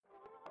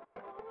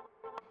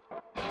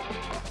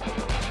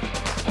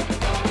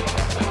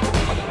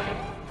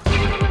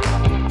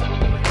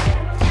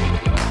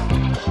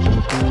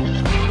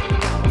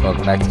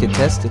Welcome back to Kid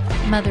Tested.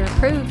 Mother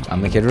approved.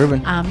 I'm the Kid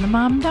Ruben. I'm the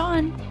mom,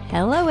 Dawn.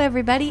 Hello,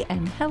 everybody,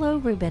 and hello,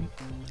 Ruben.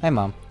 Hi,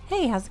 Mom.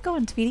 Hey, how's it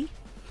going, sweetie?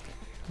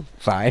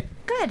 Fine.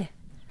 Good.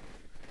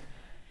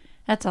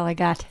 That's all I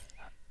got.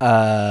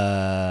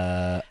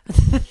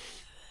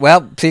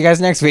 Well, see you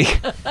guys next week.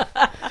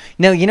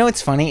 No, you know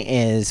what's funny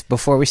is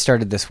before we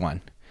started this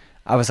one,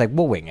 I was like,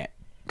 we'll wing it.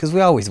 Because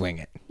we always wing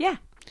it. Yeah.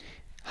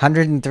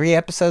 103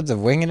 episodes of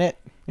winging it.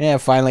 Yeah,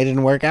 finally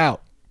didn't work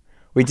out.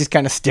 We just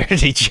kind of stared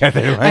at each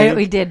other. Right?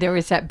 We did. There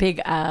was that big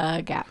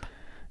gap.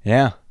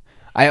 Yeah.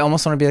 I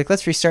almost want to be like,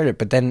 let's restart it.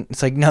 But then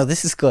it's like, no,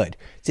 this is good.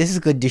 This is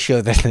good to show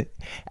that,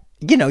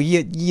 you know,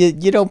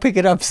 you don't pick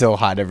it up so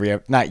hot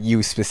not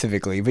you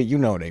specifically, but you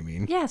know what I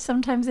mean. Yeah,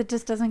 sometimes it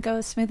just doesn't go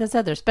as smooth as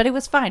others. But it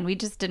was fine. We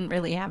just didn't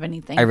really have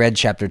anything. I read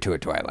chapter 2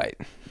 of Twilight.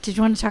 Did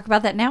you want to talk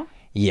about that now?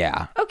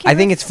 Yeah. Okay. I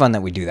think it's fun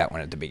that we do that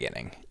one at the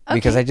beginning. Okay.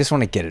 Because I just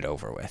want to get it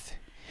over with.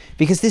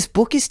 Because this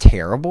book is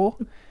terrible.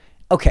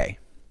 Okay.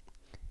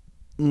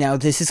 Now,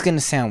 this is going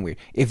to sound weird.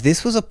 If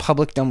this was a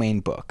public domain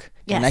book,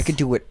 and I Yes. could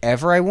do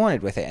whatever I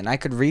wanted with it, and I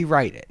could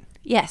rewrite it,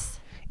 Yes.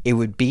 it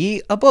would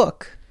be a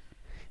book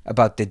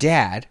about the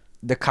dad,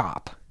 the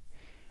cop,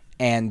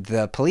 and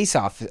the police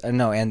officer,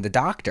 and the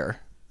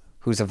doctor,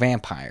 who's a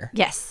vampire.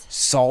 Yes.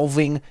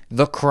 Solving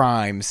the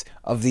crimes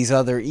of these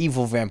other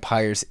evil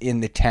vampires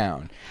in the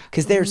town.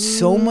 Because they're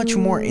so much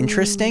more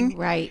interesting.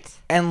 Right.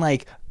 And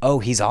like, oh,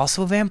 he's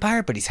also a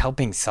vampire, but he's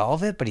helping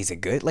solve it, but he's a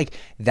good... Like,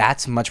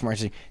 that's much more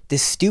interesting.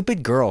 This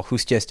stupid girl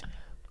who's just...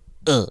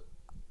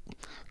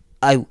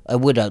 I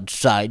went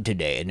outside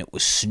today and it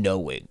was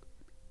snowing.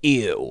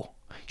 Ew.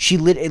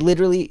 It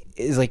literally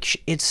is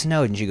like, it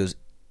snowed, and she goes,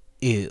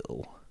 ew.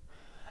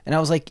 And I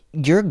was like,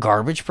 you're a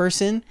garbage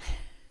person?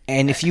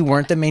 And if you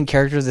weren't the main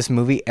character of this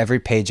movie, every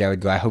page I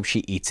would go, I hope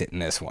she eats it in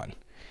this one.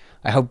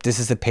 I hope this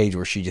is the page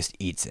where she just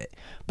eats it.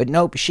 But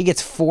nope, she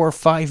gets 4 or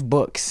 5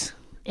 books.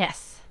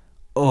 Yes.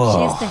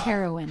 Oh. She's the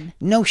heroine.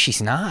 No,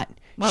 she's not.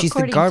 Well, She's the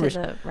according garbage.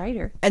 to the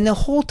writer. And the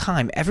whole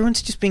time,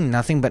 everyone's just being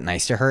nothing but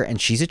nice to her,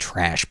 and she's a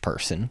trash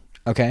person,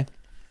 okay?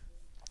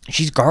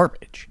 She's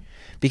garbage.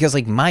 Because,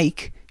 like,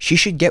 Mike, she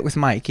should get with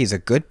Mike. He's a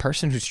good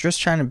person who's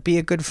just trying to be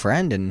a good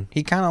friend, and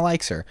he kind of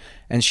likes her.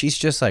 And she's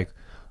just like,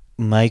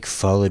 Mike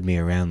followed me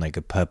around like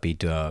a puppy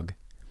dog.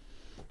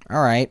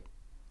 All right.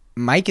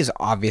 Mike is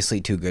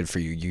obviously too good for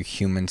you, you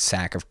human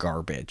sack of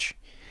garbage.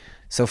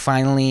 So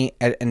finally,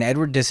 and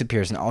Edward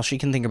disappears, and all she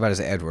can think about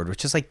is Edward,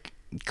 which is like,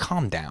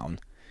 calm down.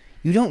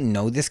 You don't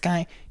know this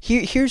guy.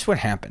 Here's what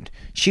happened.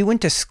 She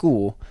went to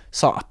school,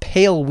 saw a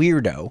pale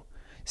weirdo,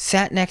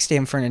 sat next to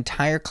him for an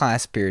entire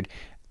class period.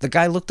 The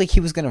guy looked like he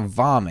was going to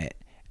vomit,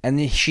 and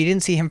then she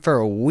didn't see him for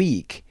a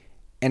week,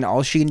 and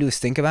all she can do is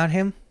think about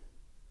him?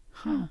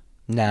 Huh.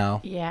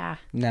 No. Yeah.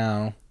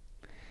 No.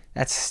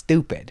 That's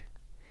stupid.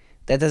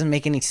 That doesn't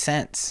make any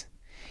sense.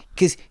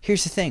 Because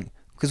here's the thing.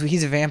 Because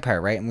he's a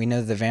vampire, right? And we know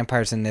that the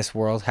vampires in this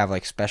world have,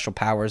 like, special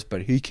powers,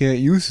 but he can't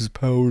use his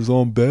powers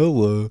on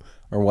Bella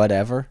or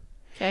whatever.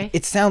 Okay.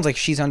 It sounds like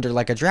she's under,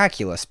 like, a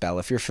Dracula spell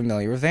if you're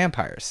familiar with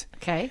vampires.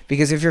 Okay.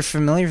 Because if you're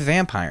familiar with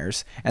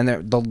vampires, and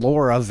the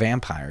lore of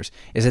vampires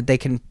is that they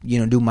can,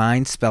 do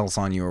mind spells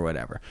on you or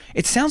whatever.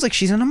 It sounds like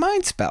she's on a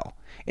mind spell.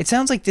 It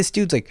sounds like this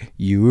dude's like,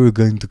 you are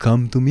going to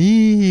come to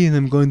me, and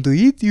I'm going to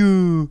eat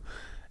you.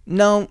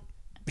 No,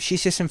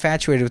 she's just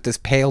infatuated with this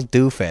pale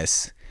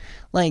doofus.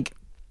 Like,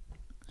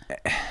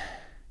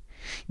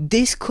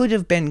 this could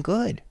have been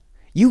good.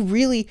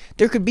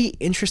 There could be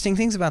interesting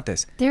things about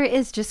this. There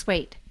is. Just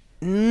wait.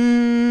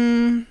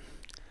 And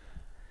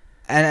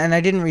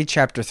I didn't read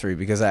chapter 3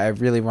 because I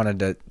really wanted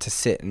to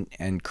sit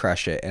and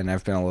crush it, and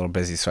I've been a little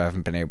busy, so I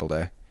haven't been able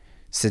to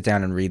sit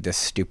down and read this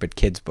stupid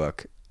kid's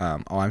book.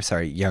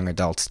 Young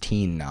adult's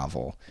teen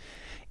novel.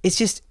 It's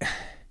just,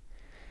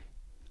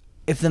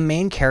 if the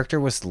main character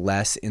was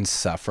less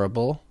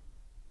insufferable,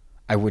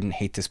 I wouldn't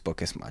hate this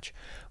book as much.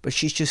 But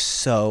she's just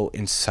so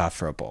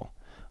insufferable.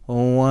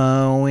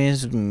 Woe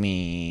is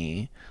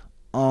me.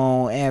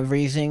 Oh,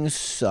 everything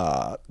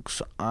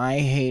sucks. I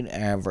hate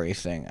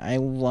everything. I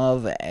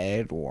love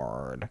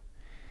Edward.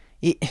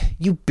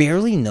 You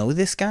barely know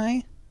this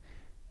guy?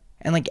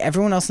 And, like,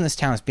 everyone else in this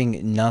town is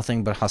being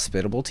nothing but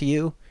hospitable to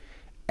you.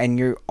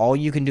 And all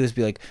you can do is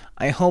be like,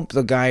 I hope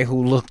the guy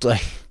who looked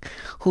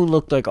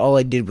like all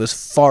I did was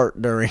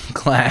fart during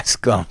class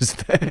comes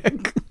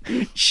back.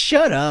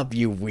 Shut up,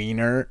 you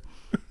wiener.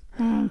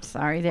 I'm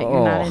sorry that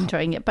you're not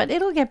enjoying it, but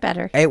it'll get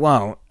better. It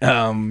won't.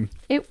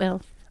 It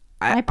will.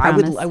 I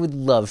promise. I would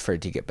love for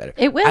it to get better.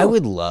 It will. I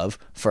would love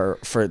for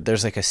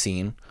there's like a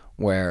scene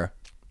where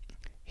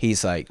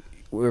he's like,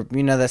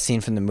 that scene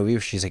from the movie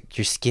where she's like,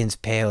 your skin's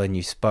pale and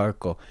you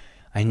sparkle.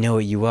 I know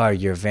what you are.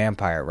 You're a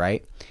vampire,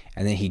 right?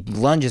 And then he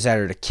lunges at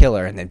her to kill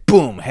her, and then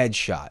boom,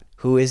 headshot.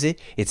 Who is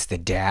it? It's the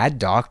dad,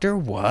 doctor.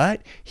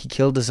 What? He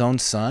killed his own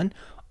son?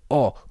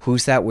 Oh,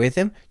 who's that with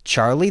him?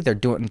 Charlie. They're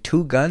doing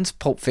 2 guns,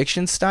 Pulp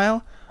Fiction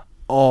style.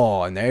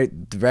 Oh, and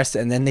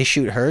and then they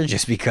shoot her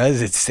just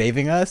because it's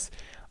saving us.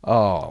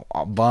 Oh,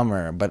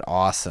 bummer, but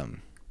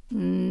awesome.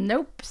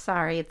 Nope.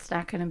 Sorry, it's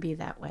not going to be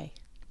that way.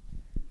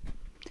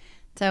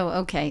 So,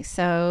 okay,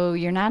 so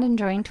you're not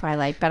enjoying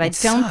Twilight, but I It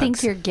don't think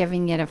sucks. you're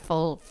giving it a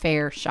full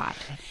fair shot.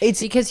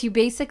 It's Because you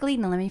basically,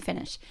 now let me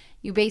finish.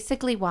 You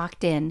basically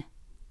walked in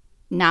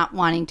not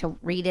wanting to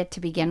read it to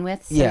begin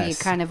with, so you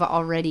Yes. kind of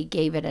already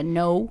gave it a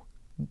no.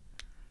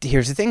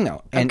 Here's the thing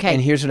though, and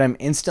Okay. here's what I'm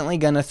instantly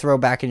gonna throw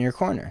back in your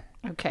corner: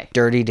 Okay.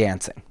 Dirty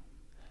Dancing.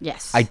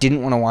 Yes. I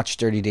didn't want to watch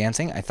Dirty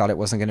Dancing. I thought it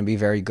wasn't going to be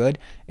very good.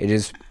 It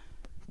is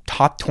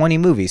top 20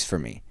 movies for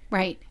me.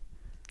 Right.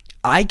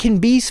 I can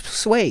be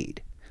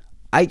swayed.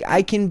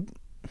 I can.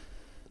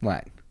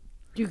 What?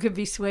 You could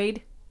be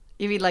swayed.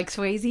 You mean like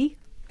Swayze?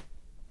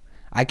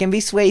 I can be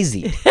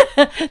Swayze.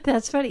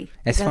 That's funny.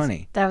 It's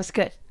funny. That was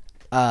good.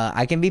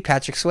 I can be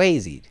Patrick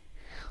Swayze.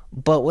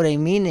 But what I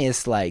mean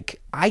is,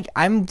 like,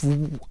 I'm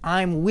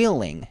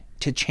willing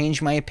to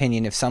change my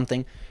opinion if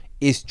something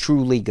is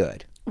truly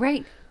good.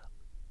 Right.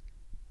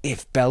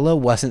 If Bella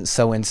wasn't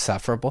so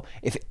insufferable,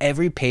 if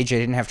every page I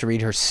didn't have to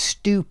read her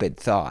stupid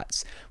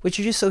thoughts, which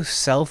are just so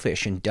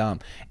selfish and dumb.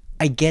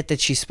 I get that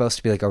she's supposed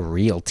to be like a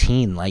real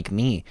teen like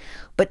me,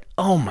 but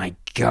oh my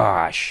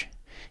gosh.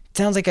 It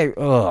sounds like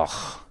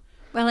ugh.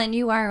 Well, and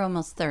you are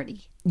almost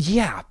 30.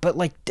 Yeah, but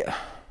like,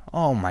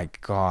 oh my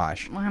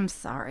gosh. Well, I'm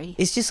sorry.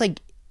 It's just like,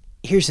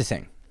 here's the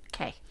thing.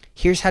 Okay.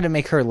 Here's how to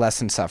make her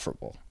less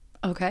insufferable.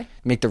 Okay.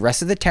 Make the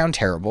rest of the town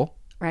terrible.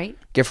 Right.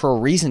 Give her a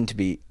reason to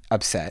be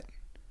upset.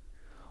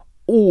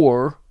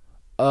 Or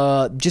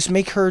just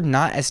make her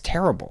not as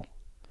terrible.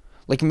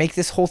 Like, make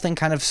this whole thing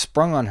kind of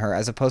sprung on her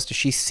as opposed to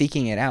she's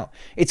seeking it out.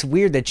 It's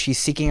weird that she's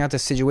seeking out the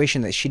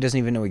situation that she doesn't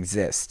even know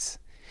exists.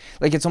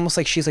 Like, it's almost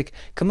like she's like,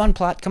 come on,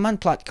 plot, come on,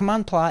 plot, come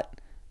on, plot.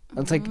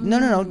 It's like,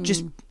 no,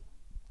 just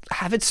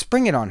have it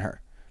spring it on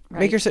her. Right.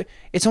 Make her so.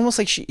 It's almost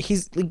like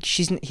she's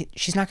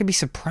not gonna be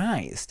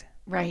surprised.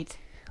 Right.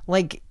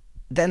 Like,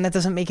 then that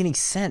doesn't make any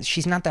sense.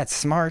 She's not that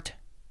smart.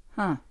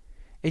 Huh.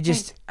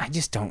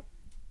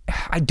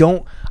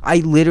 I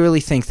literally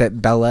think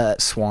that Bella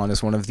Swan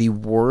is one of the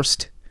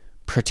worst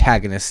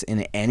protagonists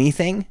in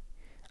anything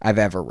I've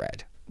ever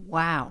read.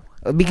 Wow.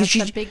 Because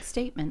That's a big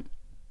statement.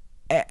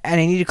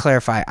 and I need to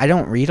clarify, I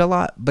don't read a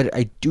lot, but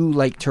I do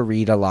like to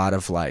read a lot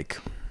of, like,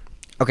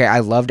 okay, I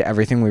loved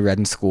everything we read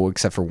in school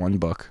except for one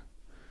book.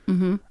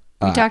 Mm-hmm.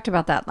 We talked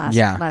about that last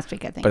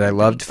week, I think. But I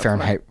loved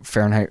Fahrenheit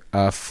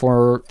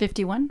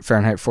 51?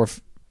 Fahrenheit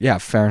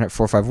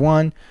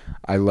 451.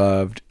 I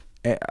loved,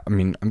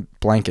 I'm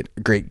blanket.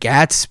 Great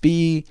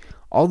Gatsby.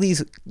 All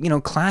these,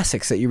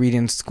 classics that you read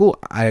in school.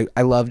 I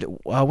loved,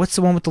 what's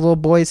the one with the little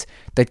boys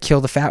that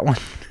kill the fat one?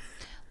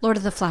 Lord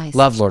of the Flies.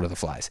 Love Lord of the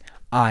Flies.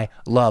 I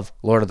love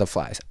Lord of the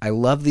Flies. I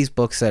love these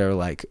books that are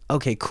like,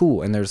 okay,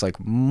 cool. And there's like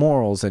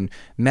morals and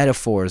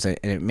metaphors and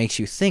it makes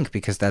you think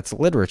because that's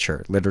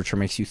literature. Literature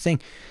makes you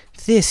think.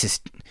 This is,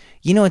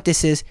 you know what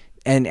this is?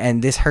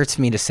 And this hurts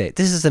me to say it.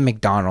 This is the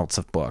McDonald's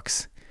of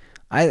books.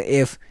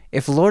 If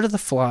Lord of the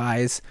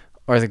Flies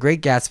or The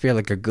Great Gatsby are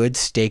like a good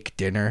steak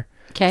dinner,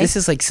 this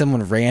is like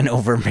someone ran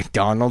over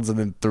McDonald's and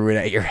then threw it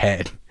at your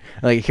head.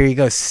 Like, here you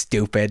go,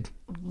 stupid.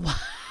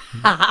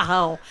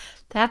 Wow.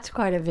 That's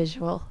quite a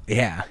visual.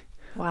 Yeah.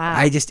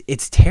 Wow.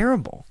 It's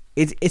terrible.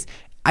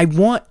 I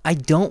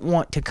don't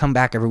want to come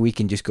back every week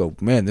and just go,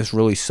 man, this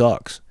really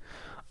sucks.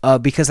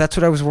 Because that's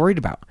what I was worried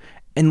about.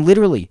 And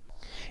literally,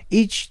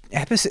 each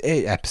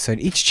episode,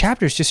 each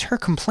chapter is just her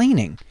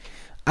complaining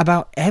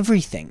about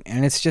everything.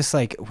 And it's just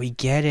like, we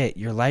get it.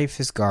 Your life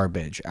is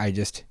garbage. I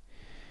just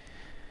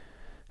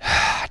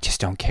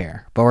don't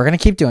care. But we're going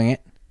to keep doing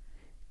it.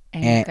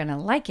 And you're going to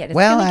like it. It's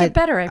well, going to get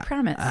better, I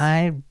promise.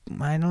 I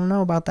don't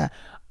know about that.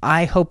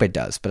 I hope it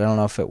does, but I don't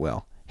know if it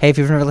will. Hey, if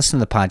you've never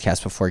listened to the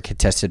podcast before, Kid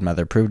Tested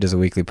Mother Approved is a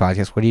weekly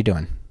podcast. What are you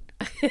doing?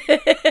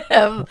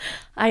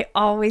 I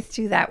always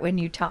do that when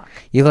you talk.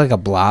 You look like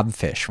a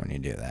blobfish when you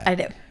do that. I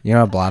do. You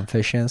know what a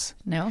blobfish is?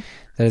 No.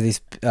 They're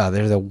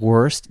they're the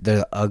worst, they're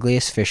the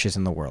ugliest fishes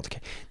in the world,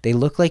 okay? They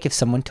look like if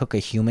someone took a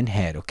human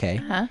head, okay?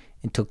 Uh-huh.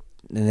 And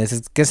this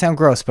is going to sound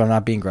gross, but I'm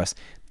not being gross.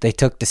 They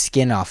took the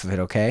skin off of it,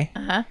 okay?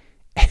 Uh-huh.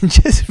 And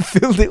just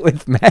filled it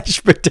with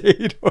mashed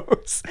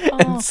potatoes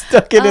and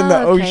stuck it in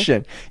the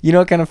ocean. You know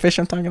what kind of fish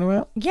I'm talking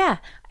about? Yeah.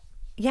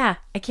 Yeah.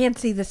 I can't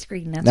see the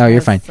screen. That's no, what you're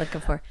I was fine.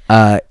 looking for.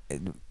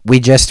 We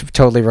just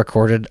totally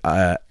recorded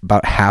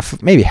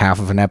about maybe half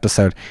of an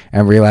episode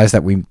and realized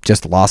that we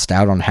just lost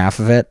out on half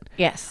of it.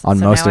 Yes. On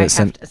most of it.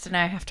 So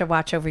now I have to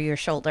watch over your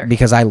shoulder.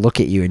 Because I look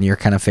at you and you're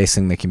kind of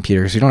facing the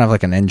computer. So you don't have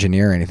like an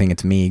engineer or anything.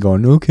 It's me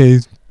going,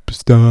 okay,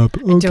 stop.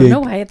 Okay. I don't know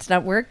why it's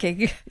not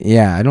working.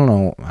 Yeah, I don't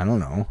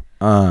know.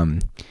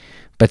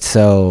 But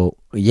so,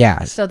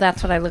 yeah. So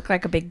that's what I look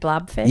like, a big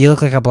blobfish? You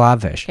look like a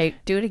blobfish. Okay,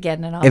 do it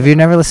again. If you've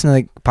never listened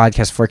to the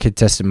podcast For Kid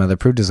Tested Mother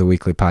Approved is a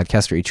weekly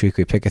podcast where each week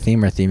we pick a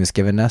theme our theme is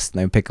given us, and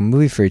then we pick a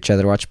movie for each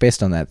other to watch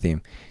based on that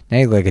theme. Now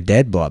you look like a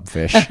dead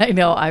blobfish. I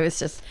know, I was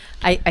just,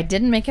 I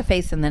didn't make a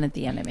face, and then at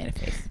the end I made a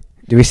face.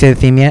 Did we say the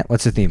theme yet?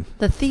 What's the theme?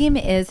 The theme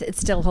is It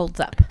Still Holds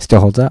Up. Still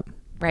holds up?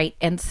 Right,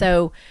 and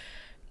so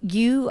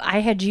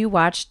I had you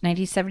watch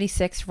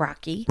 1976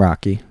 Rocky.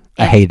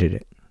 I hated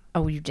it.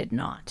 Oh, you did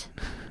not.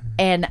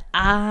 And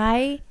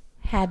I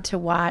had to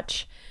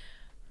watch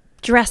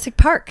Jurassic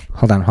Park.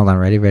 Hold on.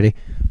 Ready?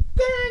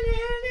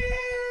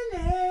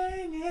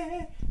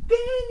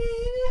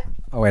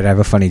 Oh wait, I have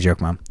a funny joke,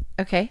 Mom.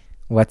 Okay.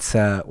 What's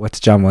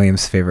John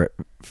Williams' favorite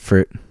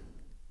fruit?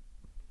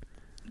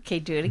 Okay,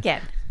 do it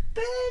again.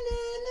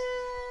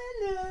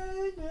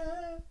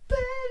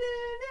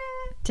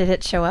 Did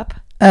it show up?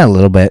 A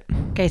little bit.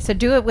 Okay, so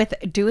do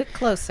it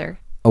closer.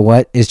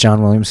 What is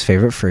John Williams'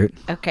 favorite fruit?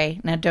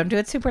 Okay, now don't do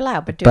it super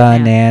loud, but do it now.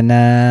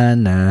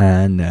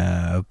 Banana,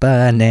 na,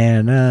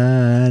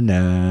 banana,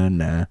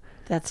 na.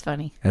 That's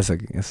funny.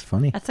 That's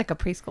funny. That's like a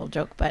preschool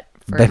joke, but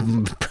for But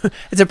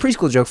it's a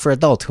preschool joke for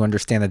adults who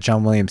understand that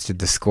John Williams did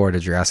the score to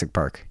Jurassic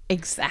Park.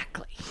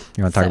 exactly.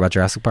 You want to talk about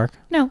Jurassic Park?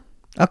 No,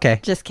 Okay.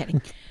 just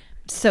kidding.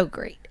 So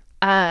great.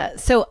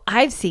 So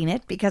I've seen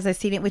it because I've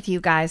seen it with you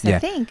guys. Yeah. I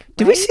think.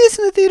 Did we right? see this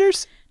in the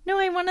theaters? No,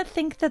 I want to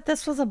think that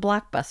this was a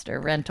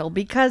Blockbuster rental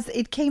because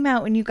it came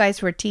out when you guys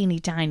were teeny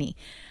tiny.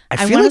 I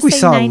feel wanna like we say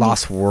saw 90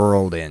 Lost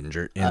World in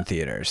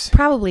theaters.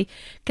 Probably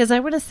because I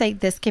want to say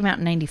this came out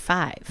in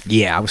 '95.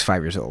 Yeah, I was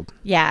 5 years old.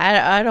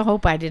 Yeah, I don't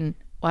hope I didn't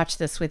watch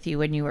this with you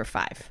when you were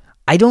 5.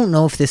 I don't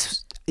know if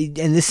this,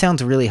 and this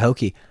sounds really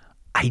hokey,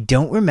 I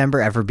don't remember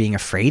ever being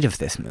afraid of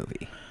this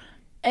movie.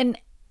 And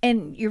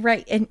you're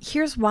right. And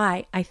here's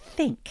why I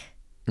think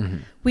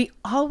we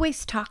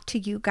always talk to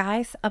you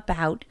guys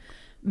about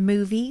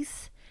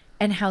movies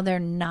and how they're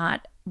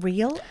not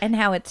real and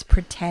how it's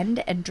pretend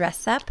and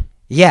dress up.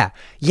 Yeah,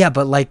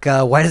 but like,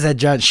 why does that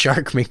giant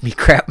shark make me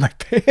crap my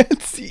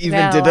pants even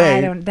Well, today?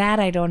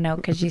 I don't know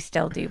because you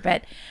still do.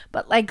 But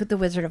like the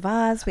Wizard of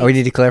Oz. We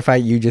need to clarify,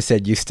 you just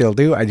said you still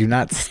do. I do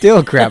not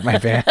still crap my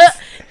pants.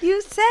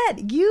 You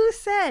said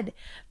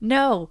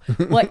no.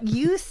 What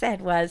you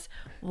said was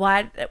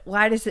why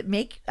does it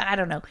make, I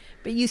don't know,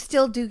 but you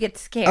still do get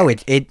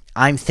scared. Oh,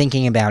 I'm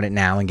thinking about it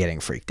now and getting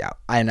freaked out.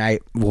 And I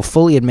will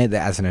fully admit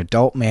that as an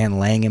adult man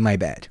laying in my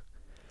bed,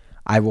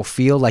 I will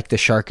feel like the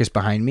shark is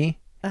behind me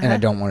and I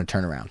don't want to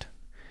turn around.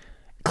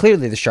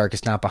 Clearly the shark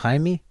is not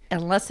behind me.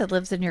 Unless it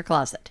lives in your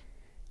closet.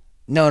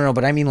 No,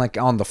 but I mean like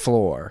on the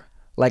floor.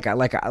 Like,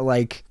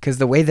 because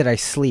the way that I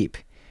sleep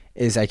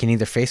is I can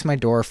either face my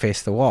door or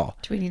face the wall.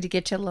 Do we need to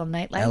get you a little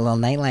nightlight? A little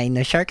nightlight,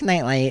 no shark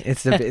nightlight.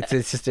 It's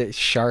just a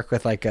shark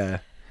with like the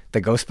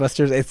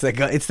Ghostbusters. It's the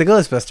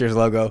Ghostbusters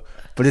logo,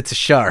 but it's a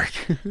shark.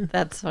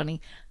 That's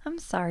funny. I'm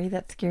sorry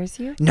that scares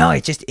you. No,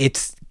 it's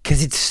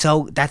because it's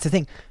so. That's the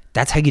thing.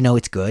 That's how you know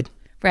it's good.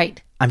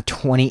 Right. I'm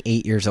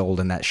 28 years old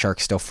and that shark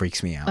still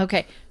freaks me out.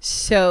 Okay.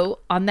 So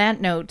on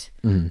that note,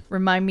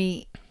 remind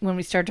me when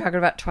we start talking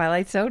about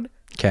Twilight Zone.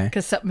 Okay.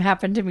 Because something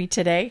happened to me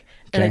today,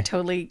 and I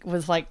totally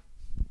was like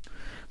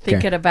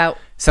thinking Okay. about.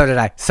 So did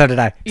I.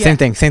 Yeah. Same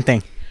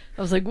thing.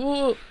 I was like,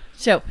 whoa.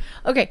 So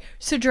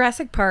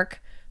Jurassic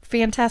Park,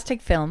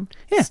 fantastic film.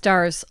 Yeah.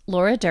 Stars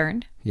Laura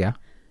Dern, Yeah.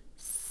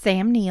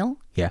 Sam Neill,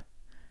 Yeah.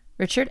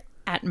 Richard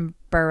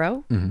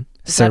Attenborough,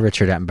 Sir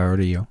Richard Attenborough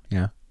to you.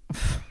 Yeah.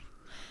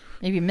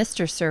 maybe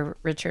Mr. Sir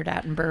Richard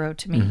Attenborough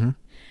to me.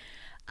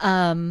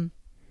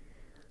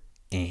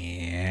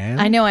 And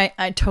I know I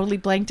totally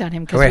blanked on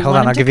him because wait, we hold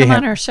wanted on. I'll to give you a come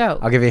hint. on our show.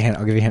 I'll give you a hint.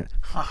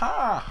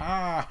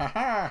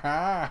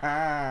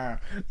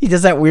 He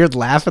does that weird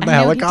laugh in the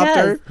I know he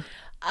helicopter.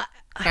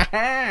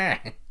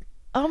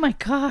 Oh my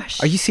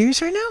gosh. Are you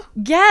serious right now?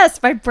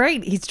 Yes, my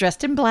brain. He's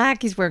dressed in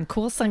black. He's wearing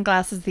cool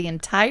sunglasses the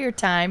entire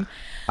time.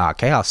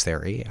 Chaos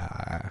Theory.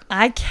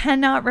 I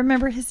cannot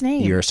remember his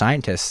name. You're a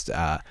scientist.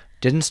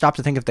 Didn't stop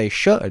to think if they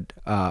should,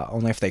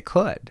 only if they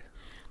could.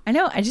 I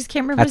know. I just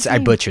can't remember his I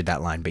name. butchered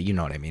that line, but you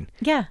know what I mean.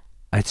 Yeah.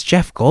 It's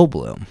Jeff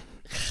Goldblum.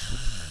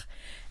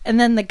 And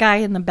then the guy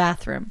in the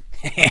bathroom.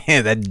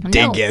 The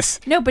dingus.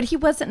 No, but he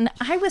wasn't.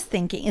 I was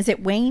thinking, is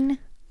it Wayne?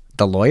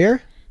 The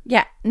lawyer?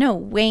 Yeah. No,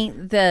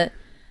 Wayne, the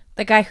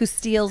guy who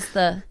steals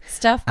the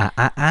stuff.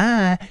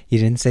 You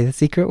didn't say the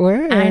secret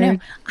word. I know.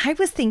 I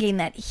was thinking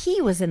that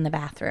he was in the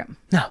bathroom.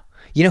 No.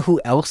 You know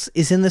who else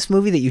is in this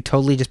movie that you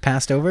totally just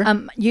passed over?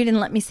 You didn't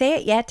let me say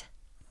it yet.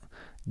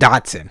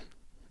 Dotson.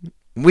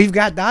 We've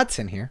got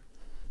Dotson here.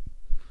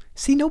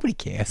 See, nobody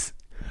cares.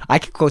 I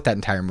could quote that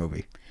entire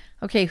movie.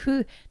 Okay,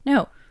 who?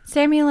 No,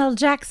 Samuel L.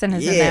 Jackson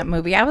is in Yeah. that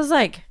movie. I was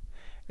like,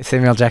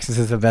 Samuel L. Jackson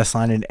says the best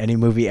line in any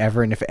movie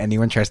ever, and if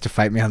anyone tries to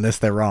fight me on this,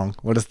 they're wrong.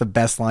 What is the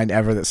best line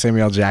ever that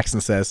Samuel L.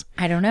 Jackson says?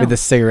 I don't know. With a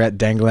cigarette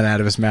dangling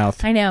out of his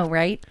mouth. I know,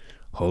 right?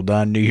 Hold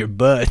on to your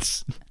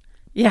butts.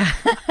 Yeah.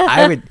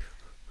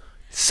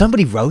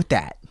 Somebody wrote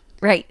that.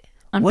 Right.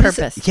 On What is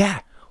purpose. it? Yeah.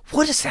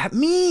 What does that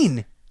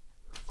mean?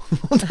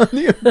 Hold on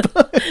to your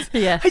butts.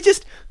 Yeah.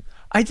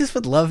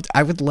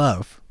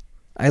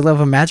 I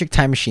love a magic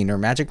time machine or a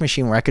magic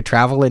machine where I could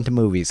travel into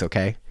movies,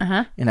 okay?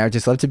 Uh-huh. And I would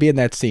just love to be in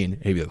that scene.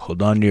 He'd be like,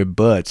 hold on to your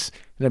butts.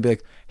 And I'd be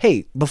like,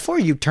 hey, before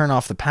you turn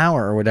off the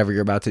power or whatever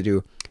you're about to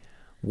do,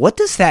 what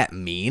does that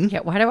mean? Yeah.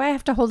 Why do I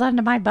have to hold on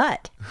to my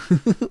butt?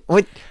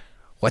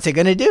 What's it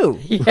going to do?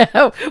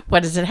 Yeah.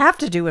 What does it have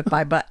to do with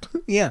my butt?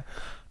 Yeah.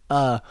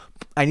 I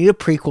need a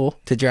prequel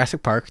to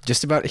Jurassic Park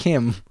just about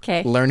him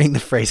Okay. learning the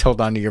phrase,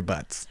 hold on to your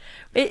butts.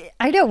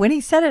 I know. When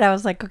he said it, I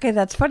was like, okay,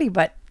 that's funny,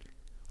 but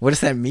What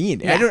does that mean?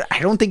 Yeah. I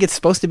don't think it's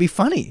supposed to be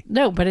funny.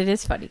 no, but it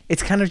is funny.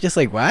 It's kind of just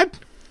like, what?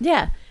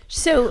 Yeah.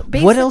 So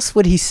basically, What else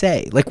would he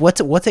say? Like, what's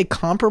a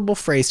comparable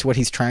phrase to what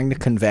he's trying to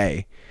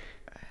convey?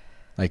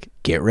 Like,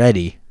 get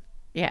ready,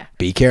 yeah,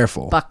 be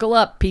careful, buckle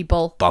up,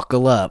 people.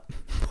 buckle up,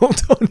 hold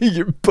on to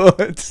your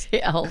butts.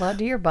 Yeah, hold on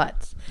to your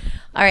butts.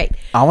 All right.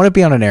 I want to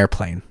be on an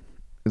airplane.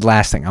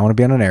 Last thing, I want to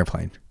be on an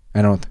airplane.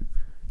 I don't.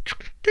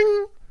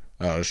 Ding.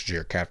 This is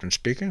your captain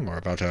speaking.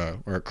 We're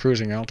at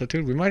cruising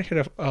altitude. We might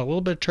hit a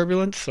little bit of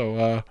turbulence,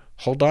 so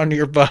hold on to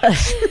your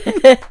butts.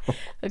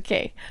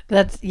 Okay.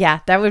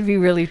 That would be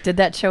really. Did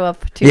that show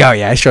up too? Yeah,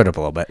 I showed up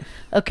a little bit.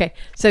 Okay.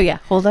 So yeah,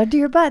 hold on to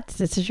your butts.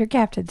 This is your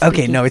captain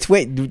Okay, speaking. no,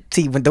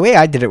 see, the way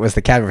I did it was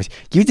the captain voice.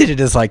 You did it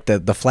as like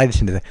the flight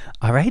attendant.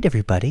 All right,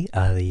 everybody,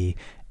 the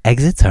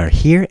exits are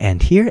here, and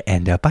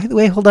by the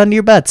way, hold on to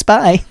your butts.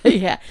 Bye.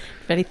 Yeah.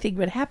 If anything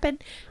would happen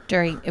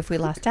if we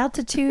lost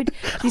altitude,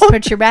 please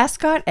put your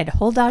mask on and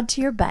hold on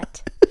to your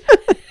butt.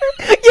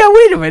 Yeah,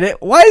 wait a minute.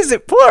 Why is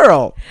it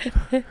plural?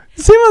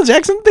 Samuel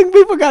Jackson think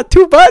people got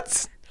two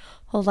butts?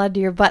 Hold on to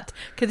your butt,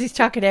 because he's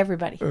talking to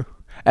everybody.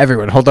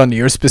 Everyone, hold on to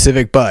your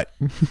specific butt.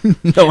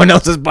 No one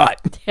else's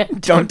butt.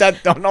 Don't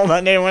hold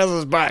on to anyone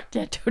else's butt.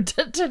 Yeah, don't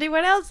touch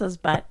anyone else's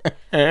butt.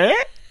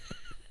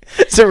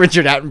 So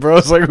Richard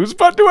Attenborough's like, whose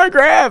butt do I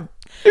grab?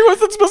 He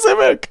wasn't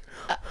specific.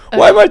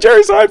 Why am I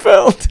Jerry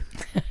Seinfeld?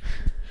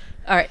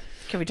 All right.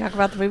 Can we talk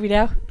about the movie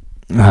now?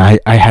 I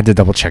had to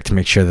double check to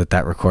make sure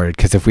that recorded,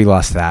 because if we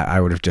lost that, I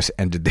would have just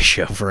ended the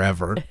show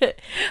forever.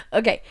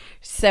 Okay.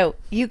 So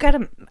you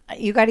gotta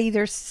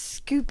either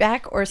scoot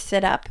back or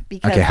sit up,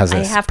 because Okay, how's I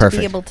this? have Perfect. to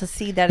be able to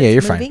see that Yeah, it's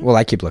you're moving. fine. Well,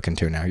 I keep looking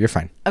too now. You're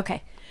fine.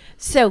 Okay.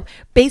 So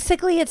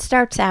basically it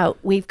starts out,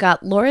 we've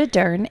got Laura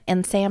Dern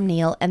and Sam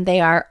Neill, and they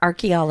are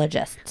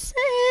archaeologists.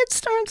 It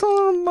starts a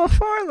little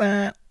before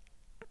that.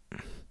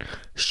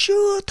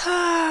 Shoot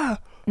her!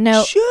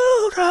 No.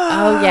 Shoot her!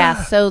 Oh,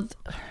 yeah. So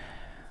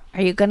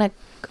are you going to...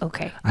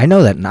 Okay. I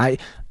know that. And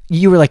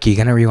you were like, are you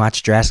going to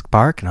rewatch Jurassic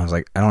Park? And I was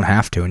like, I don't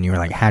have to. And you were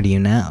like, how do you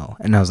know?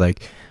 And I was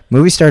like,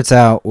 movie starts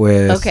out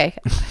with... Okay.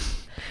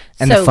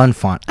 And the fun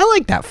font. I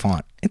like that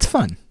font. It's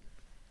fun.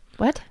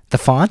 What? The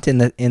font in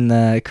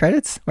the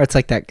credits, where it's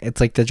like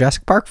the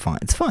Jurassic Park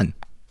font. It's fun.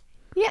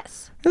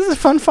 Yes. This is a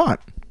fun font.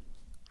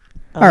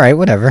 All right,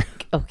 whatever.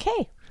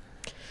 Okay.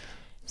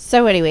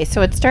 So anyway,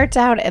 so it starts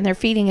out and they're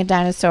feeding a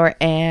dinosaur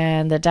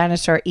and the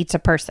dinosaur eats a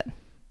person.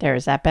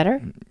 Is that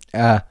better?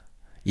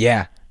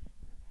 Yeah.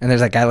 And there's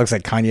that guy who looks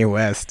like Kanye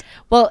West.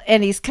 Well,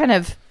 and he's kind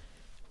of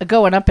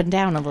going up and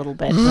down a little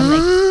bit.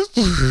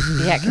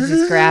 Yeah, because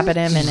he's grabbing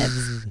him and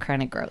it's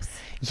kind of gross.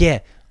 Yeah.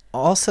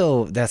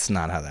 Also, that's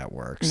not how that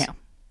works. No.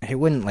 It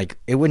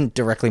wouldn't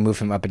directly move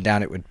him up and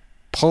down. It would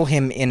pull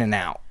him in and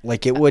out.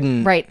 Like it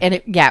wouldn't. Right. And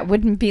it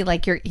wouldn't be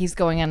like he's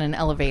going on an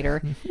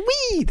elevator.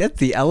 Wee! That's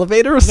the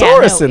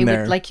Elevator-osaurus in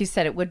there. Like you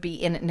said, it would be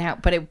in and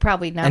out, but it would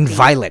probably not and be.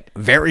 violent.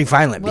 Very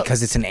violent,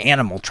 because it's an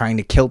animal trying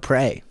to kill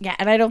prey. Yeah,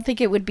 and I don't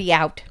think it would be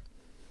out.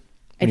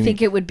 I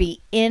think it would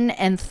be in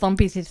and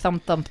thumpity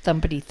thump thump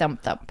thumpity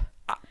thump thump.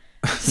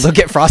 Look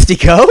at Frosty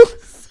go.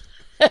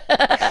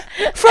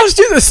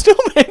 Frosty the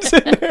Snowman's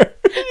in there.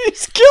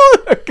 He's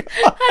killing a guy.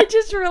 I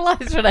just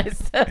realized when I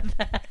said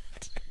that.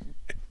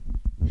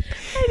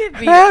 I didn't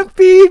mean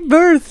Happy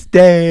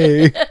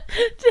birthday.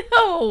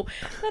 No,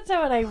 that's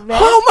not what I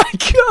meant. Oh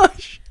my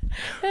gosh.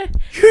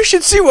 You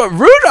should see what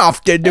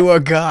Rudolph did to a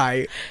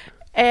guy.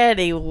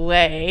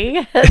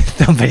 Anyway.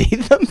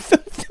 Thumpity thump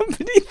thump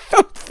thumpity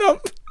thump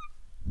thump.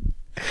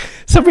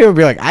 Some people would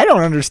be like, I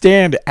don't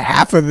understand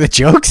half of the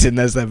jokes in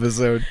this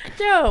episode.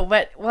 No,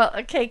 but, well,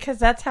 okay, because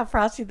that's how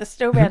Frosty the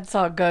Snowman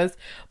song goes.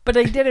 But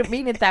I didn't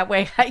mean it that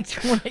way.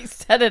 When I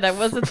said it, I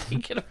wasn't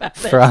thinking about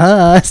it.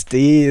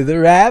 Frosty the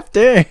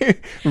Raptor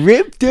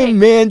ripped a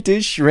man to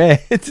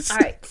shreds. All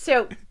right,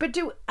 so, but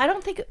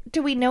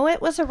do we know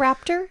it was a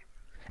raptor?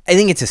 I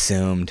think it's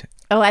assumed.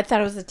 Oh, I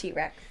thought it was a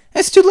T-Rex.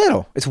 It's too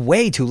little. It's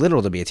way too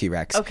little to be a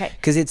T-Rex. Okay.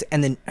 Because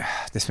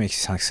this makes you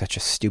sound like such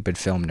a stupid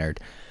film nerd.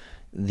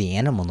 The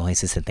animal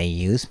noises that they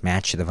use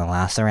match the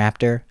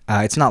Velociraptor.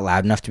 It's not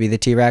loud enough to be the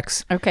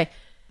T-Rex. Okay.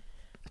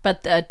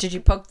 But did you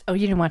poke? Oh,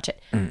 you didn't watch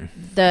it.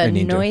 The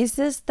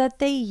noises that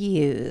they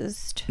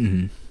used,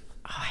 oh,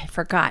 I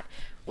forgot,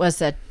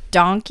 was a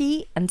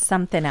donkey and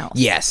something else.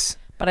 Yes.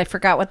 But I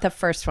forgot what the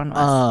first one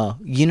was.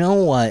 You know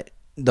what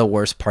the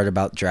worst part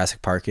about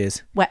Jurassic Park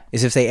is? What?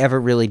 Is if they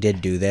ever really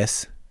did do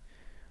this,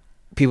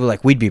 people are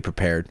like, we'd be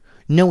prepared.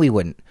 No, we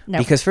wouldn't. No.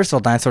 Because first of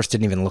all, dinosaurs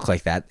didn't even look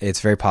like that. It's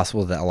very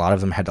possible that a lot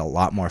of them had a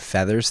lot more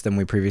feathers than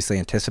we previously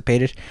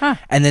anticipated. Huh.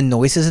 And then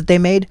noises that they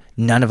made,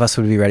 none of us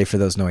would be ready for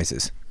those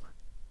noises.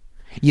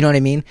 You know what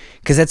I mean?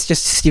 Because that's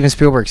just Steven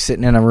Spielberg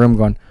sitting in a room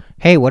going,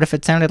 hey, what if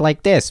it sounded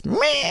like this?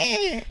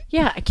 Meh.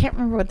 Yeah, I can't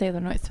remember what the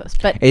other noise was,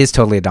 but It is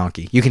totally a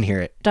donkey. You can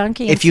hear it.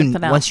 donkey and If you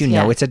something else. once you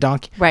know yeah. it's a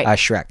donkey, Right.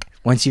 Shrek.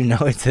 Once you know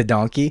it's a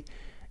donkey,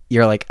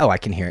 you're like, oh, I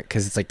can hear it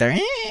because it's like they're.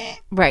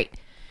 Right.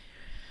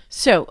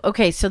 So,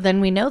 okay, so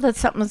then we know that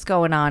something's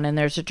going on and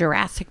there's a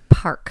Jurassic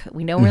Park.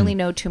 We don't really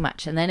know too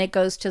much. And then it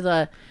goes to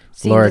the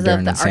scenes Laura of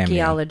Dern the and Sam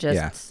Neill.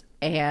 archaeologists.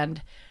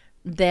 And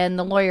then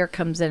the lawyer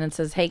comes in and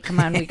says, hey, come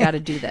on, we got to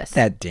do this.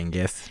 That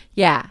dingus.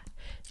 Yeah,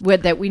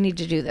 that we need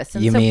to do this.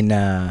 And You so, mean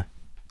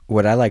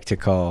what I like to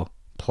call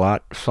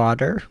plot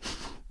fodder.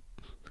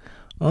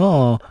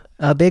 Oh,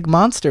 a big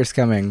monster's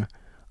coming.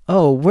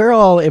 Oh, we're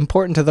all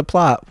important to the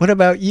plot. What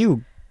about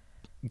you,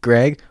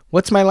 Greg?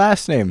 What's my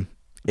last name?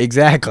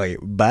 Exactly.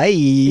 Bye.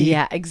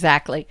 Yeah,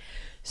 exactly.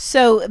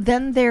 So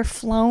then they're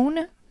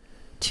flown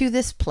to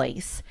this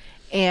place,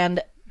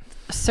 and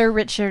Sir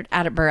Richard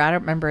Attenborough, I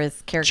don't remember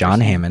his character. John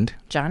Hammond.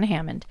 John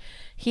Hammond.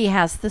 He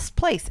has this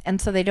place,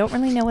 and so they don't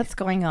really know what's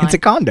going on. It's a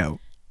condo.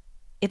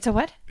 It's a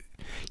what?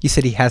 You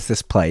said he has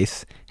this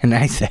place, and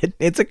I said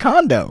it's a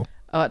condo.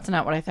 Oh, it's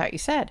not what I thought you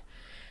said.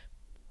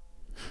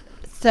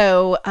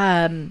 So,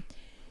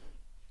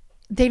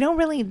 they don't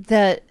really,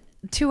 the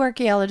two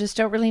archaeologists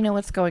don't really know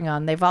what's going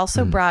on. They've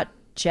also brought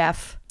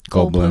Jeff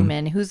Goldblum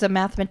in, who's a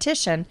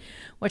mathematician,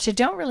 which I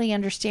don't really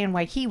understand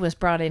why he was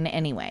brought in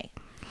anyway.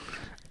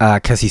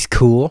 'Cause he's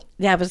cool.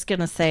 Yeah, I was going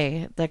to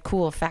say the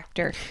cool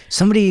factor.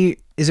 Somebody,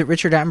 is it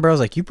Richard Attenborough's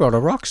like, you brought a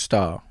rock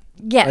star?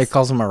 Yes. He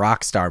calls him a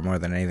rock star more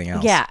than anything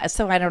else. Yeah,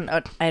 so I don't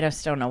know. I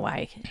just don't know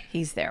why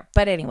he's there.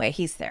 But anyway,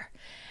 he's there.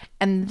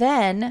 And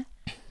then,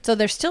 so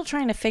they're still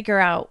trying to figure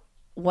out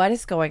what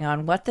is going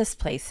on, what this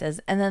place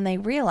is. And then they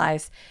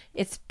realize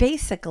it's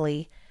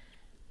basically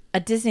a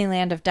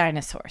Disneyland of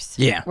dinosaurs.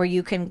 Yeah. Where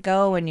you can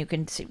go and you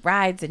can see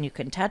rides and you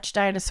can touch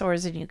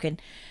dinosaurs and you can...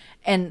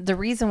 And the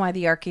reason why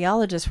the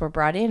archaeologists were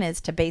brought in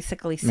is to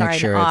basically sign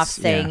sure off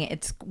it's- saying yeah.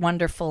 it's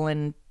wonderful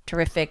and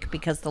terrific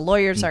because the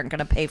lawyers aren't going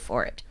to pay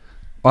for it.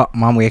 Well,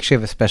 Mom, we actually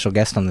have a special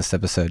guest on this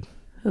episode.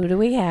 Who do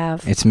we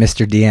have? It's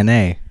Mr.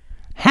 DNA.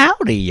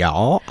 Howdy,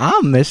 y'all.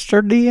 I'm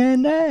Mr.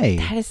 DNA.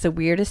 That is the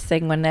weirdest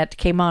thing when that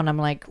came on. I'm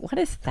like, what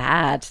is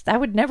that? That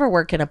would never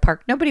work in a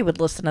park. Nobody would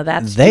listen to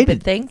that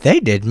stupid thing.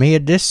 They did me a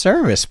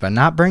disservice by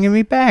not bringing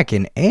me back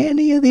in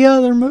any of the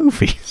other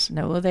movies.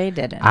 No, they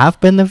didn't. I've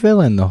been the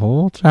villain the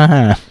whole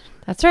time.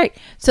 That's right.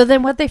 So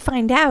then what they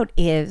find out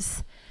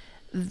is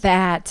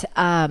that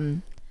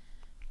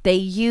they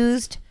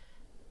used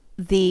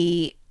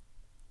the...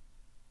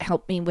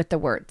 Help me with the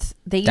words.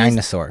 They used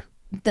Dinosaur.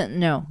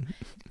 no.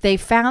 They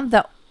found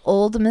the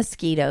old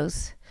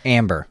mosquitoes.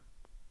 Amber.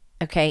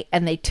 Okay.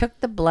 And they took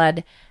the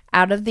blood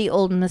out of the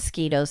old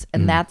mosquitoes.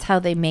 And that's how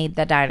they made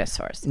the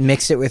dinosaurs.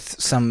 Mixed it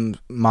with some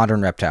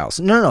modern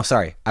reptiles. No,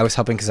 sorry. I was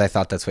helping because I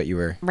thought that's what you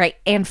were. Right.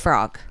 And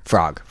frog.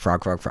 Frog.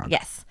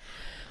 Yes.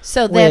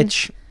 So then...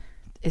 Which...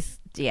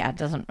 it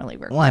doesn't really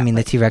work. Well, I mean,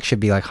 the T-Rex should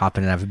be like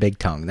hopping and have a big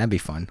tongue. That'd be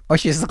fun. Or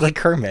she just look like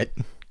Kermit.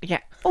 Yeah.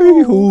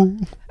 Oh,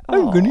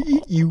 I'm going to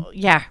eat you.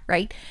 Yeah,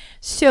 right.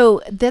 So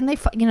then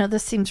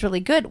this seems really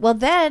good. Well,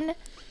 then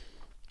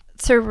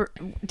Sir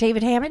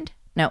David Hammond?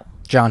 No.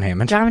 John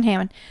Hammond. John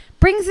Hammond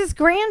brings his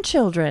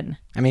grandchildren.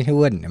 I mean, who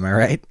wouldn't? Am I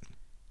right?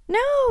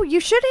 No, you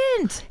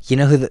shouldn't. You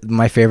know who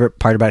my favorite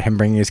part about him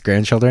bringing his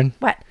grandchildren?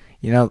 What?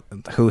 You know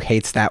who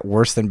hates that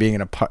worse than being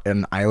in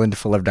an island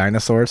full of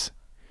dinosaurs?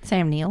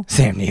 Sam Neill.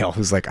 Sam Neill,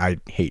 who's like, I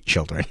hate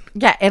children.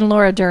 Yeah, and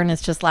Laura Dern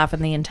is just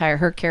laughing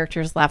her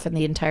character is laughing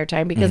the entire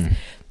time because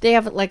they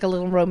have like a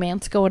little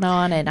romance going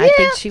on, and I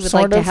think she would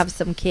like to have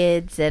some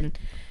kids, and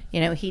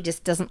he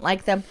just doesn't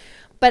like them.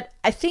 But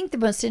I think the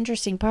most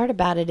interesting part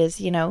about it is,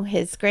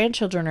 his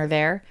grandchildren are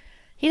there.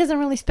 He doesn't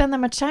really spend that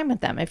much time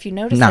with them. If you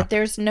notice that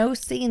there's no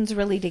scenes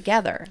really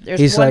together.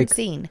 There's one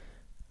scene.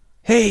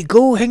 Hey,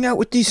 go hang out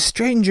with these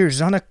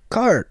strangers on a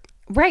cart.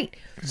 Right.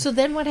 So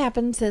then what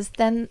happens is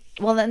then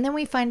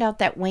we find out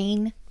that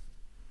Wayne...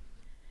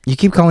 You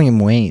keep calling him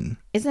Wayne.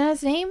 Isn't that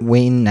his name?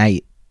 Wayne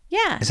Knight.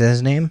 Yeah. Is that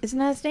his name? Isn't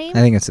that his name?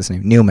 I think it's his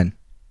name. Newman.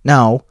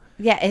 No.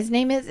 Yeah, his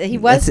name is... He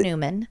was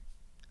Newman.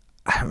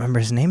 I don't remember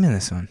his name in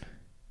this one.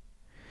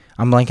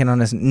 I'm blanking on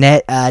his...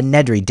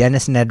 Nedry.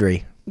 Dennis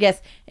Nedry.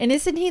 Yes. And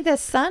isn't he the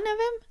son of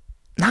him?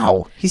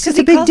 No. He's just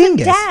a big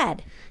dingus.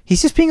 Dad.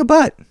 He's just being a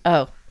butt.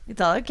 Oh.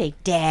 It's all okay,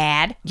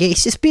 Dad. Yeah,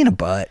 he's just being a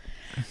butt.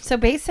 So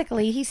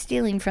basically, he's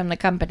stealing from the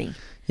company.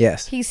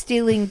 Yes. He's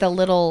stealing the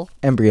little...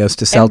 embryos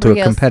to sell to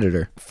a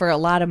competitor. For a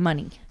lot of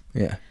money.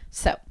 Yeah.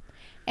 So,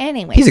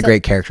 anyway. He's a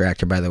great character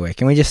actor, by the way.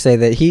 Can we just say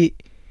that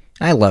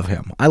I love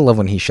him. I love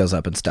when he shows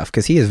up and stuff,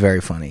 because he is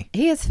very funny.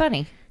 He is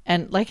funny.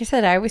 And like I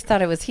said, I always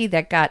thought it was he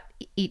that got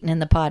eaten in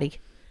the potty.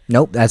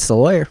 Nope, that's the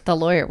lawyer. The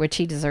lawyer, which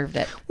he deserved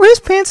it. Were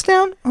his pants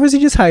down? Or was he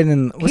just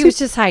hiding? He was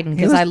just hiding,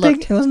 because I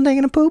looked. He wasn't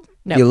taking a poop?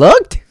 No. You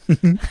looked?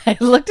 I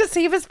looked to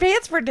see if his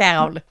pants were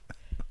down.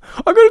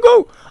 I gotta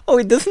go. Oh,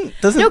 he doesn't.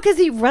 No, because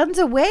he runs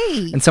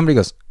away. And somebody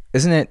goes,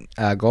 isn't it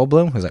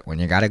Goldblum? Who's like, when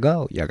you gotta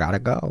go, you gotta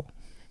go.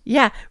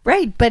 Yeah,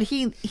 right. But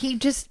he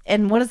just,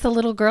 and what does the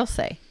little girl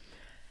say?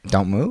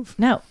 Don't move.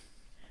 No.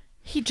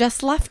 He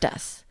just left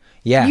us.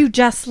 Yeah. You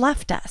just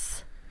left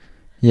us.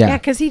 Yeah. Yeah,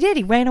 because he did.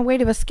 He ran away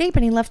to escape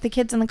and he left the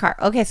kids in the car.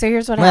 Okay, so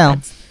here's what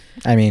happens.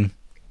 I mean.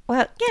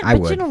 Well, yeah, I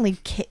but would. you don't leave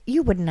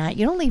you would not.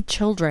 You don't leave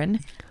children.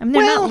 I mean,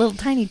 they're not little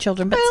tiny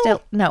children, but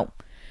still, no.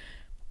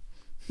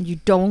 You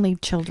don't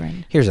leave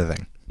children. Here's the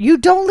thing. You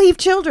don't leave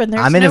children.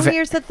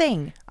 Here's the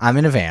thing. I'm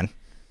in a van.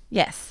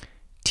 Yes.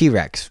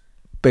 T-Rex,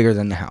 bigger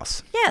than the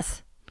house.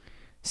 Yes.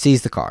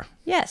 Sees the car.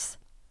 Yes.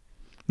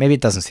 Maybe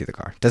it doesn't see the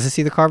car. Does it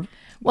see the car?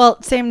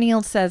 Well, Sam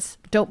Neill says,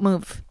 don't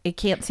move. It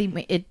can't see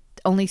me. It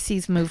only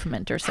sees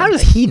movement or something. How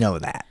does he know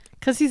that?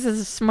 Because he's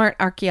a smart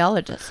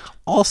archaeologist.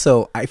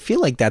 Also, I feel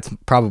like that's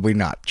probably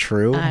not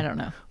true. I don't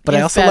know. But He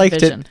I has also bad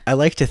vision.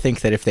 like to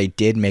think that if they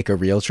did make a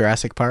real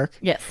Jurassic Park,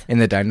 Yes. and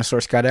the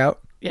dinosaurs got out,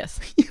 Yes.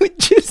 you would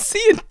just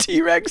see a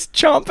T-Rex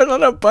chomping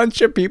on a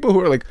bunch of people who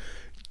are like,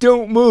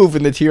 "Don't move,"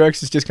 and the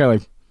T-Rex is just kind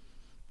of like,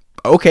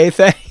 "Okay,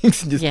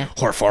 thanks," and just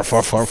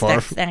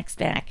Stack, stack,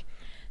 stack.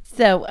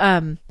 So,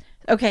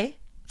 okay.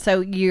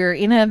 So you're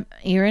in a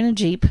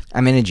Jeep.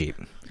 I'm in a Jeep.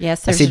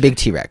 Yes. I see big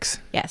T-Rex.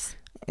 Yes.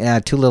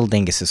 Two little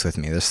dinguses with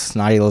me. They're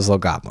snotty little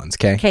goblins.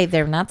 Okay. Okay,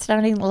 they're not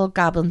starting little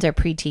goblins. They're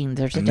preteens.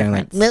 There's a And they're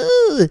difference. like,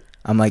 "Woo."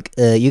 I'm like,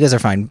 you guys are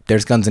fine.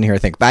 There's guns in here, I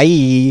think.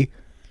 Bye.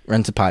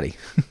 Runs a potty.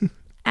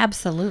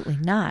 Absolutely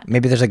not.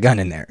 Maybe there's a gun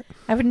in there.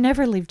 I would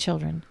never leave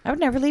children. I would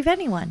never leave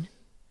anyone.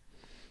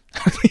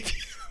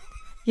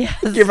 Yes.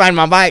 You're fine,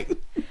 Mom. Bye.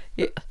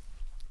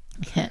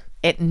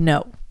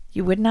 No,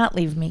 you would not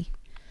leave me.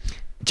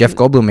 Jeff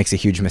Goldblum makes a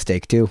huge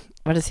mistake, too,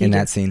 What does he in do?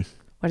 that scene.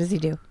 What does he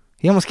do?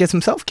 He almost gets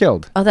himself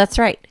killed. Oh, that's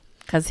right.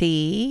 Because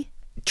he...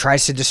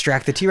 Tries to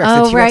distract the T-Rex.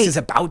 Oh, The T-Rex right. is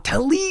about to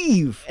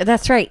leave.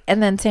 That's right.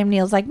 And then Sam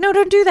Neill's like, no,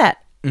 don't do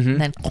that.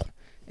 Mm-hmm. And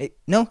then...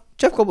 No,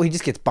 Jeff Goldblum, he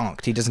just gets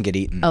bonked. He doesn't get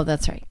eaten. Oh,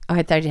 that's right. Oh,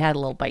 I thought he had a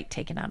little bite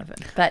taken out of him.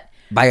 But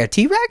By a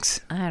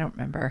T-Rex? I don't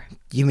remember.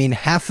 You mean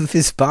half of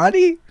his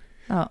body?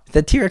 Oh,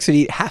 The T-Rex would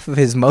eat half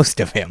of most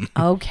of him.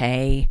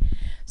 okay.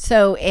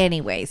 So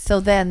anyway, so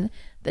then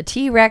the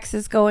T-Rex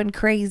is going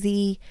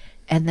crazy.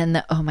 And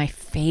then my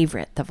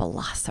favorite, the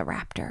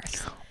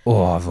Velociraptors.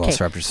 Oh, Okay,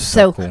 Velociraptors is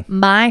so cool.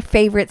 my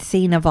favorite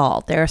scene of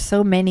all. There are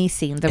so many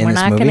scenes, and In we're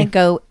this not going to movie?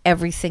 go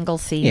every single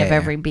scene Yeah, of yeah.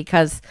 every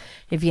because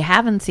if you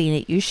haven't seen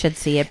it, you should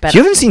see it. But If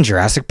you haven't seen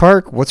Jurassic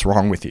Park, what's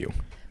wrong with you?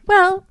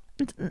 well,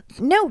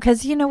 no,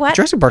 because you know what?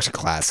 Jurassic Park's a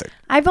classic.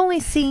 I've only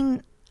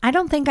seen. I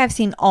don't think I've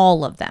seen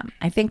all of them.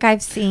 I think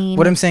I've seen.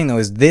 What I'm saying, though,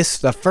 is this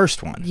the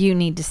first one? You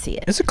need to see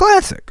it. It's a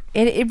classic.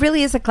 It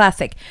really is a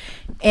classic,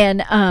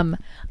 and I'm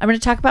going to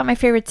talk about my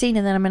favorite scene,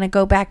 and then I'm going to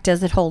go back.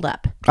 Does it hold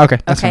up? Okay,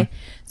 that's Okay. fine.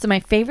 So my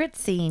favorite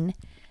scene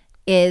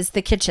is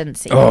the kitchen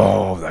scene.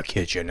 Oh, the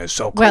kitchen is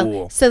so cool.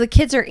 Well, so the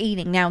kids are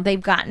eating. Now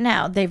they've gotten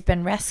out. They've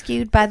been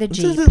rescued by the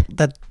Jeep.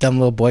 That dumb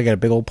little boy got a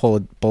big old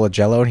bowl of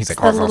Jello, and he's like,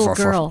 the "Arf, arf, little arf,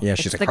 arf." girl. Yeah,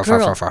 she's It's like, the "Arf,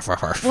 girl. arf, arf,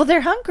 arf, arf." Well,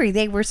 they're hungry.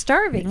 They were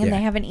starving and Yeah.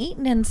 they haven't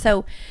eaten. And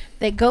so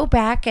they go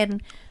back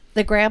and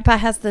the grandpa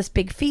has this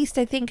big feast,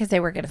 I think, because they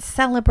were going to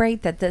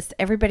celebrate that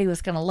everybody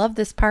was going to love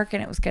this park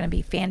and it was going to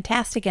be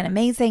fantastic and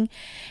amazing.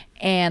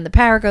 And the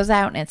power goes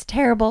out and it's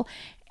terrible.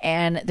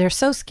 And they're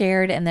so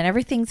scared, and then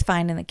everything's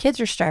fine, and the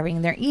kids are starving,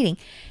 and they're eating.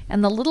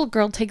 And the little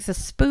girl takes a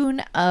spoon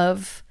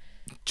of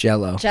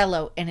Jello.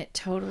 Jello, and it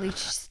totally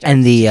starts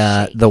And to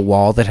shake. the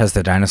wall that has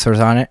the dinosaurs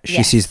on it, she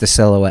Yes. sees the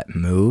silhouette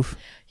move.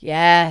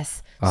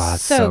 Yes. Oh,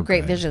 it's so so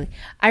great good. visually.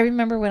 I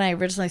remember when I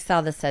originally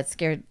saw this, that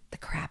scared the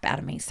crap out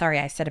of me. Sorry,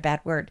 I said a bad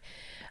word.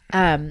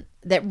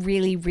 That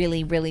really,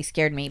 really, really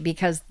scared me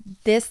because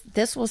this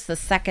was the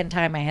second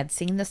time I had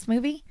seen this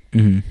movie.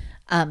 Mm-hmm.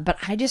 But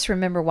I just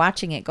remember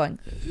watching it going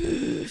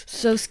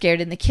so scared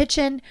in the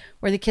kitchen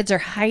where the kids are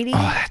hiding. Oh,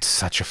 that's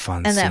such a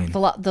fun and scene.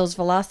 those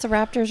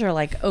velociraptors are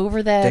like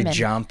over them. They and,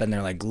 jump and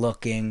they're like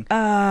looking.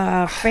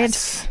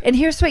 fantastic. And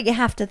here's what you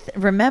have to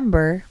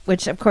remember,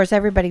 which of course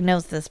everybody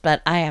knows this,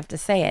 but I have to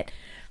say it.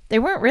 They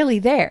weren't really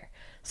there.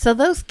 So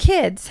those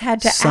kids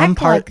had to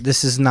act like...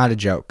 This is not a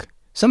joke.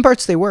 Some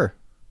parts they were.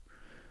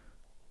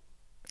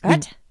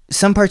 What?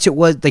 Some parts it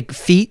was like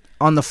feet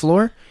on the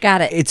floor.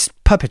 Got it. It's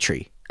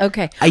puppetry.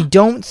 Okay. I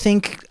don't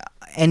think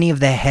any of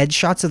the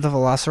headshots of the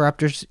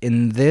velociraptors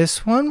in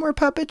this one were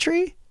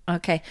puppetry.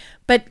 Okay.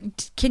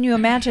 But can you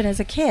imagine as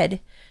a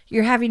kid,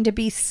 you're having to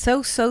be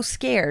so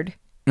scared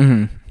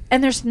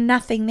and there's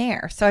nothing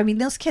there. So, I mean,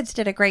 those kids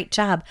did a great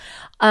job.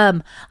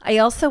 I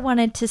also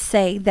wanted to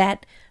say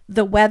that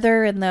the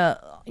weather and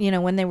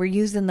when they were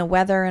using the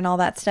weather and all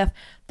that stuff,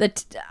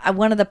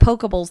 one of the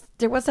Pokeballs,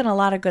 there wasn't a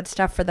lot of good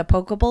stuff for the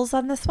Pokeballs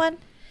on this one.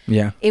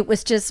 Yeah. It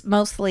was just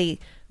mostly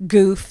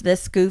goof,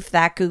 this goof,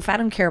 that goof. I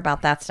don't care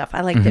about that stuff.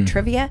 I like the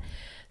trivia.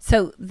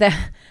 So the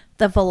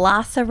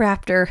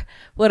Velociraptor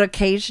would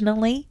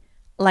occasionally,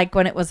 like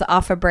when it was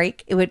off a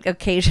break, it would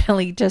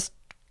occasionally just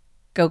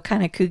go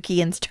kind of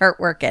kooky and start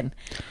working.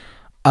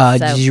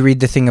 Did you read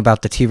the thing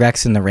about the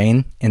T-Rex in the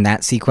rain in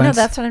that sequence?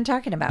 No, that's what I'm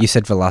talking about. You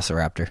said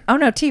Velociraptor. Oh,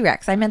 no,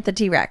 T-Rex. I meant the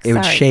T-Rex. It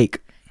would Sorry. shake.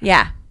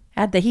 Yeah.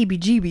 Had the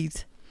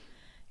heebie-jeebies.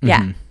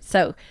 Yeah.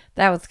 So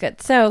that was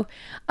good. So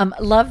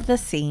love the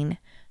scene.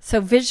 So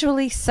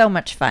visually, so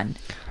much fun.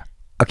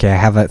 Okay, I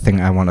have a thing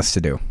I want us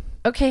to do.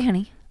 Okay,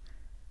 honey.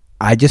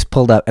 I just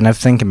pulled up, and I've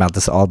thinking about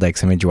this all day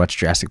because I made you watch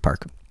Jurassic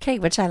Park. Okay,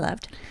 which I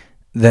loved.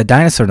 The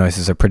dinosaur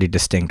noises are pretty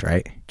distinct,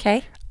 right?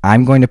 Okay.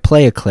 I'm going to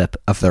play a clip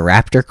of the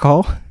raptor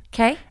call,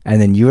 Okay. and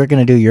then you are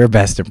going to do your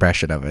best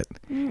impression of it.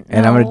 And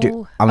I'm going to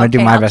do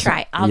Okay, my I'll best.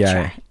 try. I'll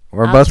try.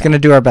 We're I'll both try. going to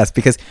do our best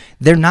because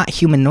they're not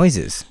human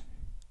noises.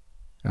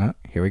 Oh,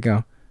 here we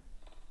go.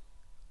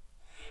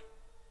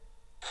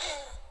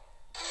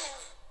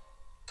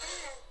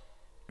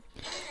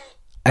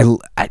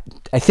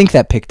 I think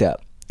that picked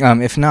up.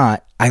 If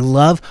not, I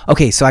love...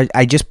 Okay, so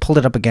I just pulled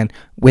it up again.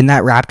 When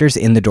that raptor's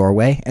in the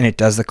doorway and it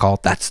does the call,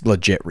 that's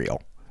legit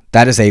real.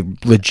 That is a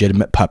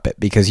legitimate puppet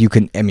because you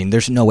can. I mean,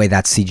 there's no way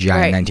that's CGI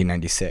Right. in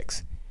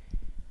 1996.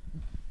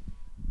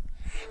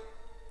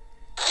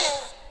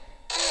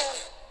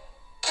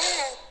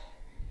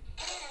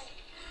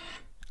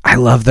 I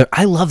love the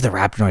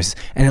raptor noises,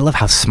 and I love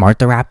how smart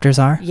the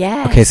raptors are.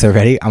 Yes. Okay, so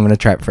ready? I'm gonna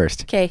try it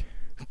first. Okay.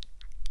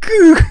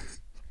 Goo,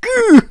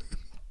 goo,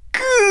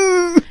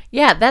 goo.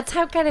 Yeah, that's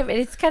how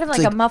it's kind of like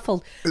like- a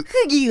muffled.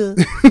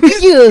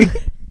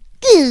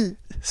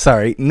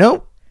 Sorry,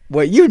 nope.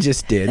 What you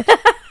just did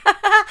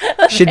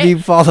should be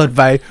followed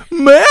by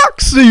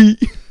Maxie.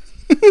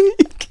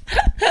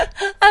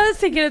 I was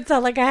thinking it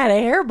sounded like I had a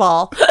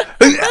hairball.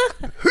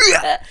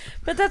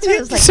 But that's what it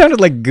was It like. sounded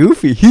like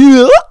Goofy.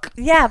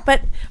 Yeah,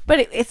 but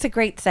it's a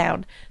great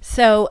sound.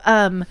 So,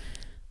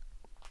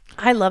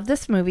 I love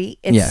this movie.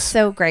 It's Yes.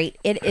 so great.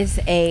 It is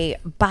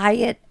buy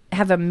it,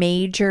 have a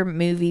major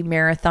movie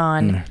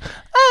marathon.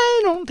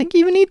 I don't think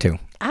you even need to.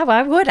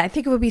 I would. I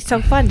think it would be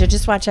so fun to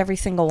just watch every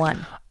single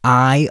one.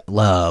 I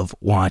love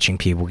watching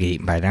people get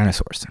eaten by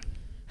dinosaurs.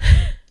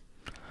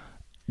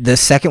 The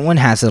second one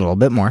has it a little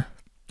bit more.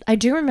 I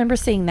do remember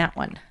seeing that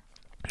one.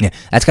 Yeah,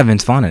 that's got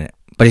Vince Vaughn in it,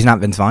 but he's not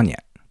Vince Vaughn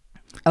yet.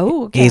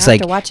 Oh, okay. He's I'll have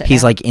like to watch it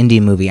he's now. like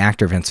indie movie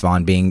actor Vince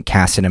Vaughn being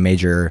cast in a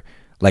major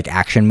like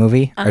action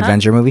movie or Uh-huh.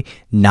 adventure movie,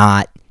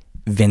 not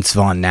Vince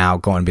Vaughn now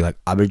going to be like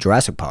I'm in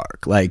Jurassic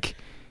Park. Like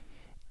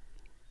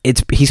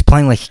he's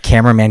playing like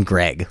cameraman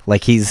Greg.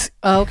 Like he's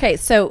Oh, okay.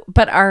 So,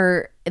 but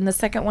in the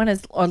second one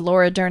is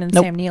Laura Dern and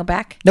Nope. Sam Neill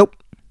back? nope.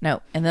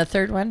 No. And the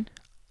third one?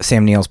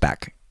 Sam Neill's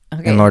back,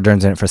 Okay. and Laura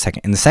Dern's in it for a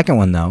second. In the second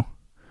one though,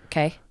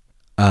 Okay.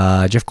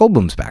 Jeff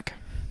Goldblum's back.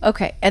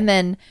 Okay. And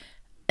then,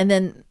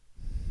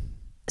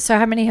 so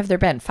how many have there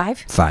been?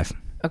 5? 5.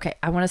 Okay.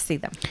 I want to see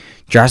them.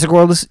 Jurassic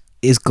World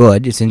is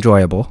good. It's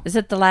enjoyable. Is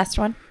it the last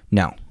one?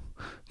 No.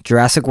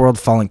 Jurassic World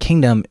Fallen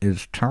Kingdom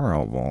is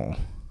terrible.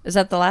 Is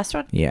that the last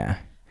one? Yeah.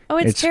 Oh,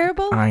 it's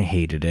terrible? I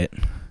hated it.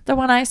 The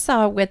one I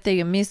saw with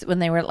the when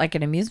they were at like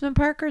an amusement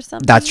park or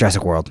something? That's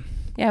Jurassic World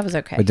Yeah, it was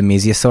okay. with the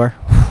Mesiosaur.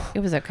 It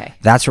was okay.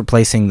 That's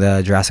replacing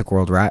the Jurassic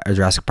World ride or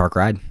Jurassic Park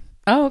ride.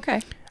 Oh,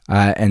 okay.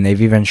 And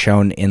they've even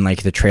shown in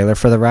like the trailer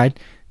for the ride,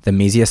 the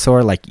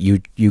Mesiosaur, like you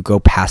go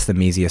past the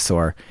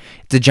Mesiosaur.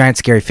 It's a giant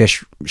scary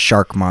fish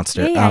shark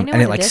monster. Yeah, I know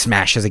and it what like it is.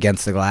 smashes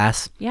against the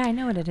glass. Yeah, I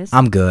know what it is.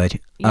 I'm good.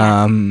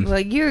 Yeah. Well,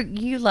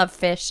 you love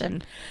fish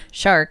and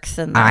sharks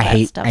and all I that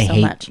hate stuff I so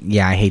hate much.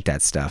 yeah, I hate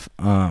that stuff.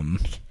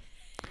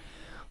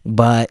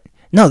 But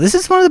no, this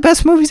is one of the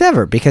best movies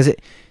ever because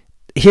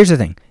here's the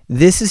thing.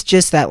 This is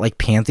just that like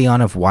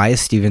pantheon of why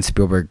is Steven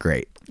Spielberg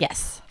great.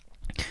 Yes.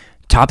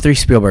 Top 3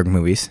 Spielberg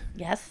movies.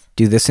 Yes.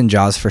 Do this and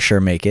Jaws for sure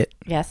make it.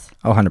 Yes.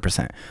 Oh,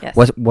 100%. Yes.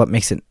 What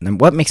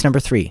makes number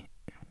 3?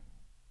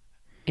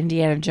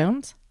 Indiana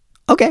Jones?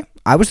 Okay.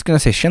 I was going to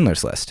say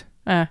Schindler's List.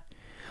 Uh,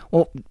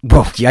 Well,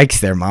 whoa, yikes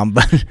there, Mom.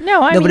 But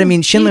No, I but I mean,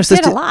 mean Schindler's he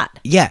List did a lot.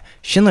 Yeah,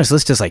 Schindler's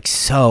List is like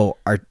so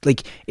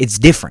like it's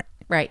different.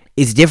 right.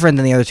 It's different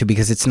than the other two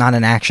because it's not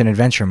an action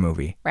adventure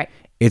movie. Right.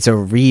 It's a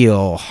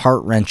real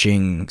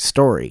heart-wrenching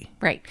story.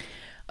 Right.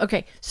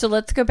 Okay, so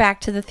let's go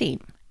back to the theme.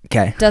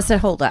 Okay. Does it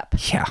hold up?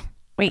 Yeah.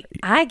 Wait,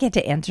 I get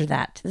to answer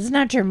that. This is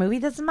not your movie.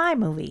 This is my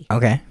movie.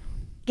 Okay.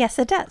 Yes,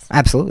 it does.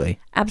 Absolutely.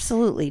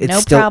 Absolutely. It's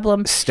No still-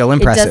 problem. still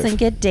impressive. It doesn't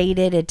get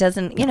dated. It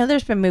doesn't,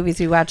 there's been movies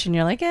we watch and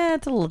you're like,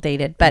 it's a little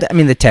dated. But, I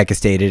mean, the tech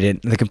is dated,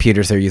 and the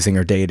computers they're using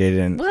are dated,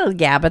 and well,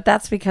 yeah, but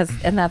that's because,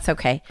 and that's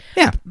okay.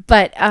 yeah.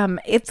 But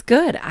it's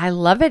good. I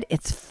love it.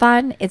 It's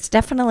fun. It's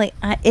definitely,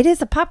 it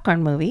is a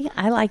popcorn movie.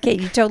 I like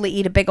it. You totally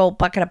eat a big old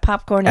bucket of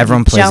popcorn. And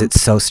Everyone you plays jump. it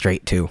so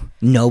straight too.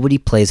 Nobody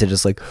plays it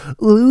as like,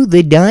 ooh,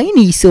 the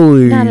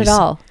dinosaurs. Not at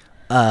all.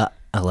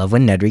 I love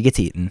when Nedry gets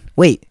eaten.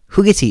 Wait,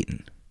 who gets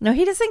eaten? No,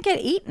 he doesn't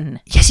get eaten.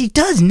 Yes, he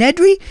does.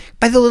 Nedry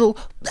by the little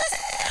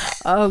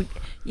Oh,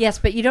 yes,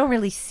 but you don't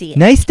really see it.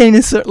 nice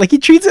dinosaur. Like he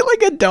treats it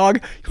like a dog.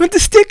 You want the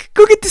stick?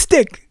 Go get the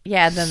stick.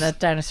 Yeah, and then the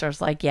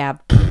dinosaur's like, yeah,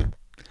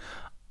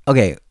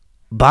 Okay,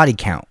 body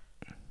count.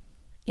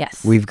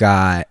 yes. We've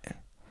got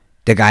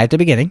the guy at the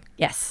beginning.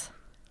 Yes.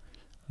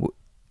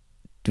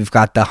 We've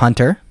got the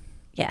hunter,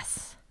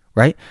 Yes.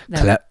 right?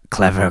 No.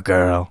 Clever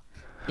girl.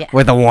 Yeah.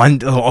 Where the one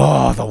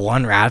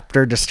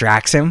raptor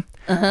distracts him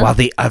while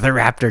the other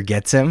raptor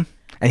gets him,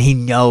 and he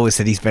knows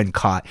that he's been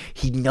caught.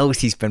 He knows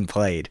he's been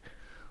played.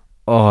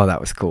 Oh, that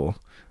was cool.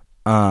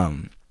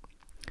 The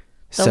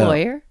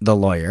lawyer? The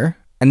lawyer,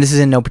 and this is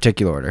in no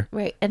particular order.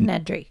 Wait, and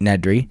Nedry.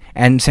 Nedry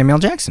and Samuel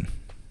Jackson.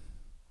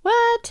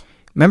 What?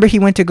 Remember, he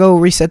went to go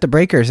reset the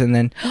breakers, and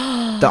then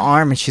the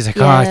arm, and she's like,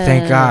 "Oh,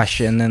 thank Yes. gosh!"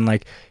 And then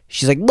like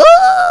she's like,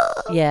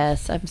 "Whoa!"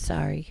 Yes, I'm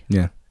sorry.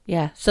 Yeah.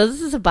 Yeah. So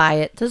this is a buy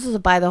it. This is a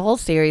buy the whole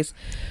series.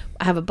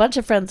 Have a bunch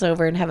of friends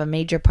over and have a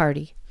major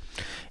party.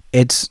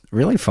 It's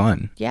really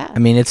fun. Yeah. I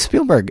mean, it's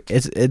Spielberg.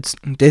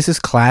 This is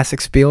classic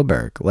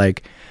Spielberg.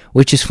 Like,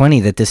 which is funny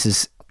that this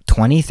is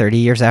 20, 30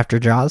 years after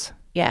Jaws.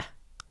 Yeah.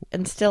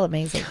 And still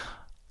amazing.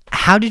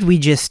 How did we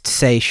just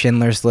say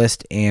Schindler's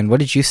List and what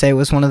did you say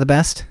was one of the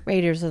best?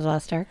 Raiders of the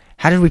Lost Ark.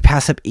 How did we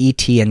pass up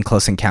E.T. and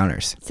Close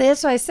Encounters? See,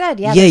 that's what I said.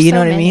 Yeah. Yeah, there's you so know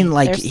what I many. mean?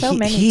 Like, there's so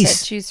many he's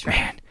to choose from.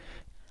 man.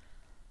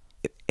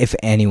 If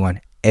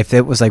anyone, if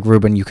it was like,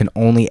 Ruben, you can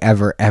only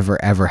ever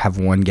have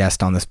one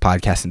guest on this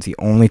podcast, and it's the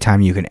only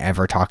time you can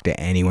ever talk to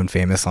anyone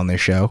famous on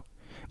this show,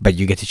 but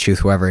you get to choose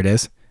whoever it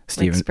is.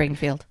 Steven Rick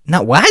Springfield.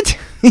 Not what?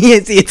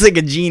 it's like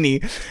a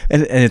genie.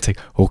 And it's like,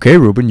 okay,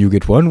 Ruben, you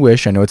get one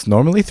wish. I know it's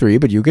normally 3,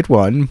 but you get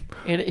one.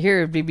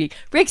 Here would be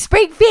Rick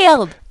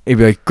Springfield. He'd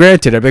be like,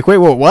 granted. I'd be like, wait,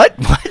 what? What?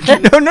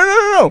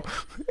 No.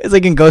 It's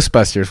like in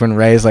Ghostbusters when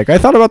Ray's like, I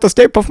thought about the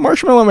Stay Puft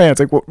Marshmallow Man. It's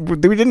like, well, we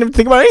didn't even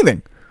think about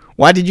anything.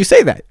 Why did you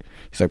say that?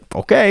 He's like,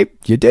 okay,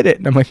 you did it.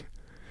 And I'm like,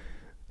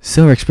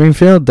 so Rick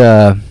Springfield,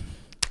 and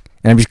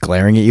I'm just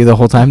glaring at you the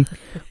whole time.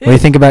 What do you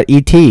think about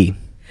E.T.?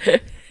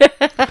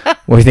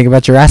 What do you think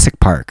about Jurassic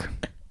Park?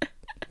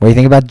 What do you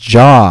think about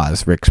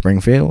Jaws, Rick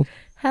Springfield?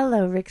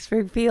 Hello, Rick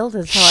Springfield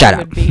is how Shut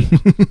I up. would be.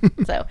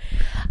 So,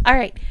 all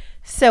right.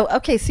 So,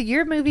 okay. So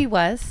your movie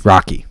was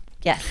Rocky.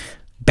 Yes.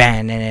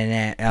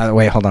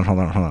 Wait, hold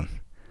on.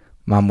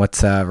 Mom,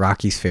 what's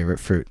Rocky's favorite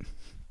fruit?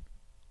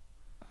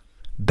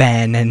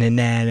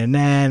 Banana.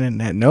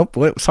 Nope.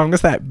 What song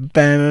was that?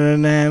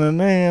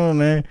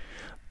 Banana.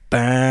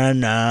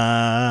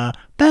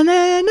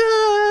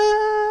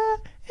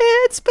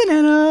 It's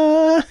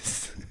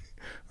bananas.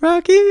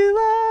 Rocky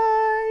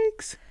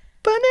likes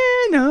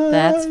bananas.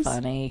 That's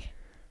funny.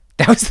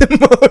 That was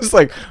the most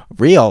like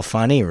real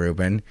funny,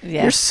 Ruben.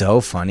 Yeah. You're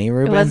so funny, It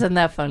Ruben. wasn't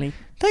that funny.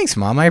 Thanks,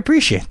 Mom. I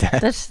appreciate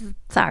that.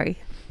 Sorry.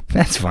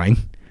 That's fine.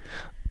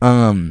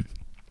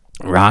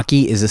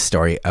 Rocky is a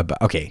story about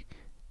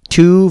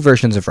 2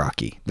 versions of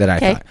Rocky that I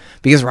thought,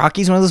 because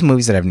Rocky's one of those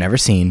movies that I've never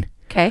seen.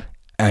 Okay.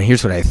 And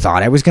here's what I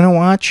thought I was gonna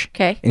watch.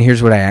 Okay. And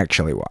here's what I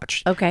actually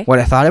watched. Okay. What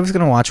I thought I was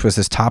gonna watch was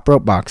this top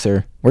rope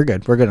boxer. We're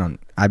good on.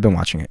 I've been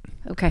watching it.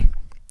 Okay.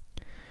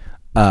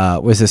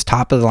 Was this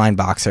top of the line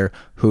boxer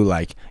who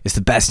like is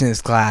the best in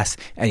his class,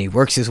 and he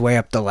works his way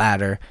up the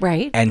ladder.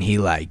 Right. And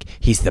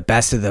he's the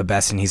best of the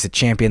best, and he's a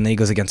champion. Then he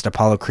goes against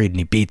Apollo Creed and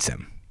he beats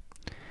him.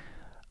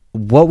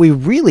 What we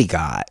really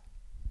got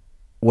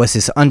was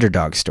this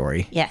underdog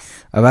story.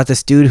 Yes. About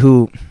this dude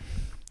who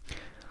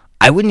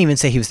I wouldn't even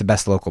say he was the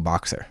best local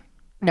boxer.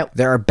 No.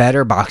 There are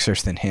better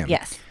boxers than him.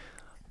 Yes.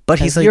 But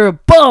he's like, you're a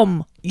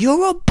bum.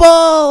 You're a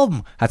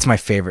bum. That's my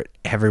favorite.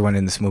 Everyone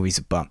in this movie's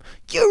a bum.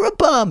 You're a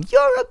bum.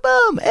 You're a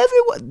bum.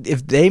 Everyone.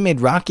 If they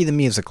made Rocky the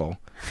musical,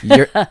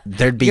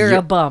 there'd be You're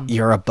a bum.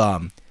 You're a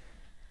bum.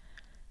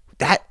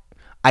 That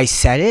I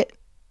said it,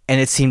 and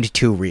it seemed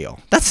too real.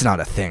 That's not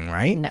a thing,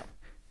 right? No.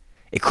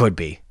 It could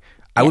be.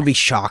 I would be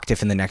shocked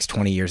if in the next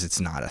 20 years it's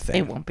not a thing.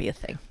 It won't be a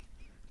thing.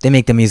 They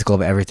make the musical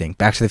of everything.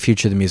 Back to the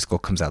Future, the musical,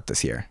 comes out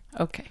this year.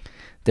 Okay.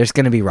 There's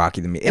going to be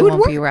Rocky the musical. It would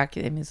won't work. be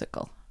Rocky the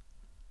musical.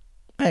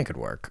 It could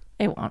work.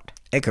 It won't.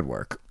 It could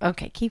work.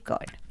 Okay, keep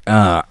going.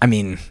 I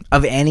mean,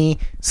 of any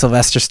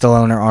Sylvester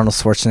Stallone or Arnold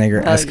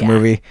Schwarzenegger-esque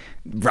movie,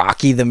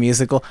 Rocky the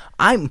musical.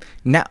 I'm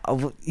now.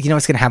 You know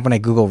what's gonna happen when I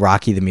Google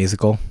Rocky the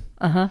musical?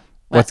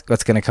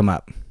 What's gonna come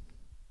up?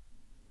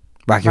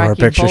 Rocky Horror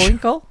Picture Show.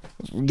 Bullwinkle?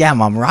 Yeah,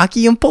 Mom.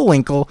 Rocky and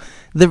Bullwinkle,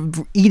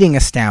 the eating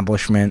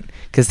establishment,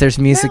 because there's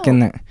music in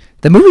there.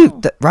 The movie,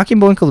 Rocky and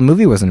Bullwinkle, the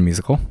movie wasn't a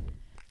musical.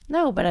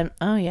 No, but I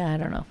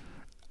don't know.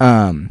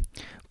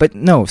 But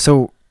no.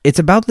 So it's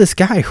about this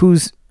guy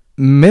who's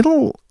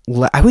middle.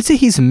 I would say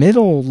he's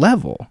middle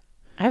level.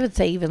 I would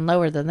say even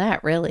lower than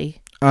that,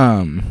 really.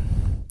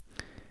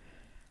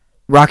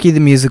 Rocky the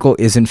musical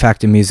is in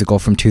fact a musical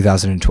from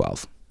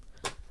 2012.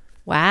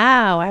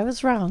 Wow, I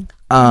was wrong.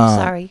 I'm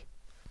sorry.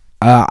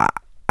 I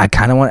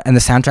kind of want, and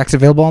the soundtrack's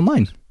available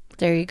online.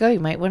 There you go. You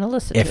might want to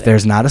listen to it. If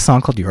there's not a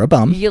song called "You're a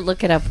Bum," You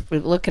look it up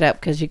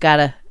because you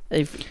gotta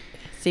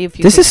see if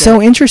you. This is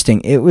so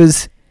interesting. It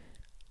was.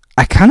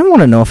 I kind of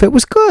want to know if it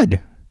was good.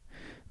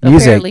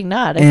 Apparently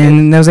not.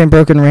 And Nose Ain't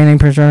Broken, Raining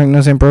Patronic,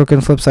 Nose Ain't Broken,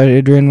 Flipside,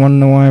 Adrian, One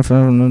No Wife.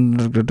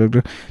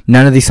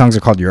 None of these songs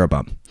are called "You're a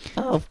Bum."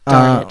 Oh,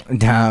 darn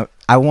it. Now,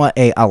 I want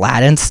a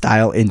Aladdin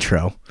style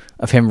intro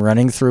of him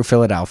running through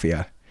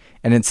Philadelphia,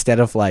 and instead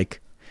of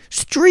like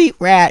street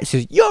rat, it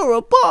says "You're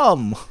a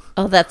bum."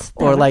 Oh, that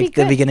Or would like be the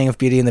good. beginning of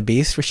Beauty and the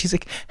Beast, where she's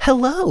like,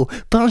 "Hello,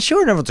 bonjour,"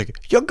 and everyone's like,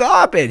 "You're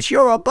garbage.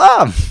 You're a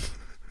bum."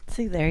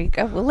 See, there you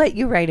go. We'll let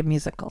you write a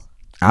musical.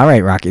 All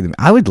right, Rocky.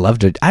 I would love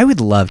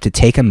to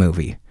take a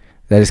movie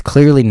that is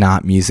clearly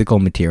not musical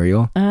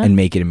material and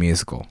make it a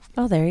musical.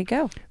 Oh, there you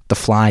go. The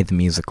Fly, the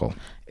musical.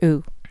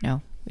 Ooh,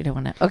 no, we don't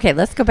want to. Okay,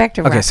 let's go back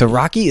to Rocky. Okay, so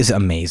Rocky is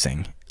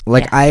amazing.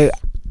 Like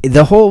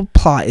the whole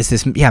plot is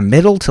this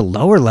middle to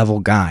lower level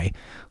guy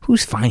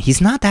who's fine.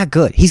 He's not that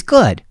good. He's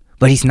good,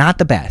 but he's not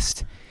the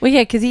best. Well,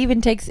 yeah, because he even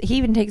takes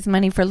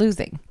money for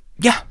losing.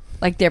 Yeah.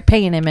 Like they're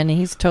paying him, and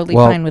he's totally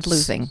fine with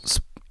losing.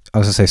 I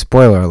was gonna say,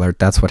 spoiler alert.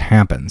 That's what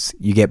happens.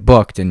 You get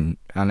booked, and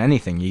on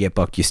anything you get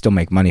booked, you still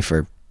make money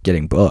for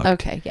getting booked.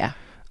 Okay, yeah.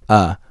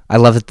 I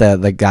love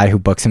that the guy who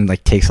books him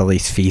like takes all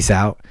these fees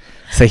out,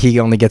 so he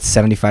only gets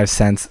 75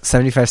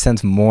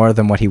 cents more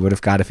than what he would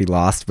have got if he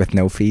lost with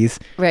no fees.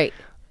 Right.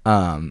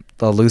 The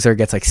loser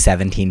gets like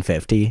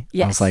 $17.50.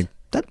 Yes. I was like,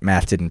 that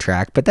math didn't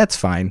track, but that's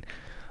fine.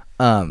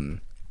 So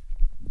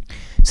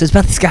it's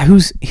about this guy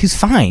who's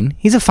fine.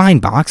 He's a fine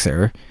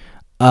boxer.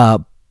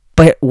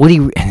 But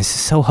and this is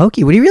so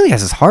hokey. What he really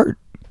has is heart.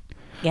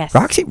 Yes.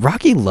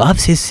 Rocky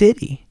loves his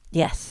city.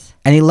 Yes.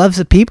 And he loves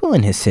the people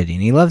in his city.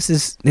 And he loves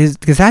his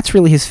because that's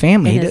really his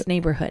family. In his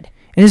neighborhood.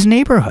 In his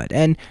neighborhood.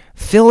 And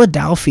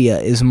Philadelphia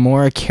is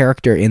more a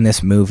character in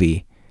this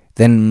movie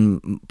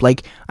than,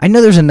 like, I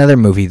know there's another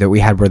movie that we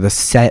had where the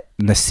set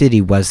in the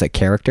city was a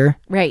character.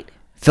 Right.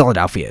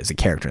 Philadelphia is a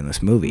character in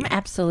this movie.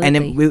 Absolutely.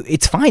 And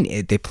it's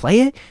fine. They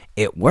play it.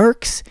 It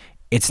works.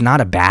 It's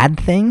not a bad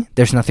thing.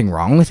 There's nothing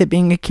wrong with it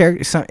being a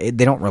character.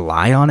 They don't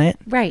rely on it.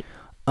 Right.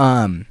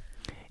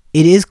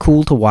 It is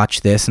cool to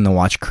watch this and to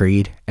watch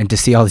Creed and to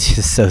see all these.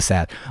 It's so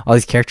sad. All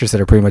these characters that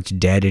are pretty much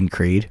dead in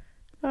Creed.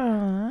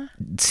 Aww.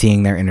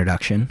 Seeing their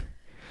introduction.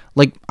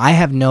 Like, I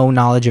have no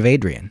knowledge of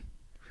Adrian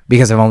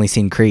because I've only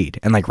seen Creed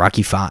and like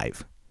Rocky V.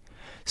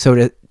 So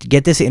to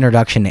get this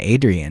introduction to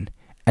Adrian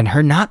and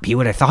her not be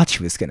what I thought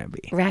she was going to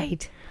be.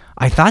 Right.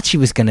 I thought she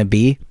was going to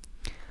be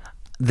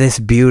this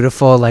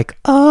beautiful, like,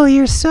 oh,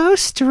 you're so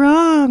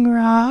strong,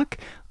 Rock.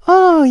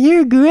 Oh,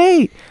 you're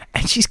great.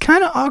 And she's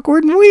kind of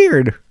awkward and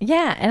weird.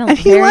 Yeah, and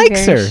he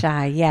likes very her.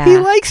 Shy. Yeah, he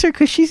likes her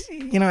because she's,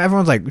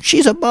 everyone's like,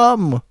 she's a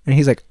bum. And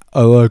he's like,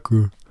 I like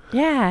her.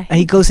 Yeah. And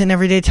he goes in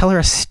every day to tell her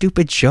a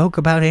stupid joke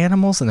about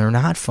animals and they're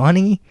not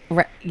funny.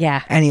 Right.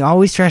 Yeah. And he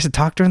always tries to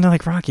talk to her and they're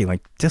like, Rocky,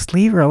 like, just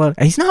leave her alone.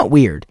 And he's not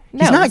weird.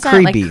 No, he's not it's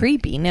creepy. not like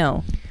creepy,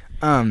 no.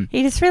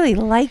 He just really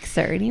likes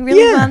her and he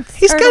really wants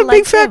he's her got to a big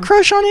like fat him.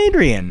 crush on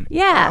Adrian.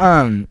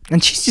 Yeah.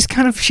 And she's just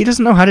she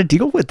doesn't know how to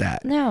deal with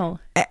that. No.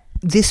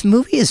 This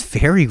movie is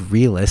very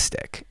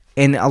realistic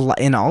in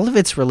all of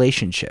its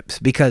relationships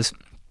because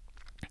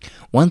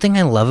one thing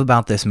I love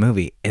about this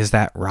movie is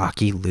that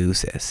Rocky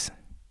loses.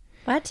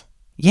 What?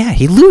 Yeah,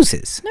 he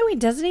loses. No, he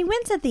doesn't. He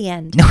wins at the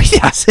end. No, he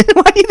doesn't.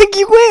 Why do you think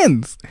he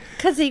wins?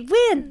 Because he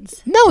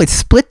wins. No, it's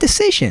split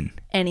decision.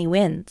 And he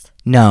wins.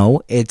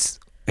 No, it's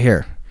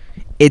here.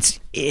 It's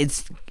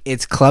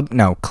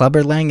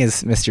Clubber Lang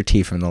is Mr.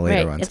 T from the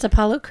later ones. It's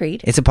Apollo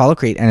Creed. It's Apollo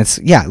Creed, and it's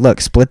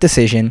look, split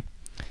decision.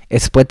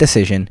 It's split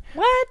decision.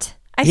 What?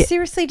 I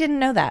seriously didn't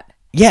know that.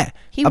 Yeah.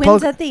 He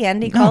wins at the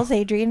end. He calls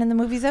Adrian and the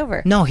movie's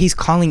over. No, he's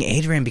calling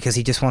Adrian because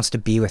he just wants to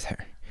be with her.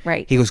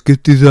 Right. He goes,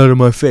 get this out of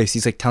my face.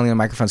 He's like telling the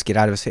microphones, get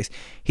out of his face.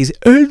 He's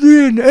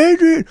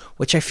Adrian,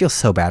 which I feel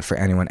so bad for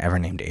anyone ever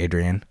named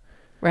Adrian.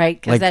 Right,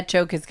 because that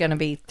joke is going to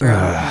be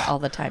thrown all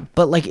the time.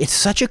 But like, it's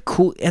such a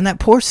cool, and that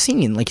poor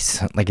scene,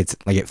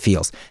 it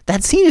feels.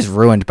 That scene is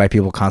ruined by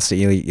people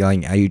constantly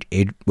yelling,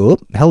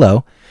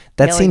 hello.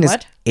 That Yelling scene is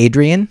what?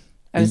 Adrian.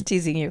 I was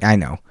teasing you. I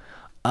know.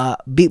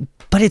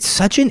 But it's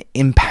such an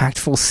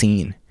impactful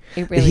scene.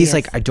 It really He's is.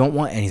 like, I don't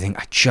want anything.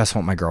 I just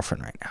want my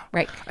girlfriend right now.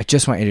 Right. I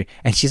just want Adrian.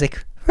 And she's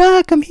like,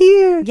 Rock, I'm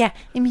here. Yeah,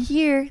 I'm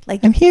here.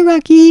 Like, I'm here,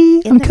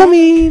 Rocky. I'm the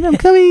coming. I'm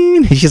coming.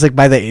 And she's like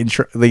by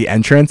the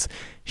entrance.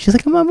 She's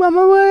like, I'm on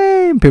my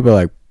way. And people are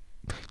like,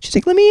 she's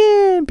like, let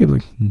me in. People are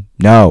like,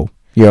 no,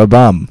 you're a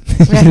bum.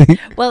 right.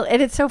 Well, and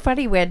it's so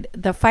funny when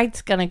the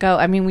fight's going to go.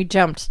 I mean, we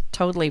jumped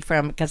totally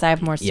from, because I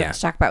have more stuff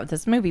to talk about with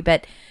this movie,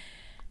 but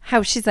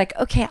how she's like,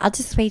 okay, I'll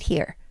just wait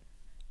here.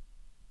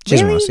 She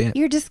doesn't want to see it.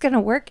 You're just going to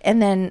work?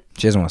 And then,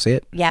 She doesn't want to see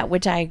it. yeah,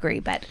 which I agree,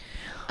 but.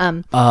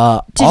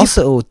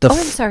 Also, I'm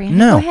sorry.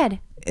 No, go ahead.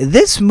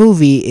 This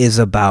movie is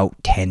about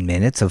 10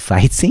 minutes of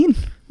fight scene.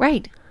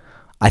 Right.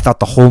 I thought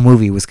the whole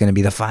movie was going to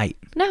be the fight.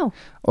 No.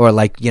 Or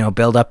like,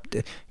 build up.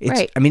 It's,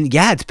 Right. I mean,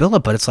 yeah, it's build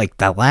up, but it's like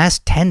the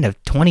last 10 to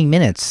 20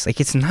 minutes.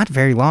 Like, it's not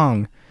very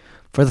long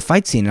for the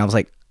fight scene. And I was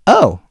like,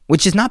 oh,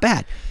 which is not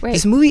bad. Right.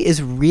 This movie is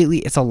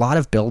it's a lot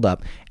of build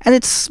up. And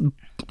it's,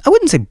 I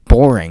wouldn't say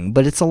boring,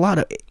 but it's a lot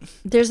of.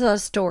 There's a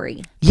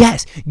story.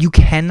 Yes, you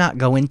cannot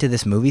go into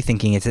this movie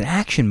thinking it's an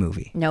action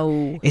movie.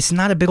 No. It's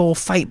not a big old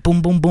fight,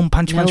 boom, boom, boom,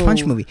 punch, punch,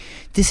 punch movie.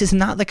 This is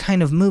not the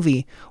kind of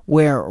movie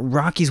where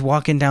Rocky's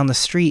walking down the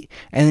street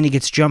and then he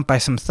gets jumped by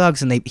some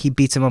thugs and he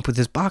beats him up with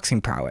his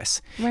boxing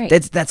prowess. Right.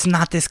 That's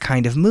not this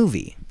kind of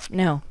movie.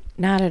 No,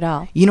 not at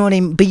all. You know what I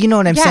mean? But you know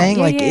what I'm saying?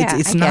 Yeah, like yeah,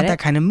 it's I not get that it.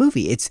 kind of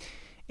movie.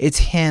 It's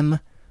him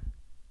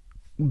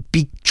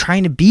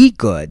trying to be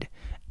good.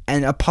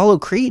 And Apollo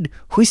Creed,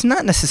 who's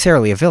not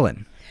necessarily a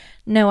villain.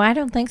 No, I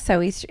don't think so.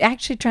 He's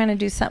actually trying to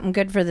do something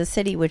good for the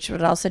city, which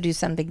would also do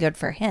something good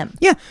for him.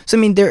 Yeah. So,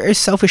 I mean, there is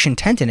selfish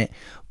intent in it,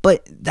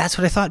 but that's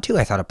what I thought, too.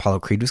 I thought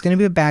Apollo Creed was going to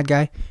be a bad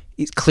guy.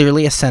 He's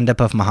clearly a send-up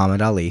of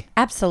Muhammad Ali.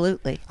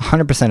 Absolutely.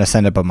 100% a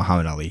send-up of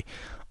Muhammad Ali.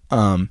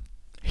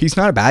 He's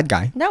not a bad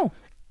guy. No.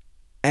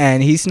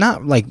 And he's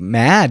not, like,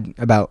 mad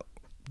about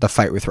the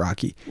fight with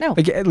Rocky. No.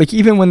 Like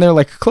even when they're,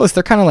 like, close,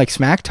 they're kind of, like,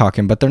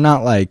 smack-talking, but they're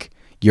not, like,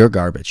 you're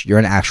garbage. You're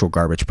an actual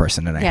garbage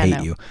person, and I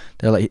hate you.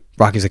 They're like,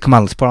 Rocky's like, come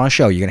on, let's put on a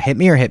show. You're gonna hit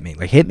me or hit me?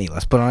 Like, hit me.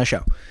 Let's put on a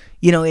show.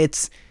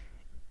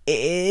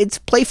 It's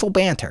playful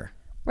banter.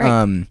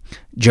 Right.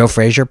 Joe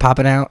Frazier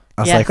popping out.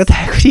 I was like, what the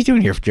heck are you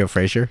doing here, Joe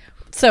Frazier?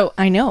 So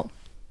I know.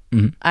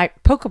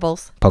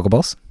 Pokeballs.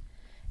 Pokeballs.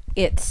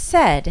 It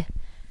said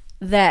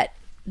that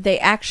they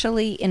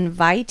actually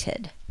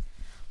invited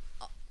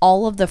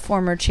all of the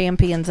former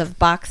champions of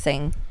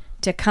boxing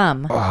to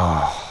come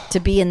to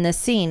be in this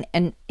scene,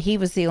 and he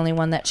was the only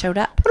one that showed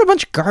up. What a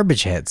bunch of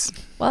garbage heads.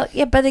 Well,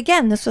 yeah, but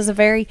again, this was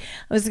I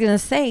was going to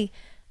say,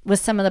 with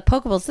some of the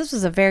Pokeballs, this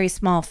was a very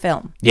small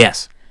film.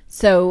 Yes.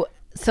 So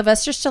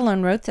Sylvester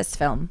Stallone wrote this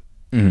film,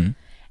 Mm-hmm.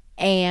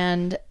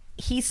 and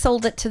he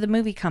sold it to the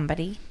movie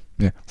company.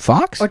 Yeah.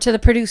 Fox? Or to the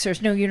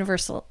producers. No,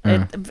 Universal.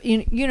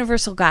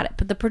 Universal got it,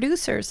 but the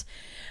producers.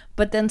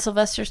 But then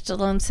Sylvester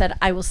Stallone said,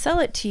 I will sell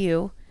it to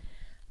you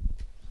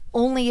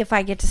only if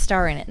I get to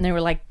star in it. And they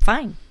were like,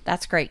 fine,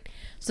 that's great.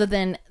 So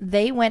then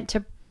they went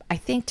to, I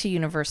think, to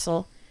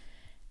Universal,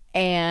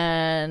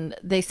 and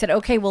they said,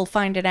 okay, we'll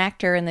find an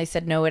actor. And they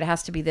said, no, it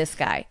has to be this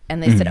guy.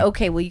 And they said,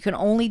 okay, well, you can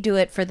only do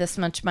it for this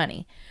much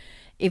money.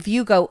 If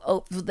you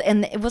go,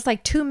 and it was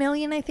like $2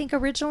 million, I think,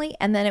 originally,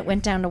 and then it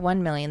went down to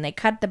 $1 million. They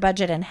cut the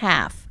budget in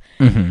half.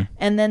 And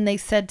then they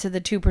said to the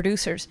two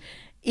producers,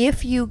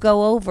 if you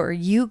go over,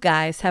 you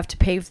guys have to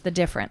pay for the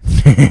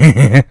difference.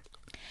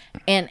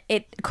 And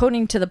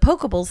according to the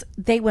Pokeballs,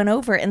 they went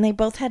over and they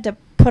both had to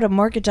put a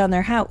mortgage on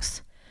their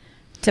house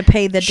to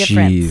pay the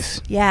difference.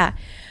 Jeez. Yeah.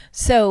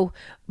 So,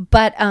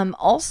 but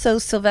also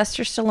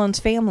Sylvester Stallone's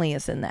family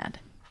is in that.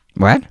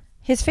 What?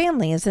 His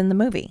family is in the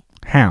movie.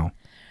 How?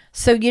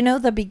 So you know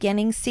the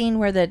beginning scene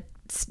where the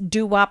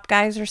doo-wop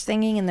guys are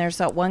singing and there's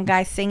that one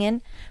guy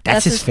singing?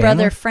 That's his family?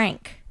 brother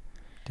Frank.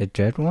 The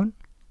dead one?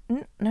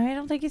 No, I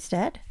don't think he's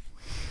dead.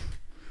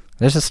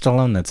 There's a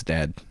Stallone that's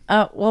dead.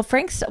 Well,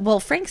 Frank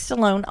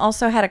Stallone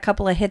also had a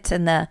couple of hits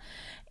in the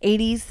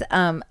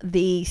 80s.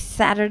 The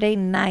Saturday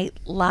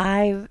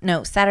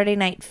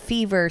Night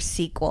Fever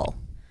sequel.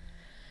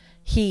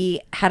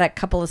 He had a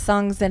couple of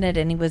songs in it,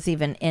 and he was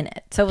even in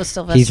it. So was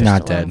Sylvester He's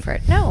not Stallone dead. for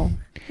it. No,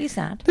 he's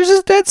not. There's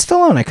a dead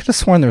Stallone. I could have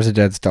sworn there was a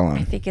dead I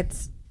Stallone. think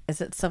is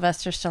it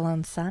Sylvester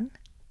Stallone's son?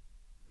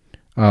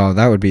 Oh,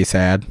 that would be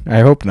sad.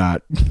 I hope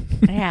not.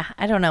 Yeah,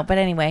 I don't know. But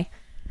anyway.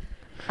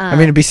 I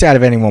mean, it'd be sad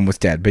if anyone was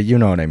dead, but you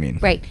know what I mean.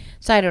 Right.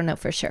 So I don't know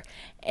for sure.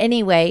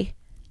 Anyway,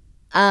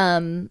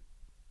 and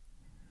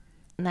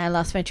I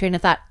lost my train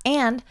of thought.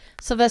 And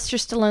Sylvester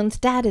Stallone's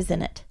dad is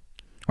in it.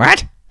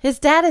 What? His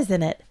dad is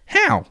in it.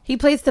 How? He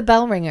plays the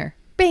bell ringer.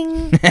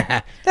 Bing.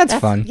 That's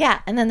fun.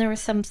 Yeah, and then there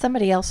was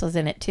somebody else was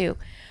in it too.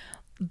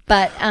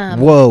 But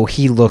Whoa,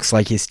 he looks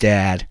like his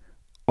dad.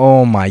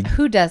 Oh my!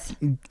 who does?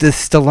 The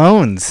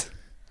Stallones.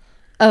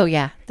 Oh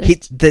yeah.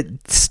 The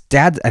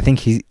dad. I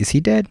think is he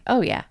dead?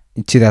 Oh yeah.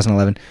 In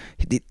 2011.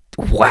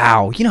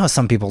 Wow, you know how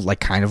some people like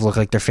kind of look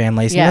like their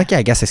families. Yeah. You're like, yeah,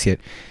 I guess I see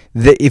it.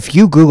 If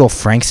you Google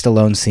Frank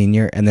Stallone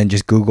Sr. and then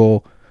just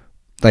Google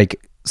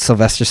like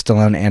Sylvester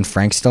Stallone and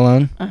Frank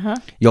Stallone,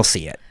 you'll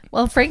see it.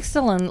 Well, Frank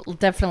Stallone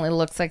definitely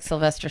looks like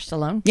Sylvester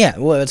Stallone. Yeah,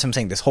 well, that's what I'm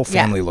saying. This whole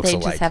family looks they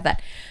alike. just have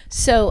that.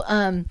 So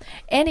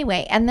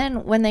anyway, and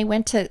then when they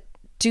went to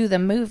do the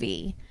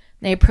movie,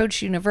 they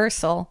approached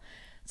Universal.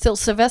 So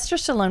Sylvester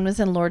Stallone was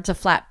in Lords of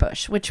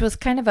Flatbush, which was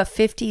kind of a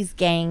 50s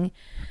gang,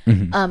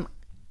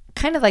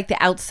 kind of like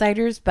The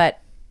Outsiders, but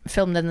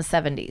filmed in the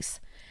 70s.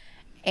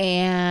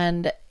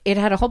 And it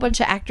had a whole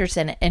bunch of actors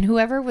in it. And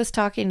whoever was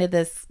talking to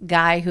this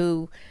guy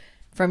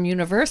from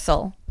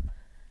Universal,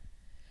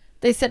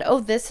 they said, oh,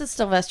 this is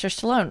Sylvester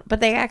Stallone. But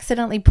they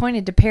accidentally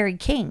pointed to Perry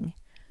King,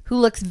 who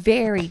looks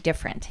very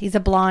different. He's a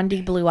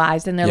blondie, blue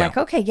eyes. And they're like,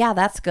 okay, yeah,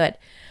 that's good.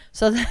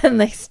 So then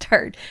they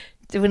start...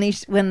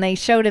 When they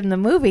showed him the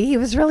movie, he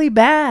was really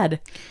bad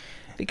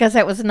because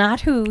that was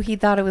not who he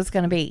thought it was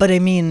going to be. But I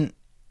mean,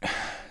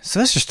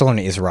 Sylvester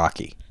Stallone is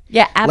Rocky.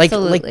 Yeah,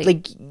 absolutely.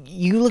 Like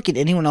you look at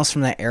anyone else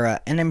from that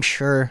era, and I'm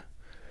sure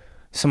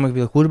someone would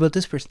be like, "What about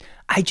this person?"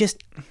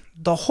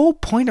 The whole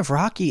point of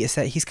Rocky is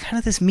that he's kind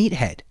of this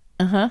meathead.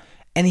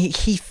 And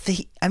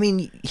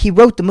he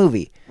wrote the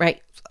movie.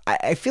 Right.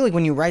 I feel like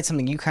when you write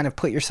something, you kind of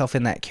put yourself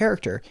in that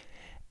character,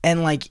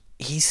 and like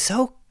he's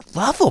so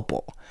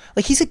lovable.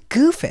 Like, he's a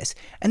goofus.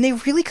 And they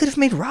really could have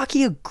made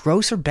Rocky a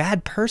gross or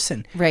bad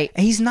person. Right.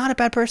 And he's not a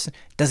bad person.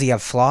 Does he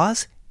have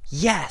flaws?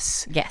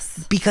 Yes.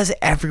 Yes. Because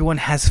everyone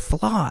has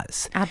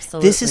flaws.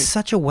 Absolutely. This is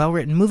such a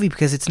well-written movie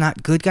because it's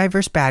not good guy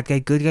versus bad guy,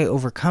 good guy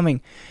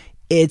overcoming.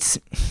 It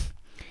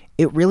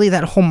really,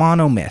 that whole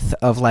monomyth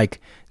of, like,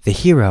 the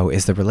hero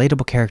is the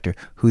relatable character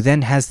who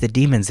then has the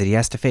demons that he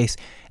has to face.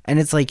 And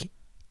it's like,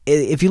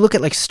 if you look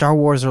at, like, Star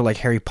Wars or, like,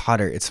 Harry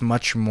Potter, it's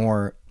much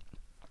more...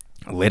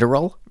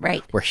 literal,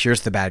 right? Where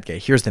here's the bad guy,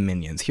 here's the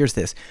minions, here's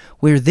this.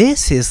 Where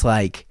this is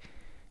like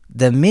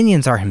the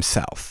minions are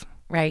himself,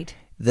 right?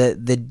 The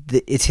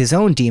it's his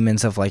own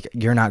demons of like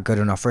you're not good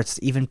enough, or it's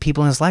even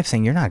people in his life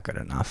saying you're not good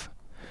enough,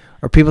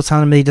 or people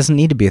telling him that he doesn't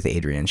need to be with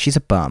Adrian. She's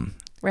a bum,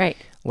 right?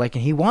 Like,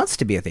 and he wants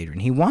to be with Adrian.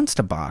 He wants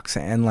to box,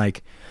 and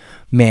like,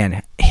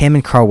 man, him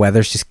and Carl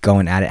Weathers just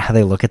going at it. How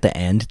they look at the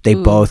end, they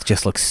both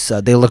just look so.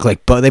 They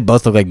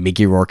both look like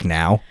Mickey Rourke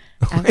now.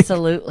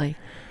 Absolutely.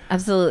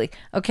 Absolutely.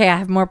 Okay, I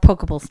have more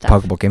Pokeball stuff.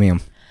 Pokeball, give me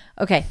him.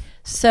 Okay,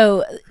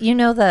 so you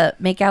know the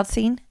makeout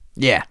scene?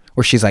 Yeah,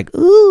 where she's like,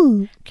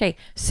 ooh. Okay,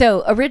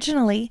 so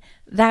originally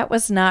that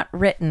was not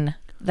written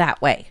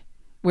that way,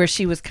 where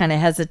she was kind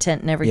of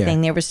hesitant and everything.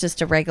 Yeah. There was just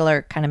a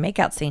regular kind of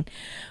makeout scene.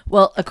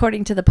 Well,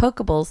 according to the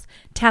Pokeballs,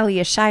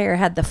 Talia Shire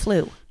had the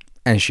flu.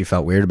 And she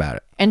felt weird about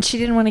it. And she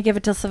didn't want to give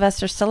it to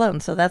Sylvester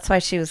Stallone, so that's why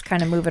she was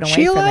kind of moving away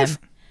She from alive?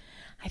 him.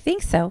 I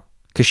think so.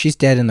 Because she's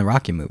dead in the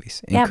Rocky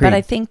movies. Yeah, Creed. but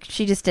I think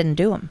she just didn't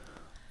do them.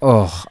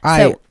 Oh,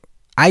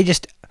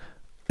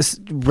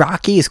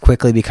 Rocky is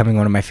quickly becoming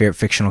one of my favorite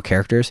fictional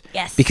characters.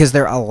 Yes. Because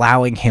they're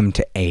allowing him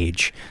to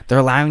age. They're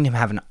allowing him to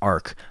have an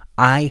arc.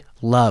 I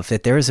love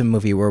that there is a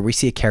movie where we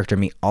see a character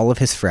meet all of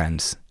his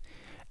friends,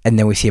 and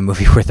then we see a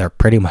movie where they're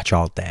pretty much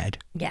all dead.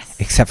 Yes.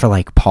 Except for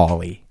like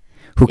Paulie,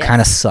 who Yes.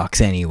 kind of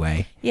sucks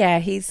anyway. Yeah,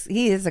 he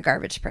is a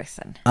garbage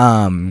person.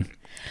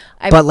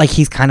 But like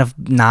he's kind of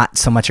not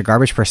so much a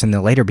garbage person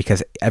than later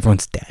because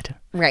everyone's dead.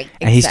 Right.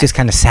 And he's just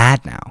kind of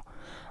sad now.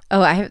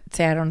 Oh, I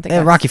don't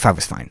think Rocky 5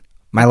 was fine.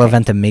 Milo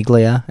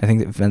Ventimiglia, I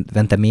think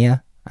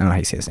Ventimiglia. I don't know how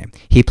you say his name.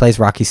 He plays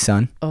Rocky's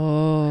son.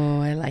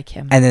 Oh, I like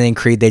him. And then in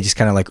Creed, they just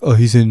kind of like, oh,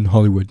 he's in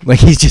Hollywood. Like,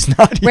 he's just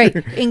not here. Right.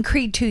 In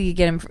Creed 2, you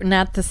get him,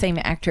 not the same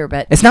actor,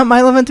 but It's not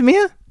Milo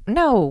Ventimiglia?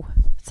 no,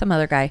 some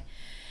other guy.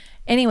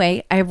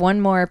 Anyway, I have one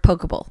more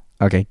Pokeball.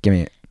 Okay, give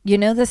me it. You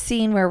know the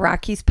scene where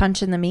Rocky's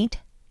punching the meat?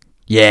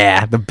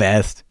 Yeah, the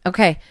best.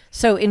 Okay,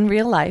 so in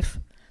real life,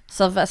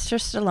 Sylvester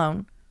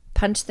Stallone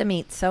punched the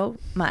meat so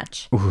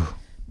much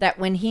that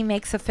when he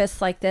makes a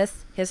fist like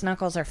this, his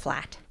knuckles are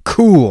flat.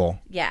 Cool.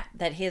 Yeah,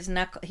 that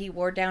he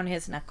wore down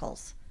his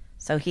knuckles,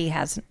 so he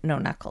has no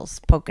knuckles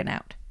poking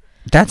out.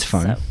 That's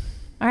fun. So,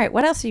 all right,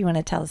 what else do you want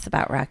to tell us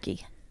about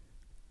Rocky?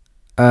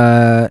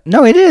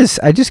 No, it is.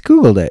 I just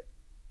Googled it.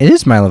 It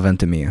is Milo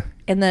Ventimiglia.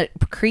 In the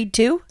Creed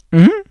 2?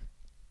 Mm-hmm.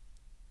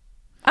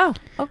 Oh,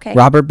 okay.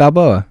 Robert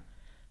Balboa.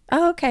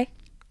 Oh, okay.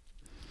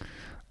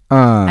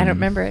 I I don't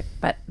remember it,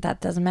 but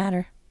that doesn't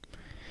matter.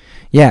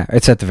 Yeah,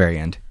 it's at the very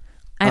end.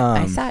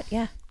 I saw it,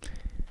 yeah.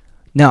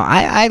 No,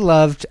 I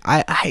loved...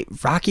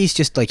 Rocky's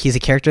just like... He's a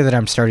character that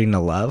I'm starting to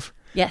love.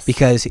 Yes.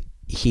 Because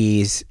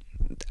he's...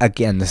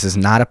 Again, this is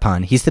not a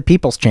pun. He's the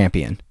people's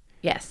champion.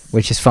 Yes.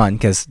 Which is fun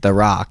because The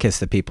Rock is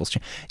the people's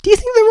champion. Do you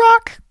think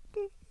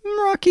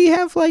Rocky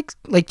have like...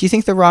 Do you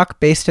think The Rock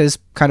based his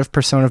kind of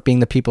persona of being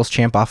the people's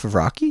champ off of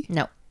Rocky?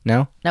 No.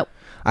 No? Nope.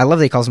 I love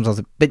that he calls himself...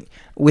 But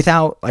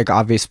without like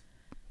obvious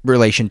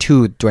relation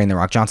to Dwayne The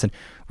Rock Johnson,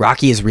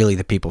 Rocky is really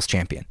the people's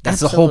champion.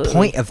 That's Absolutely. the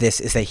whole point of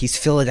this, is that he's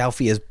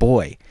Philadelphia's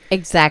boy.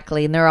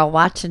 Exactly, and they're all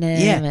watching him.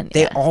 Yeah, and,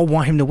 they all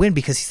want him to win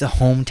because he's the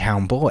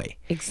hometown boy.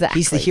 Exactly.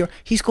 He's the hero.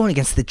 He's going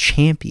against the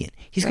champion.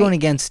 He's Right. going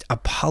against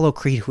Apollo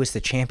Creed, who is the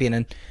champion.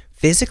 And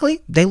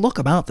physically, they look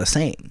about the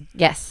same.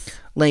 Yes.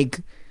 Like,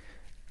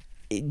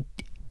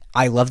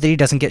 I love that he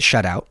doesn't get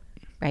shut out.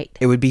 Right.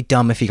 It would be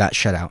dumb if he got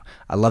shut out.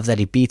 I love that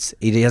he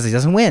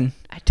doesn't win,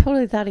 I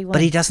totally thought he won.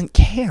 but he doesn't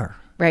care.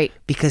 Right.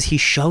 Because he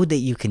showed that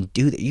you can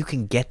do that. You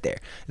can get there.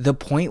 The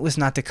point was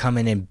not to come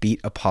in and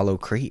beat Apollo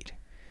Creed.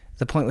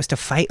 The point was to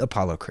fight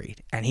Apollo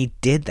Creed. And he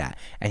did that.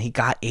 And he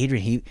got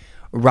Adrian.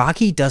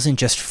 Rocky doesn't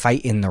just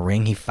fight in the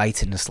ring. He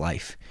fights in his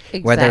life.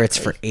 Exactly. Whether it's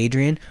for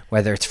Adrian,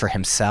 whether it's for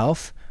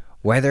himself,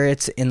 whether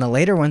it's in the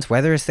later ones,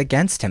 whether it's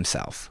against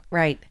himself.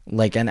 Right.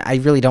 Like, and I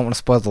really don't want to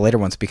spoil the later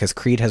ones because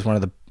Creed has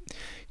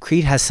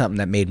something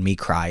that made me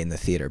cry in the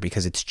theater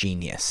because it's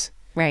genius.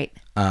 Right.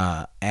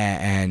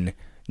 And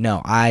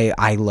no,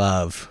 I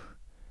love,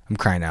 I'm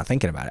crying now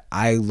thinking about it.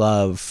 I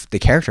love the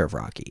character of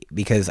Rocky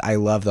because I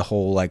love the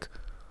whole like,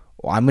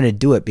 well, I'm going to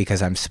do it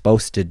because I'm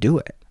supposed to do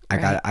it.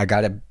 Right. I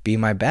got to be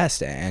my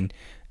best. And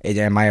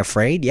am I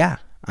afraid? Yeah,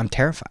 I'm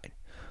terrified.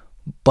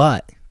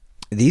 But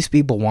these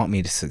people want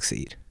me to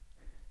succeed.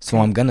 So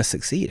I'm going to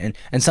succeed.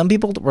 And some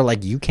people were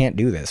like, you can't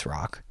do this,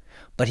 Rock.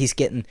 But he's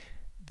getting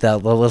the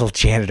little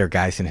janitor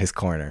guys in his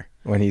corner.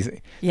 When he's the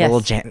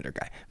little janitor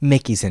guy.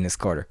 Mickey's in his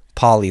corner.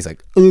 Paulie's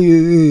like,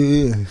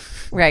 ugh.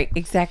 Right,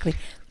 exactly.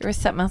 There was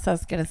something else I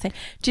was going to say.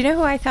 Do you know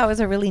who I thought was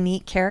a really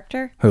neat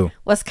character? Who?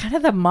 Was kind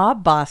of the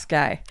mob boss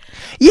guy.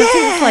 Yeah. He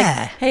was like,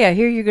 hey, I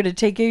hear you're going to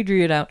take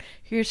Adrian out.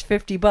 Here's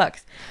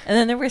 $50. And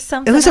then there was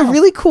something It was else. a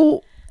really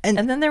cool...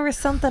 And then there was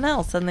something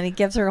else. And then he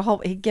gives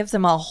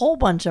him a whole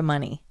bunch of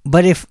money.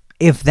 But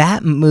if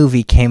that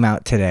movie came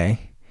out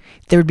today,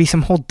 there would be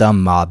some whole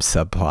dumb mob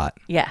subplot.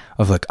 Yeah.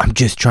 Of like, I'm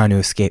just trying to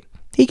escape.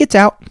 He gets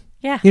out.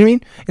 Yeah. You know what I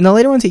mean? In the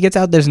later ones, he gets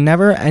out. There's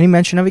never any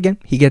mention of it again.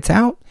 He gets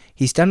out.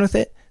 He's done with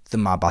it. The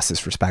mob boss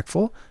is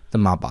respectful. The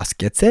mob boss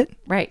gets it.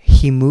 Right.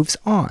 He moves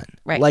on.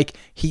 Right. Like,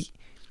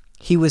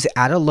 he was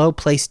at a low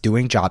place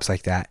doing jobs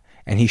like that,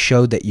 and he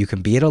showed that you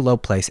can be at a low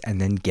place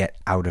and then get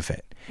out of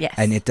it. Yes.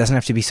 And it doesn't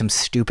have to be some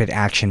stupid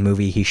action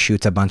movie. He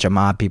shoots a bunch of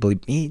mob people.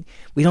 We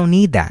don't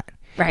need that.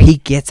 Right. He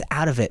gets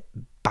out of it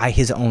by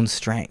his own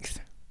strength.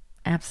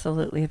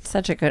 Absolutely. It's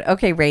such a good...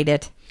 Okay, rate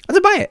it. Let's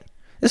buy it.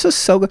 This was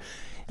so good.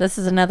 This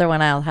is another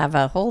one I'll have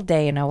a whole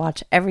day and I'll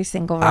watch every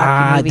single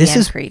Rocky movie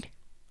and Creed.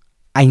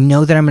 I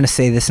know that I'm going to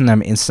say this and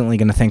I'm instantly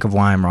going to think of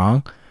why I'm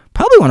wrong.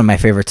 Probably one of my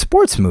favorite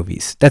sports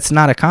movies. That's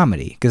not a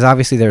comedy, because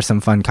obviously there are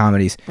some fun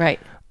comedies. Right.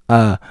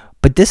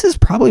 But this is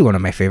probably one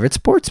of my favorite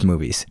sports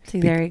movies. See,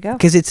 there you go.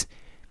 Because it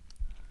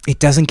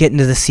doesn't get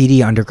into the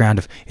seedy underground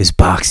of is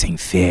boxing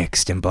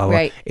fixed and blah, blah.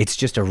 Right. It's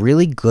just a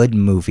really good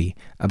movie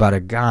about a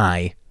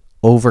guy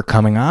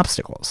overcoming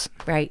obstacles.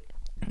 Right.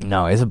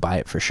 No, it's a buy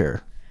it for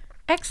sure.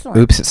 Excellent.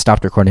 Oops, it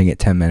stopped recording at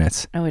 10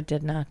 minutes. No, it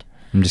did not.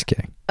 I'm just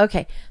kidding.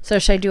 Okay, so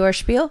should I do our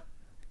spiel?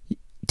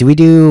 What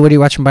are you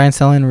watching, buying,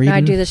 selling, reading? No,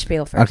 I do the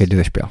spiel first. Okay, do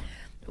the spiel.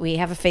 We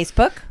have a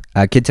Facebook.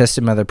 Kid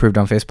tested, mother approved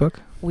on Facebook.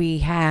 We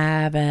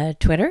have a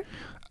Twitter.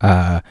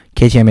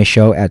 KTMA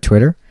Show at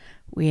Twitter.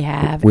 We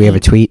have a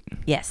tweet.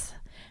 Yes.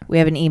 We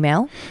have an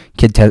email.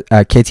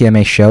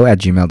 KTMA Show at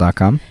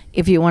gmail.com.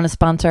 If you want to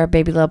sponsor our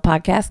Baby Love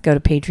podcast, go to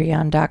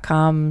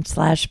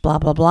patreon.com/blah,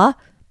 blah, blah.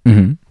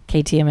 Mm-hmm.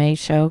 KTMA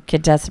Show,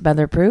 Kid Tested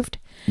Mother Approved.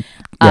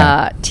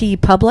 Yeah. T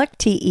Public,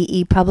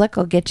 TEE Public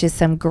will get you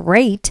some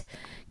great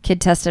Kid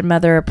Tested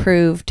Mother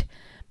Approved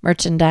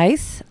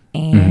merchandise.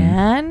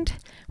 And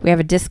we have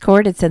a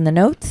Discord. It's in the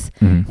notes.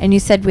 Mm-hmm. And you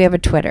said we have a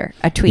tweet.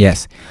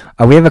 Yes.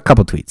 We have a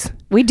couple tweets.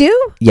 We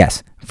do?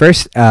 Yes.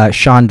 First,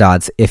 Sean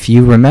Dodds. If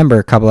you remember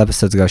a couple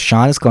episodes ago,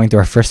 Sean is going through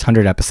our first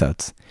 100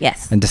 episodes.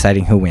 Yes. And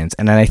deciding who wins.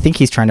 And then I think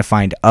he's trying to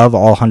find, of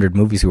all 100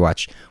 movies we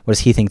watch, what does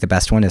he think the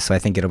best one is? So I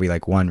think it'll be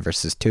like 1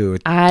 versus 2.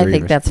 I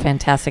think that's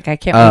fantastic. I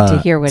can't wait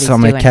to hear what he's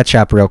doing. So I'm going to catch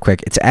up real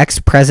quick. It's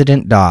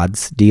ex-President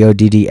Dodds,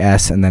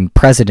 DODDS, and then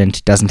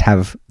president doesn't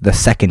have the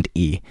second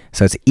E.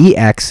 So it's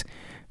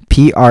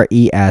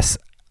EXPRESIDNTDODDS.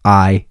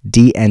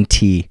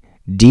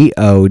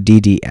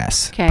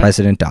 Okay.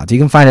 President Dodds. You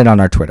can find it on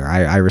our Twitter.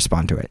 I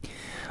respond to it.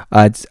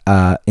 It's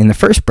in the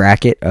first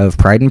bracket of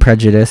Pride and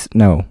Prejudice.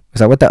 No. Is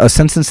that what the...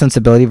 Sense and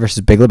Sensibility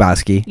versus Big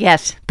Lebowski.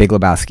 Yes. Big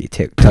Lebowski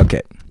took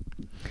it.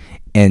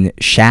 And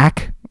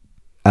Shaq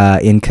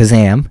in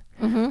Kazam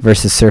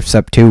versus Surf's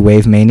Up 2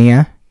 Wave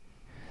Mania.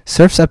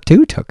 Surf's Up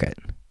 2 took it.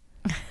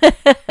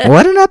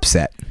 What an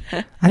upset.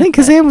 I think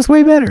Kazam was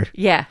way better.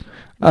 Yeah.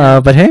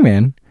 But hey,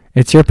 man.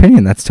 It's your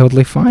opinion. That's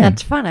totally fine.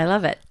 That's fun. I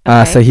love it.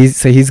 Okay. So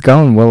he's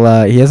going.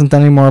 Well, he hasn't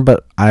done any more,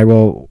 but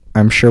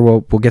I'm sure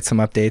we'll get some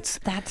updates.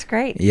 That's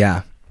great.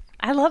 Yeah.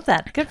 I love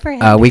that. Good for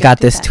him. We got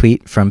this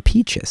tweet from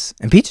Peaches,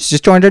 and Peaches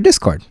just joined our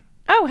Discord.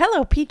 Oh,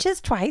 hello, Peaches,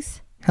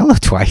 twice. Hello,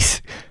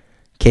 twice.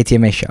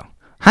 KTMA Show.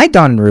 Hi,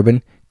 Don and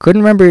Ruben.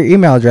 Couldn't remember your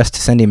email address to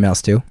send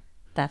emails to.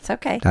 That's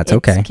okay. That's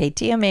okay.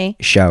 KTMA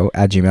Show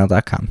at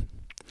gmail.com.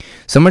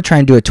 So I'm going to try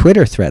and do a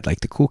Twitter thread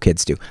like the cool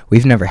kids do.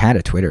 We've never had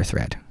a Twitter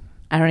thread.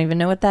 I don't even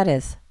know what that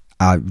is.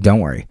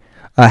 Don't worry.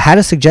 Had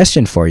a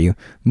suggestion for you.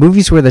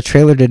 Movies where the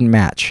trailer didn't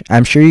match.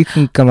 I'm sure you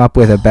can come up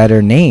with a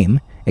better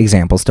name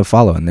examples to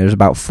follow. And there's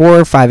about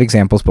 4 or 5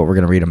 examples, but we're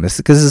going to read them.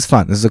 Because this is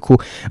fun. This is a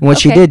cool... And what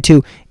she did,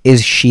 too,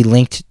 is she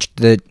linked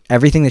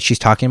everything that she's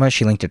talking about,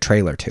 she linked a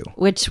trailer to.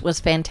 Which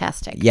was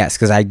fantastic. Yes,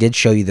 because I did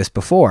show you this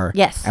before.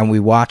 Yes. And we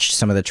watched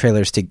some of the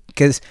trailers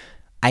because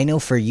I know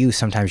for you,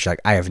 sometimes you're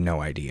like, I have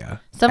no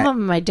idea. Some of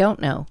them I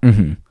don't know.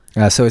 Mm-hmm.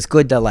 So it's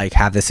good to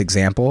have this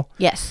example.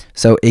 Yes.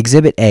 So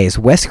Exhibit A is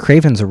Wes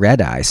Craven's Red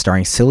Eye,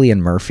 starring Cillian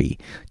Murphy.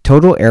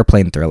 Total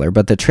airplane thriller,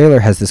 but the trailer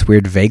has this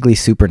weird, vaguely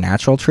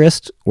supernatural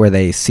twist where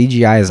they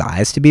CGI his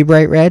eyes to be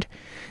bright red.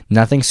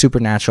 Nothing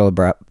supernatural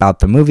about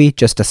the movie,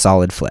 just a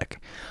solid flick.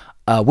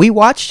 We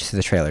watched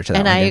the trailer to that.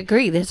 And I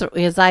agree.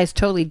 His eyes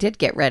totally did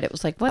get red. It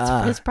was like,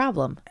 what's his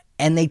problem?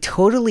 And they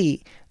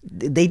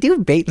do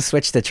bait and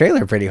switch the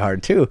trailer pretty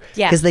hard too.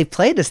 Yeah. Because they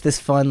played us this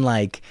fun,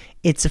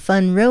 it's a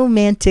fun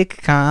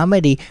romantic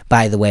comedy.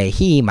 By the way,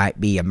 he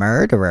might be a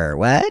murderer.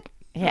 What?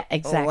 Yeah,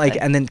 exactly.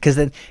 And then, because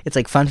then it's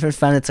fun.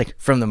 It's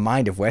from the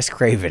mind of Wes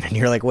Craven. And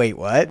you're like, wait,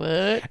 what? What?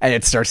 And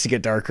it starts to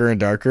get darker and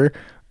darker.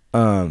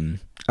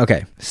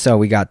 Okay, so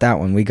we got that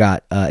one. We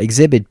got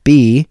Exhibit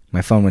B.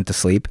 My phone went to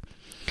sleep.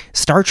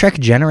 Star Trek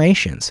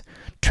Generations.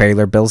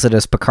 Trailer bills it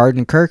as Picard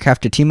and Kirk have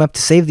to team up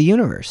to save the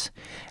universe.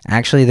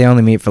 Actually, they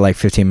only meet for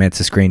 15 minutes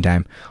of screen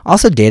time.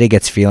 Also, Data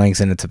gets feelings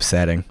and it's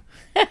upsetting.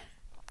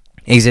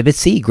 Exhibit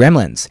C,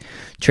 Gremlins.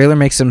 Trailer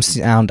makes them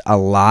sound a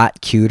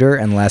lot cuter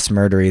and less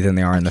murdery than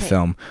they are in the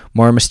film.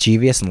 More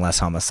mischievous and less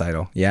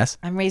homicidal. Yes?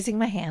 I'm raising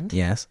my hand.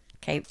 Yes.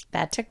 Okay,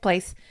 that took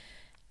place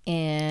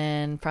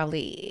in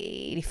probably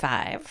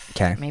 85.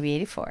 Okay. Maybe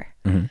 84.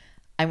 Mm-hmm.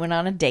 I went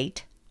on a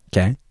date.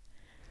 Okay.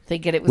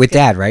 Thinking it was with good.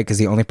 Dad, right? Because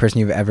the only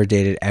person you've ever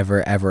dated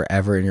ever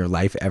in your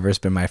life ever has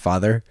been my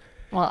father.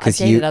 Well, I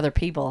dated other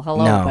people.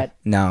 Hello,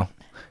 No.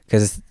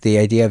 Because the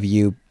idea of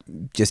you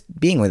just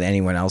being with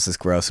anyone else is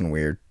gross and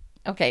weird.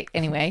 Okay,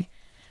 anyway,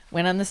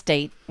 went on this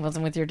date.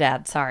 Wasn't with your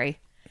dad. Sorry.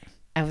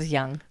 I was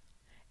young.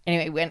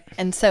 Anyway, went,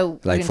 and so...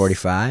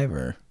 45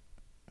 or...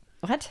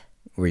 What?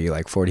 Were you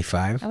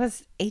 45? I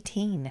was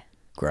 18.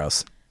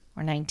 Gross.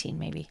 Or 19,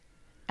 maybe.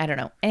 I don't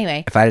know.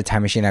 Anyway. If I had a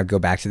time machine, I'd go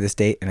back to this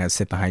date and I'd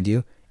sit behind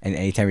you, and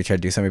anytime you try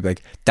to do something, I'd be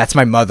like, that's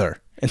my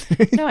mother.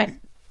 No,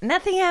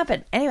 nothing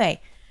happened.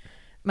 Anyway,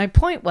 my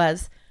point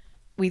was...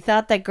 I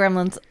thought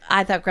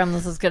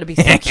Gremlins was going to be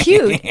so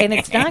cute, and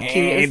it's not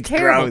cute. It's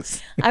terrible.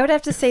 Gross. I would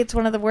have to say it's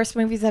one of the worst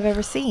movies I've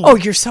ever seen. Oh,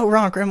 you're so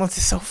wrong. Gremlins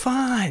is so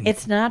fun.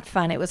 It's not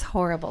fun. It was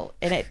horrible.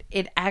 And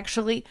it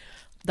actually,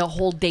 the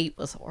whole date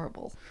was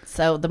horrible.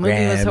 So the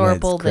movie was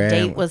horrible. The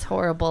date was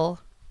horrible.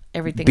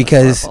 Everything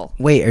was horrible.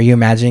 Wait, are you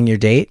imagining your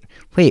date?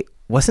 Wait,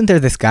 wasn't there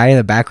this guy in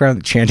the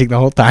background chanting the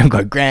whole time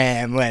going,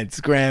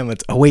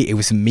 Gremlins? Oh, wait, it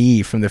was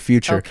me from the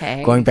future.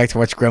 Okay. Going back to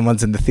watch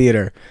Gremlins in the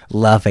theater.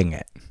 Loving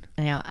it.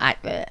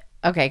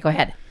 Okay, go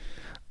ahead.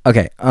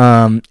 Okay,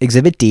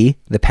 Exhibit D,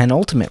 the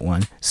penultimate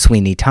one,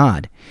 Sweeney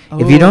Todd.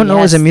 If you don't know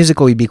it was a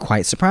musical, you'd be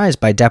quite surprised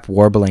by Depp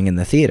warbling in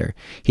the theater.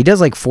 He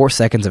does 4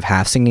 seconds of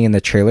half singing in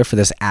the trailer for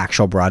this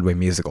actual Broadway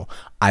musical.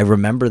 I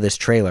remember this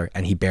trailer,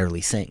 and he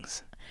barely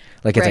sings.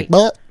 It's right.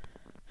 Bleh.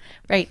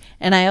 Right.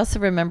 And I also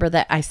remember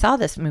that I saw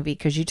this movie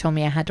because you told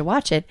me I had to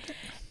watch it,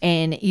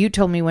 and you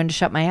told me when to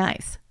shut my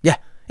eyes. Yeah,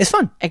 it's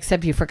fun.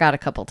 Except you forgot a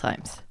couple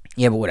times.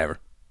 Yeah, but whatever.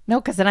 No,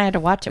 because then I had to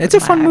watch it. It's a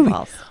with my fun movie.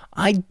 eyeballs.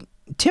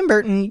 Tim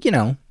Burton,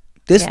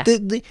 this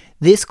Yeah.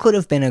 this could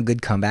have been a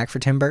good comeback for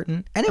Tim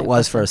Burton, and it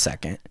was for a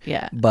second.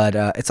 Yeah. But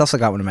it's also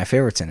got one of my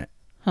favorites in it.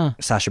 Huh.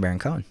 Sacha Baron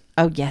Cohen.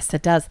 Oh, yes,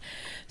 it does.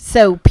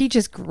 So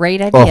Peach's great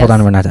ideas. Oh, hold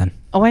on, we're not done.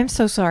 Oh, I'm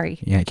so sorry.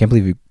 Yeah, I can't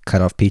believe you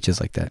cut off Peaches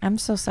like that. I'm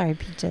so sorry,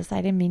 Peaches. I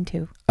didn't mean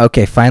to.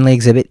 Okay, finally,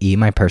 Exhibit E,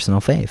 my personal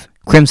fave.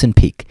 Crimson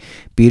Peak.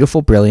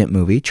 Beautiful, brilliant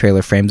movie.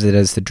 Trailer frames it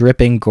as the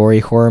dripping, gory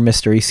horror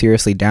mystery,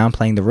 seriously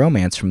downplaying the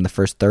romance from the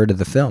first third of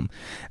the film.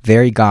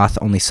 Very goth,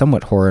 only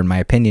somewhat horror in my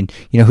opinion.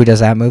 You know who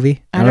does that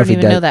movie? I don't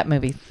even know that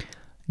movie.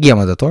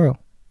 Guillermo del Toro.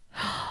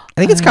 I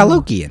think it's got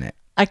Loki in it.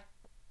 I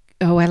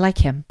like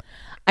him.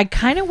 I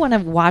kind of want to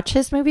watch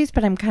his movies,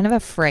 but I'm kind of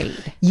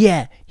afraid.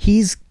 Yeah,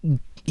 he's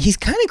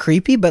kind of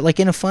creepy, but like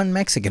in a fun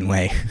Mexican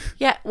way.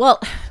 Yeah, well,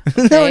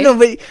 No,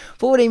 but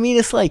what I mean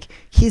is like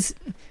he's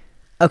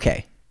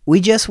okay. We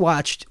just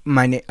watched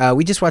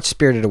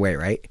Spirited Away,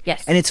 right?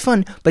 Yes. And it's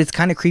fun, but it's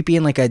kind of creepy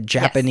in like a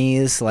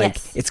Japanese,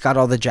 Yes. It's got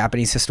all the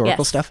Japanese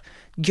historical Yes. stuff.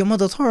 Guillermo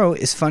del Toro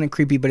is fun and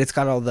creepy, but it's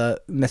got all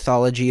the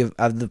mythology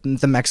of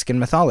the Mexican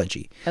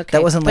mythology. okay.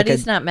 That wasn't but like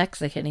he's not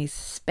Mexican. He's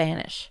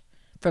Spanish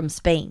from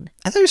Spain.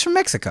 I thought he was from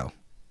Mexico.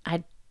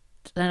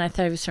 Then I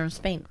thought he was from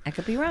Spain. I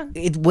could be wrong.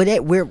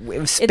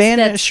 We're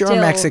Spanish or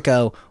still-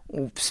 Mexico,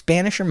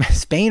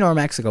 Spain or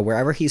Mexico,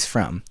 wherever he's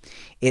from,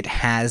 it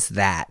has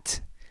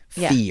that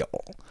Yeah. feel.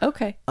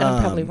 Okay, then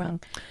I'm probably wrong.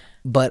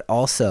 But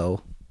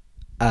also,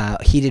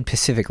 he did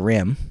Pacific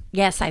Rim,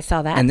 Yes, I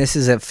saw that. and this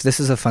is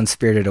a fun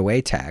Spirited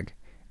Away tag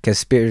because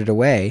Spirited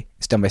Away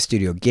is done by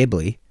Studio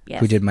Ghibli, Yes.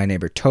 who did My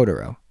Neighbor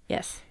Totoro,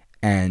 yes,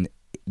 and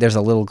there's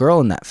a little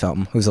girl in that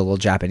film who's a little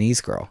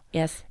Japanese girl,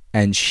 yes,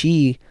 and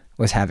she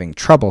was having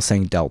trouble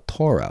saying Del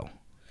Toro.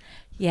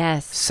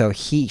 yes. So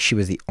she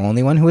was the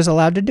only one who was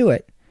allowed to do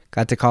it.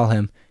 Got to call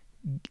him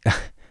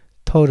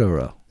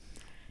Totoro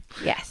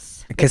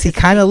Yes. because he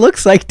kind of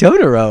looks like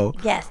Totoro.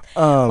 Yes.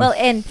 Um, Well,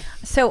 and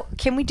so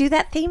can we do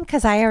that theme?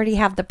 Because I already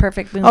have the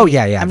perfect movie. Oh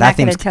yeah. I'm That not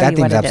going to theme's tell you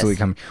what it absolutely is.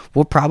 coming.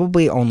 We'll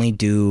probably only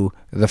do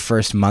the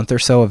first month or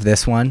so of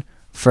this one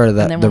for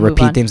the And then we'll move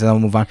repeat on. themes, and then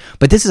we'll move on.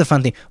 But this is a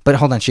fun theme. But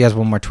hold on, she has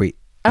one more tweet.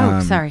 Oh,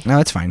 sorry. No,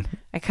 it's fine.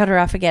 I cut her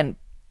off again.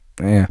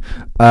 Yeah.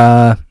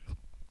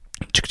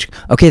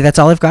 Okay, that's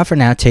all I've got for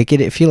now. Take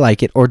it if you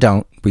like it, or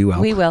don't. We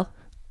will. We will.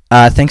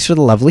 Thanks for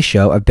the lovely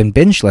show. I've been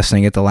binge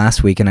listening it the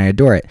last week and I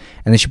adore it.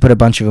 And then she put a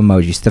bunch of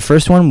emojis. The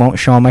first one won't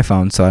show on my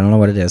phone, so I don't know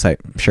what it is. I'm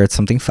sure it's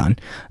something fun.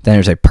 Then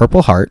there's a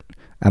purple heart,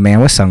 a man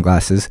with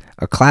sunglasses,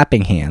 a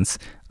clapping hands,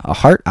 a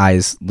heart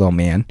eyes little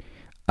man,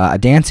 a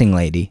dancing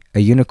lady, a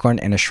unicorn,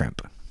 and a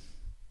shrimp.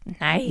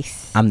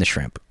 Nice. I'm the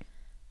shrimp.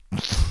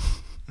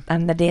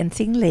 I'm the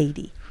dancing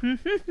lady.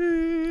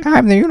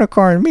 I'm the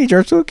unicorn. Me,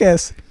 George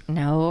Lucas.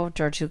 No,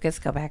 George Lucas,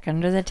 go back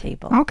under the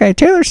table. Okay,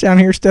 Taylor's down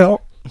here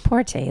still.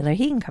 Poor Taylor.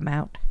 He can come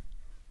out.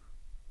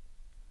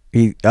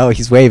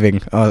 He's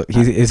waving. Oh,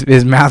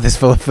 his mouth is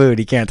full of food.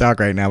 He can't talk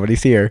right now, but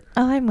he's here.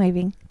 Oh, I'm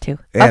waving too.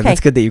 Yeah, okay. that's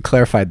good that you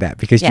clarified that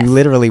because Yes. you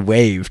literally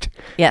waved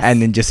Yes.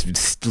 and then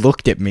just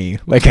looked at me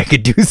like I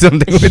could do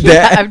something with Yeah,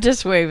 that. I'm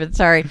just waving.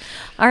 Sorry.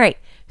 All right.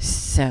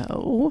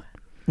 So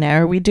now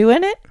are we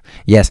doing it?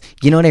 Yes.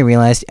 You know what I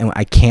realized? And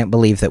I can't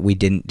believe that we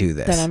didn't do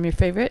this. That I'm your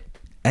favorite?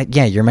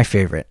 Yeah, you're my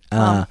favorite.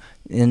 No,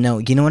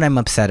 you know what I'm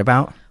upset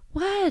about?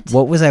 What?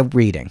 What was I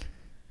reading?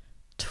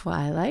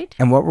 Twilight?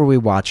 And what were we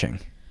watching?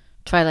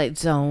 Twilight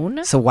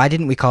Zone? So why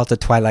didn't we call it the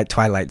Twilight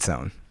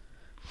Zone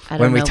I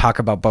don't when know. we talk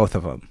about both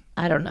of them?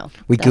 I don't know.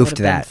 We That goofed would've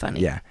been that. Funny.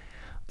 Yeah.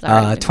 Sorry,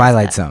 I missed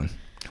Twilight that. Zone.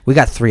 We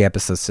got 3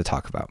 episodes to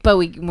talk about. But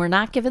we're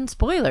not giving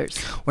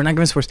spoilers. We're not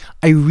going to spoilers.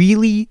 I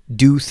really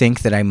do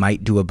think that I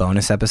might do a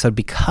bonus episode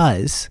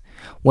because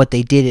what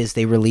they did is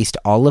they released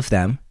all of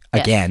them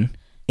Yes. again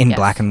in Yes.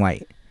 black and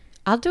white.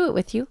 I'll do it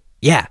with you.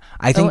 Yeah,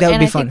 I think that would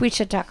and be I fun. think we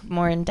should talk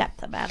more in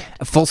depth about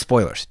it. Full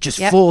spoilers, just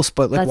Yep. full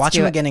spoil. Like Let's watch do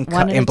them it. again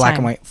One at in a black time.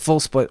 and white. Full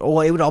spoil.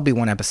 Oh, it would all be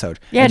one episode.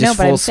 Yeah, And no, just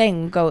but full I'm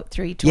saying go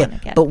through each Yeah, one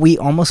again. but we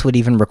almost would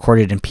even record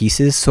it in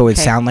pieces, so it'd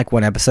Okay. sound like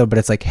one episode. But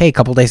it's like, hey, a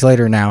couple days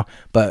later now.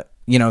 But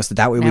so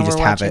that way now we we're just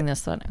have watching it.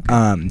 this one.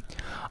 Okay.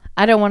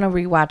 I don't want to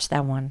rewatch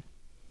that one.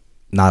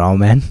 Not all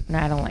men. No,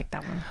 I don't like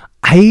that one.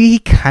 I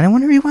kind of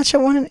want to rewatch that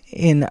one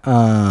in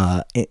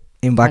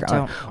black. I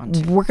don't want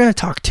to. We're gonna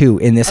talk too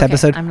in this Okay,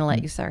 episode. I'm gonna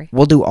let you. Sorry.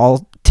 We'll do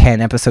all 10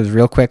 episodes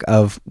real quick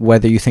of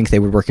whether you think they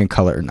would work in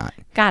color or not.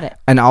 Got it.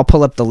 And I'll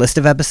pull up the list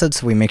of episodes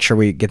so we make sure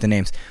we get the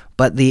names.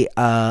 But the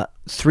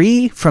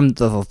 3 from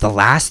the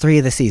last 3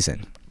 of the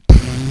season.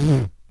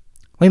 What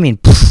do you mean?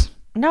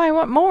 No, I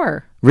want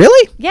more.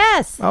 Really?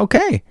 Yes.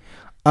 Okay.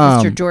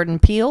 Mr. Jordan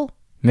Peele.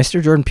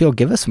 Mr. Jordan Peele,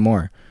 give us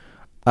more.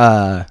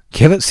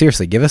 Give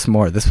us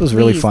more. This was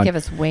really Please fun. give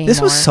us way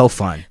This was more. so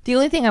fun. The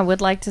only thing I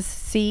would like to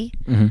see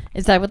Mm-hmm.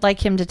 is I would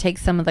like him to take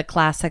some of the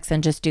classics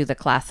and just do the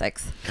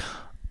classics.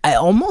 I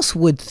almost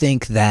would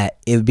think that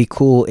it would be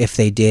cool if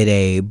they did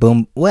a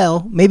boom.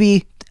 Well,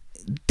 maybe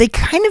they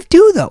kind of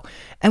do though.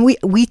 And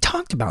we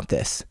talked about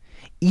this.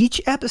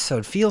 each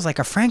episode feels like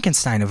a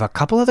Frankenstein of a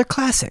couple other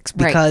classics,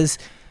 Right. because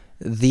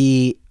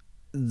the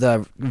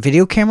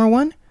video camera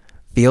one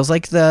feels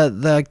like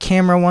the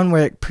camera one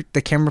where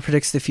the camera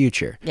predicts the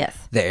future. Yes.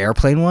 The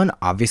airplane one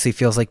obviously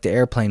feels like the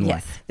airplane one.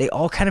 Yes. They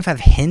all kind of have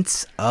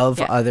hints of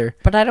Yeah. other.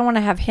 But I don't want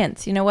to have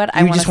hints. You know what? I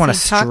You want just to want a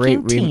see straight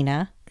Talking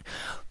Tina.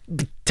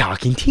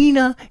 Talking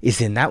Tina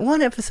is in that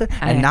one episode,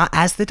 and know. not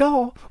as the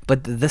doll,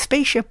 but the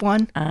spaceship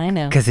one, I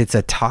know. because it's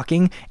a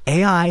talking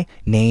AI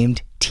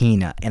named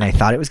Tina, and I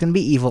thought it was going to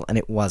be evil, and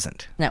it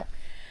wasn't. No.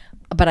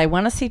 But I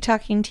want to see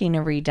Talking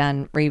Tina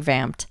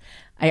revamped.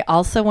 I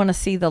also want to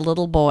see the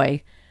little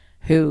boy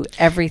who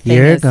everything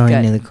is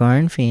good. the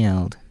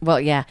cornfield. Well,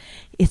 yeah.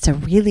 It's a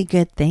really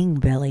good thing,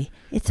 Billy.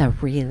 It's a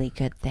really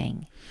good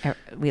thing.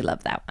 We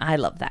love that. I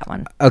love that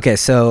one. Okay,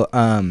 so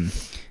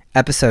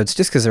episodes,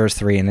 just because there was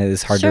 3 and it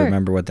is hard to Sure.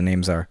 remember what the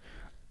names are.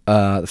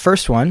 The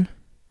first one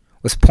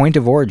was Point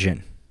of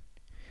Origin,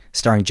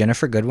 starring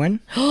Jennifer Goodwin.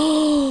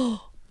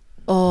 Oh,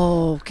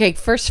 okay.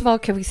 First of all,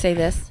 can we say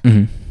this?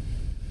 Mhm.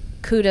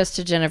 Kudos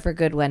to Jennifer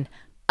Goodwin.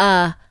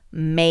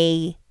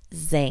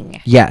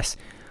 Amazing. Yes.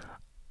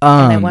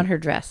 And I want her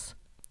dress.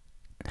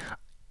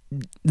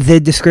 The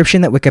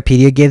description that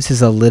Wikipedia gives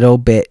is a little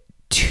bit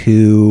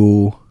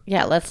too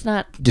Yeah, let's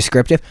not.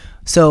 descriptive.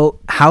 So,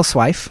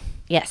 housewife,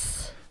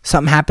 Yes.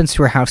 something happens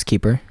to her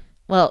housekeeper.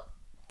 Well,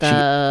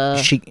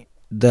 A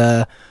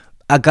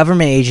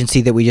government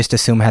agency that we just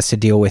assume has to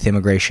deal with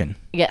immigration,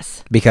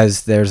 yes.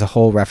 because there's a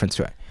whole reference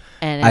to it.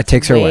 And It it's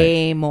takes her away.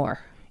 way more.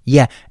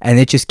 Yeah, and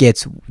it just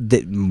gets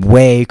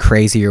way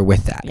crazier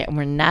with that. Yeah,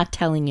 we're not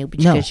telling you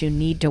because you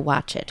need to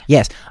watch it.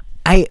 Yes.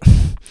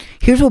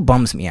 Here's what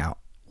bums me out.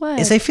 What?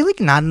 Is I feel like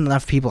not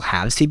enough people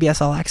have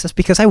CBS All Access,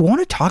 because I want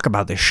to talk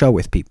about this show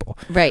with people.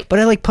 Right. But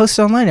I post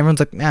it online. Everyone's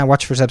like, nah,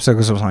 watch first episode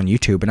because it was on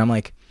YouTube. And I'm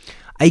like,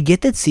 I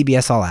get that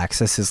CBS All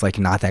Access is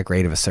not that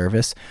great of a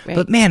service. Right.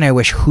 But man, I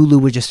wish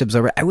Hulu would just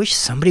absorb it. I wish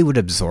somebody would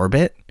absorb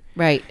it.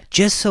 Right.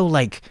 Just so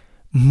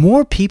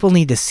more people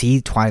need to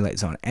see Twilight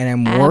Zone. And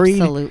I'm worried.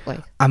 Absolutely.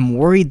 I'm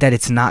worried that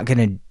it's not going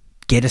to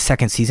get a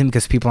second season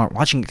because people aren't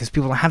watching it, because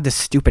people don't have this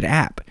stupid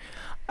app.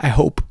 I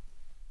hope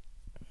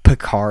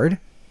Picard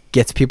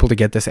gets people to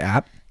get this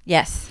app,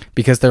 Yes.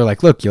 because they're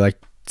like, look, you like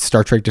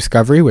Star Trek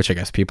Discovery, which I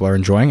guess people are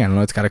enjoying. I don't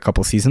know. It's got a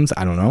couple seasons.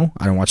 I don't know.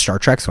 I don't watch Star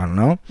Trek, so I don't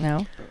know.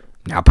 No.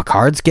 Now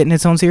Picard's getting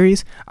its own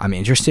series. I'm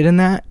interested in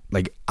that.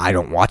 I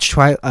don't watch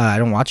I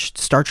don't watch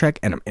Star Trek,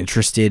 and I'm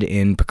interested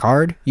in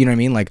Picard. You know what I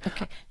mean?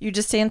 Okay. You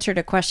just answered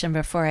a question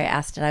before I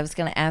asked it. I was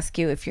going to ask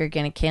you if you're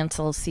going to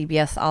cancel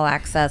CBS All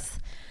Access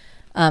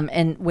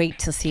and wait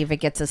to see if it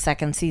gets a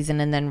second season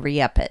and then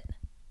re-up it.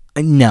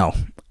 No.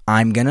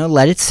 I'm going to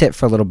let it sit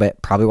for a little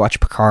bit. Probably watch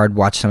Picard,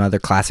 watch some other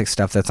classic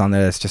stuff that's on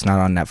there that's just not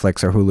on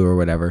Netflix or Hulu or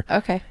whatever.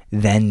 Okay.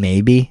 Then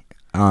maybe.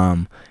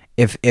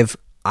 If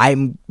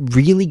I'm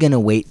really going to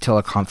wait till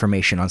a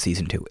confirmation on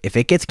season 2. If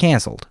it gets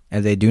canceled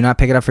and they do not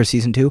pick it up for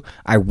season 2,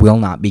 I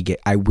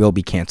will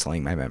be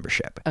canceling my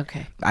membership.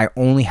 Okay. I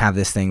only have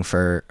this thing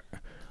for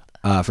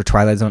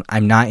Twilight Zone.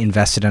 I'm not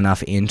invested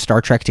enough in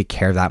Star Trek to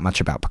care that much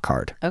about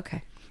Picard.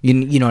 Okay.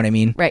 You know what I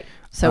mean? Right.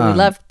 So I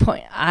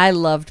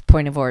loved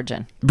Point of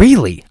Origin.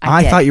 Really?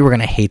 I did. thought you were going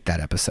to hate that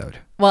episode.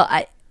 Well,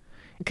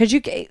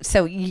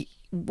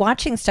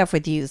 watching stuff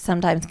with you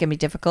sometimes can be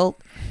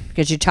difficult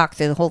because you talk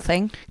through the whole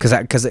thing.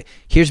 Because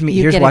here's me.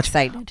 You Here's get watching.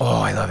 excited.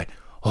 Oh, I love it.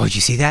 Oh, did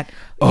you see that?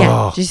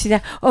 Yeah. Oh, Did you see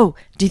that? Oh,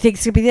 do you think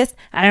it's gonna be this?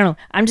 I don't know.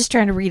 I'm just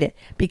trying to read it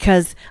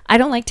because I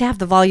don't like to have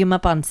the volume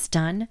up on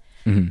stun.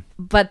 Mm-hmm.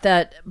 But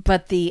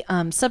the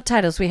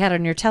subtitles we had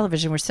on your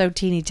television were so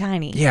teeny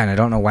tiny. yeah, and I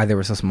don't know why they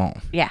were so small.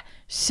 Yeah.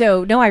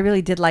 So no, I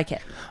really did like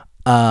it.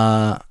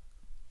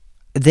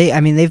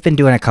 They've been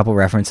doing a couple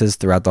references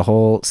throughout the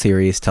whole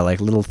series to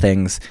little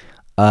things,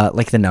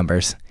 like the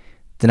numbers.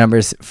 The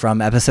numbers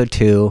from episode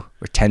 2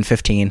 or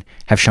 10-15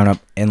 have shown up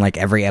in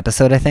every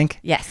episode, I think.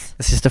 Yes.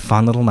 It's just a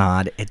fun little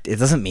nod. It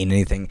doesn't mean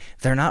anything.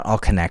 They're not all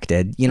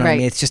connected. You know what I Right.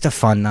 mean? It's just a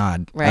fun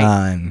nod.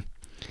 Right.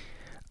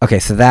 Okay,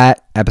 so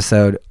that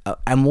episode,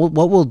 and what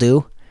we'll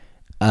do,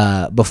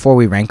 before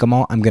we rank them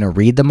all, I'm going to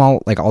read them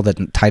all, all the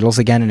titles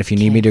again, and if you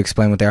need me to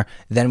explain what they are,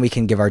 then we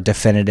can give our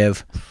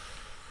definitive,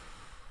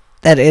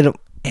 that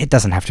it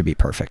doesn't have to be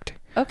perfect.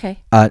 Okay.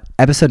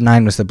 Episode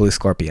 9 was the Blue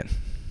Scorpion.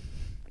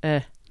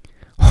 And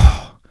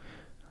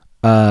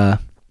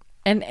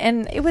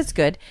it was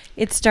good.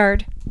 It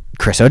starred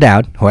Chris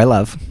O'Dowd, who I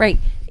love. right.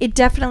 It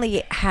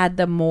definitely had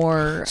the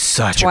more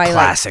Such a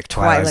classic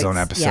Twilight Zone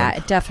episode. Yeah,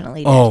 it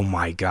definitely did. Oh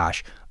my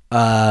gosh.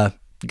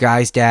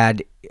 Guy's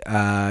dad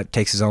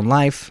takes his own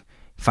life,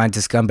 finds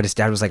his gun, but his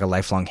dad was a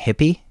lifelong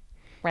hippie.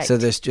 Right. So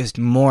there's just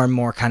more and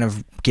more kind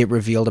of get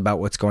revealed about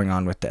what's going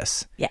on with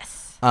this.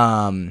 Yes.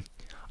 We're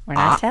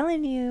not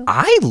telling you.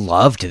 I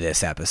loved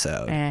this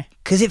episode Eh.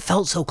 because it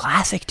felt so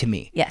classic to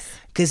me. Yes.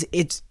 Because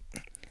it's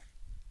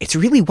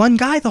really one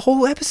guy the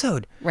whole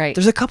episode. Right.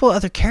 There's a couple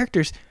other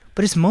characters,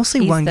 but it's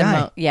mostly one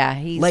guy.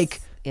 He's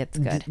it's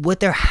good. What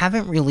there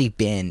haven't really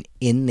been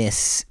in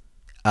this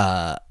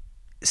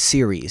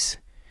series,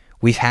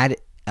 we've had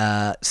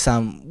I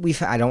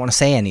don't want to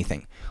say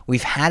anything.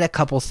 we've had a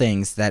couple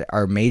things that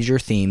are major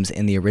themes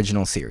in the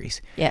original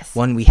series. Yes.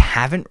 One we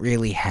haven't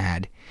really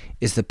had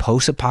is the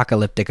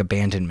post-apocalyptic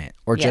abandonment,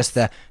 or just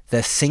the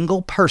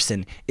single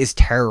person is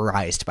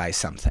terrorized by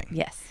something.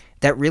 Yes.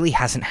 That really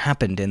hasn't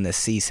happened in this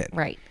season.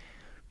 Right.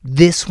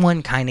 This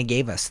one kind of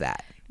gave us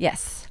that.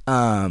 Yes.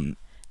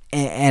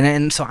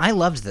 And so I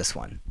loved this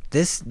one.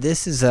 This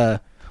is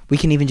we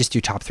can even just do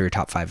top 3 or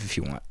top 5 if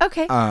you want.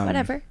 Okay.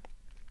 Whatever.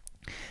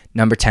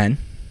 Number 10.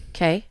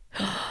 Okay.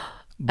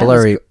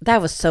 Blurry.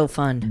 That was so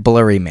fun.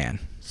 Blurry Man.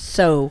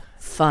 So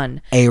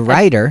fun. A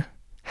writer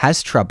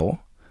has trouble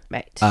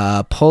Right.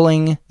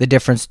 pulling the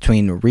difference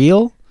between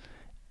real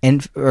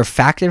or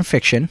fact and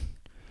fiction,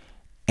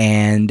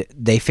 and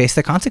they face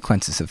the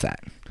consequences of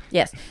that.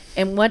 Yes.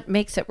 And what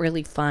makes it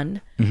really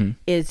fun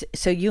is,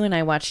 so you and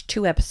I watched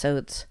 2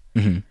 episodes,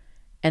 and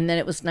then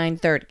it was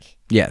 9:30.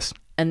 Yes.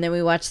 And then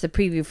we watched the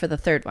preview for the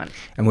 3rd one.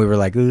 And we were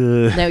like,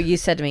 ugh. No, you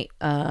said to me,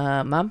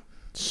 Mom,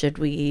 should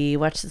we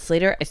watch this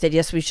later? I said,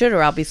 yes, we should,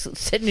 or I'll be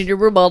sitting in your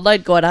room all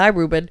night going, hi,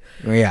 Ruben.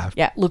 Yeah.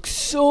 Yeah, it looks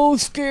so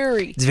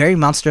scary. It's very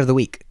Monster of the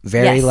Week.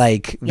 Very Yes.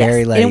 like.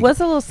 And it was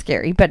a little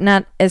scary, but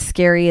not as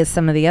scary as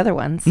some of the other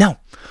ones. No.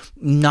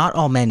 Not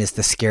All Men is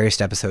the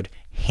scariest episode,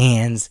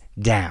 hands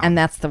down. And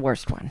that's the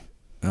worst one.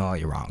 Oh,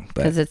 you're wrong.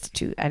 Because it's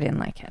too, I didn't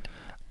like it.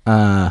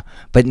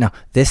 But no,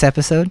 this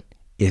episode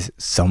is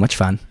so much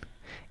fun.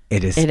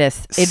 It is. It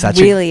is. It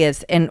such really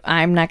is. And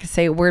I'm not going to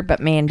say a word,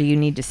 but man, do you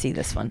need to see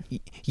this one.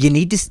 You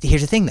need to.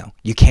 Here's the thing, though.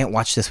 You can't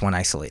watch this one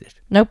isolated.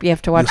 Nope, you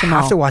have to watch You them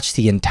all. have to watch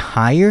the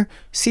entire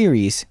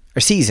series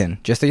or season,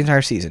 just the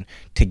entire season,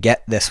 to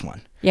get this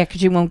one. Yeah,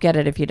 because you won't get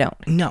it if you don't.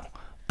 No,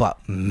 but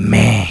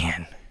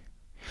man.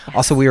 Yes.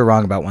 Also, we were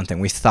wrong about one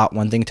thing. We thought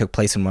one thing took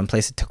place in one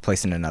place. It took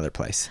place in another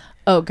place.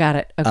 Oh, got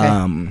it. Okay.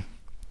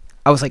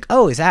 I was like,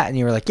 oh, is that? And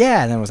you were like,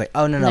 yeah. And then I was like,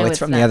 oh, no, it's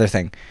from not. the other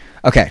thing.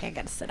 Okay. I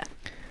got to sit up.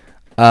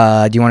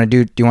 Do you want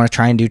to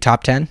try and do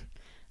top 10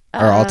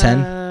 or all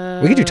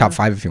 10? We could do top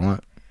 5 if you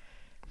want.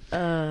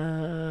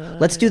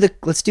 Let's do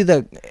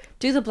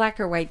the black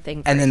or white thing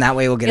first. And then that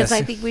way we'll get because us.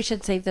 I think we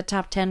should save the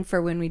top 10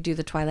 for when we do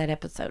the Twilight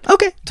episode.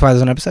 Okay.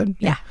 Twilight episode?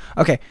 Yeah.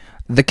 Okay.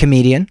 The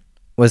Comedian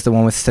was the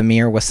one with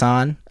Samir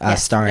Wasan,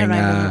 Yes, starring and I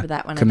remember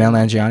that one. Kumail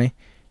Nanjiani.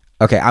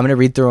 Okay, I'm gonna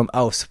read through them.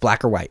 Oh, so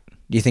black or white?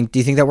 Do you think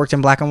that worked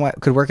in black and white?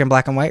 Could work in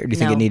black and white, or do you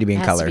think it need to be in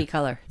has color? To be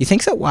color. You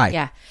think so? Why?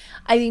 Yeah,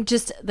 I think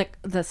just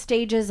the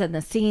stages and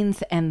the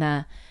scenes and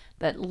the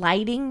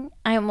lighting.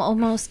 I'm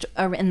almost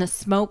in the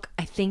smoke.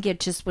 I think it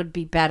just would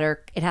be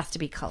better. It has to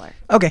be color.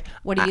 Okay.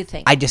 What do you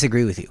think? I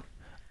disagree with you.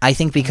 I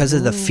think because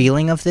of the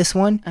feeling of this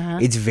one,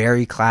 it's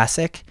very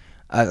classic.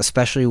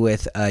 Especially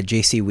with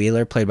J.C.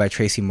 Wheeler, played by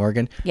Tracy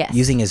Morgan, Yes.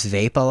 using his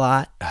vape a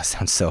lot. Oh,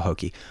 sounds so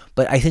hokey.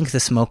 But I think the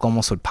smoke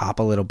almost would pop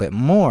a little bit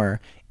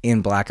more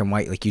in black and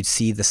white. Like, you'd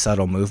see the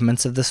subtle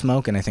movements of the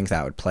smoke, and I think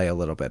that would play a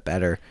little bit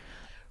better.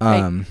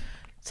 Right.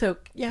 So,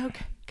 yeah,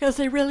 okay. Because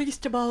they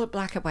released them all in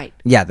black and white.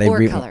 Yeah, they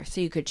or color,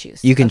 so you could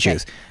choose. You can Okay.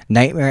 choose.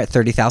 Nightmare at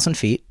 30,000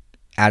 Feet,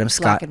 Adam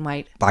Scott. Black and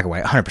white. Black and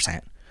white,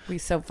 100%. Be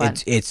so fun.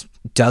 It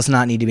does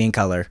not need to be in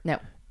color. No.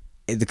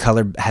 The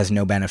color has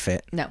no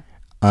benefit. No.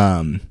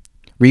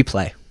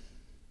 Replay.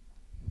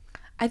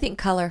 I think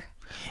color.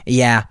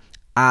 Yeah,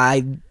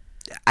 I Just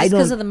don't.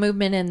 because of the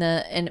movement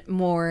and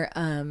more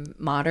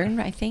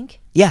modern, I think.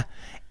 Yeah,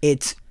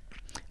 it's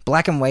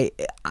black and white.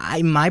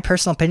 My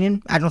personal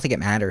opinion, I don't think it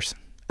matters.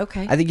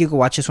 Okay. I think you could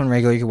watch this one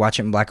regular. You could watch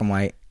it in black and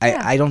white.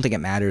 Yeah. I don't think it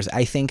matters.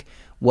 I think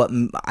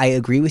I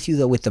agree with you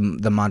though with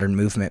the modern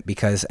movement,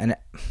 because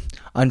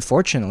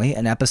unfortunately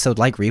an episode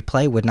like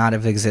Replay would not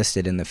have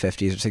existed in the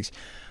 50s or 60s.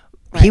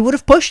 Right. He would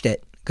have pushed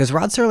it, because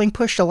Rod Serling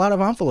pushed a lot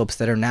of envelopes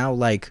that are now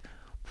like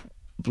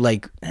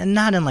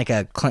not in like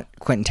a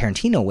Quentin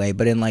Tarantino way,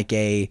 but in like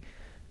a,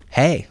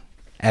 hey,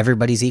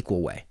 everybody's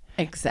equal way.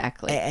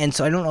 Exactly. And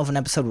so I don't know if an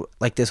episode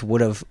like this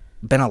would have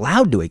been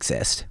allowed to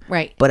exist.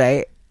 Right. But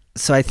I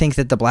think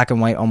that the black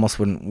and white almost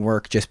wouldn't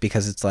work, just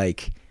because it's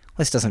like,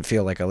 this doesn't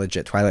feel like a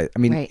legit Twilight. I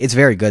mean, Right. It's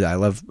very good. I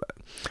love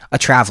A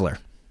Traveler,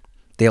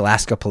 the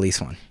Alaska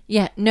Police one.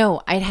 Yeah,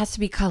 no, it has to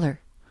be color.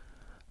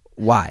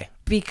 Why?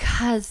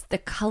 Because the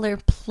color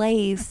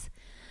plays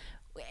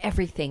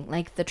everything.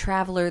 Like the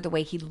Traveler, the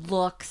way he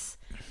looks,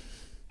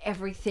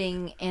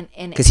 everything. And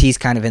Because he's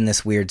kind of in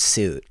this weird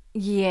suit.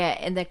 yeah,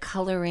 and the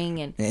coloring.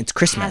 And It's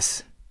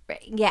Christmas.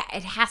 yeah,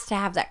 it has to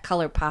have that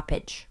color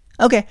poppage.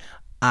 Okay.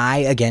 I,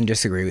 again,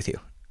 disagree with you.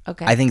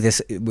 Okay. I think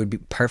this would be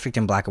perfect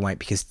in black and white,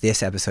 because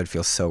this episode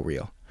feels so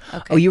real.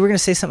 Okay. Oh, you were going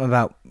to say something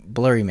about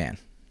Blurry Man.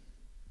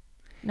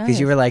 No, Because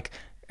you were like,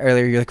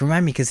 earlier, you're like,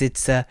 remind me, because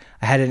it's, I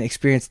had an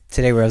experience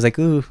today where I was like,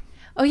 ooh.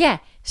 Oh, yeah.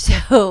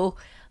 So,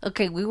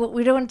 okay, we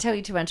don't want to tell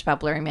you too much about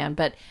Blurry Man,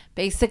 but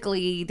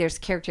basically there's a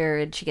character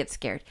and she gets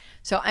scared.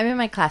 So I'm in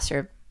my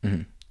classroom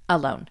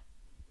alone.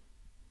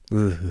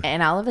 Ooh.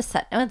 And all of a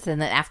sudden, it's in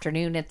the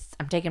afternoon,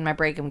 I'm taking my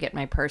break, I'm getting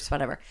my purse,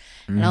 whatever.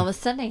 And all of a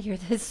sudden I hear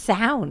this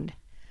sound.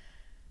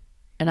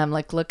 And I'm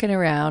like looking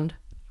around,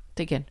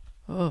 thinking,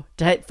 oh,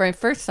 my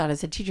first thought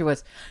as a teacher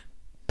was,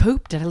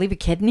 poop, did I leave a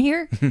kid in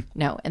here?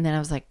 No. And then I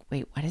was like,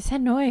 wait, what is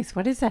that noise?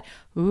 What is that?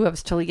 Ooh, I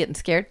was totally getting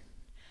scared.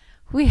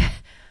 We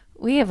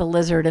We have a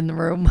lizard in the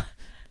room,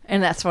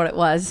 and that's what it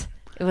was.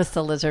 It was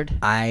the lizard.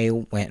 I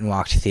went and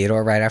walked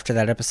Theodore right after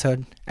that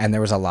episode, and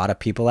there was a lot of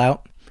people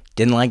out.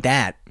 Didn't like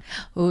that.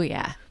 Oh,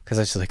 yeah. Because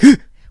I was just like,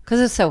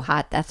 because it's so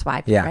hot. That's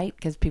why, Yeah. right?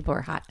 Because people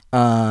are hot.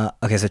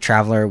 okay, so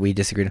Traveler, we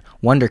disagreed.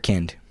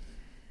 Wonderkind.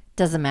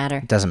 Doesn't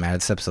matter. Doesn't matter.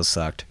 This episode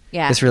sucked.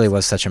 Yeah. This really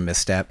was such a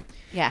misstep.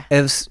 Yeah.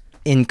 It was,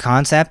 in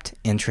concept,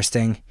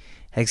 interesting.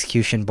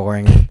 Execution,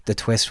 boring. The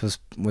twist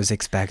was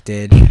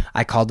expected.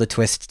 I called the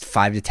twist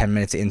 5 to 10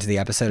 minutes into the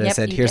episode. I Yep,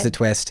 said, you here's did. the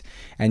twist.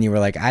 And you were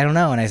like, I don't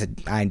know. And I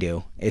said, I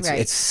do. It's Right.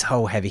 it's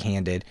so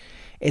heavy-handed.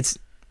 It's,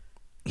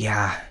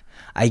 yeah.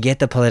 I get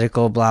the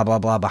political blah, blah,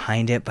 blah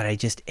behind it, but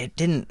it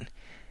didn't,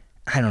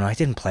 I don't know. It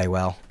didn't play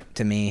well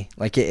to me.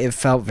 Like, it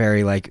felt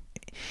very like,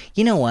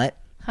 you know what?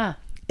 Huh.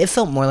 It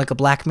felt more like a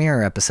Black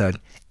Mirror episode.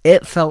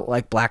 It felt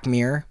like Black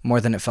Mirror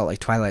more than it felt like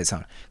Twilight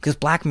Zone. Because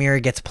Black Mirror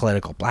gets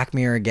political. Black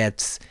Mirror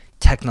gets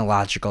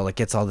technological. It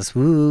gets all this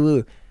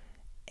woo.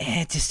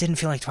 And it just didn't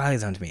feel like Twilight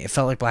Zone to me. It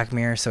felt like Black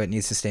Mirror, so it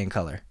needs to stay in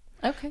color.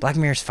 Okay. Black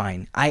Mirror's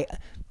fine. I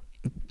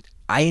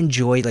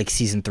enjoyed like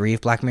season 3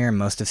 of Black Mirror and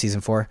most of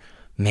season 4.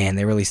 Man,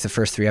 they released the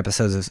first 3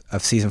 episodes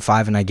of season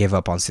 5, and I gave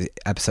up on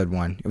episode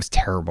 1. It was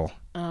terrible.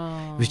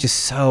 Oh. It was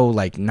just so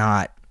like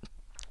not.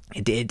 I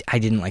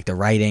didn't like the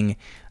writing.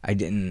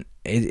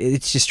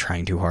 It's just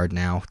trying too hard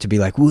now to be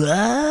like, whoa.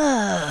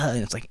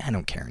 And it's like, I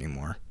don't care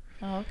anymore.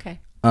 Oh, okay.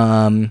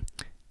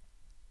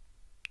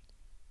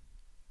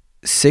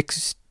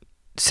 6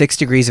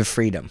 Degrees of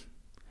Freedom.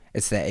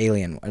 It's the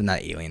alien,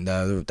 not alien,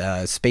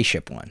 the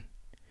spaceship one.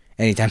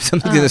 Anytime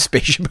something's in a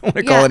spaceship, I want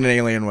to call it an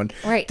alien one.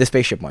 Right. The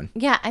spaceship one.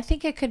 Yeah, I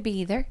think it could be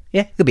either.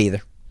 Yeah, it could be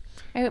either.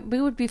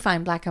 We would be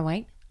fine, black and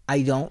white.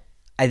 I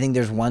think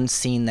there's one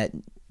scene that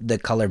the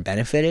color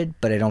benefited,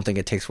 but I don't think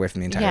it takes away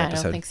from the entire Yeah, episode.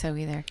 I don't think so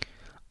either.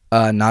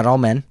 Not All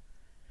Men.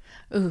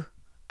 Ooh,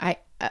 I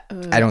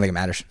don't think it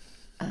matters.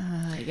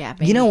 yeah.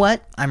 Maybe. You know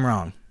what? I'm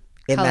wrong.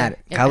 It Color. matters.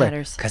 It Color.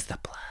 matters. Because the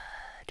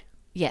blood.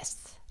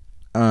 Yes.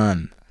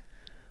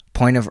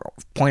 Point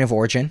of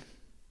origin.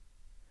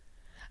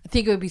 I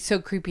think it would be so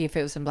creepy if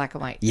it was in black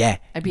and white. Yeah,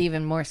 I'd be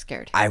even more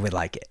scared. I would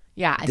like it.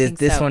 Yeah, I think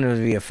This so. one would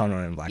be a fun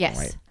one in black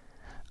Yes.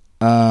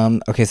 and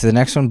white. Okay, so the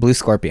next one, Blue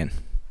Scorpion.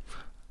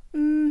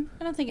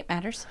 I don't think it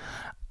matters.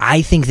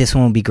 I think this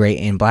one would be great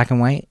in black and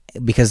white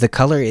because the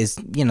color is,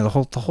 the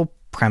whole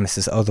premise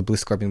is, the Blue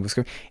Scorpion.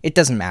 It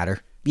doesn't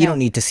matter. You No. don't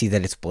need to see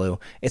that it's blue.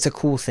 It's a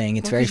cool thing.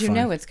 It's very Because fun.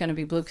 you know it's going to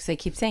be blue because they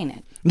keep saying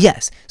it.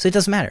 Yes, so it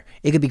doesn't matter.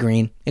 It could be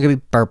green. It could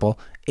be purple.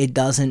 It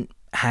doesn't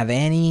have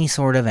any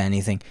sort of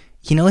anything.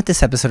 You know what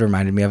this episode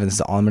reminded me of? And this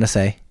is all I'm going to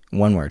say.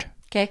 One word.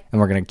 Okay.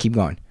 And we're going to keep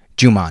going.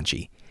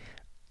 Jumanji.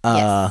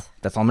 Yes.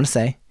 That's all I'm going to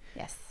say.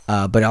 Yes.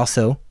 But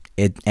also,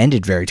 it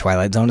ended very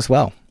Twilight Zone as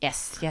well.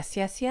 Yes. It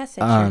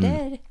sure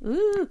did.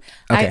 Ooh.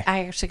 Okay.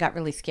 I actually got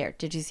really scared.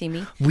 Did you see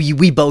me?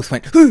 We both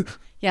went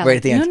Yeah. right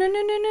at the end.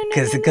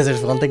 No. Because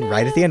there's one thing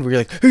right at the end where you're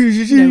like,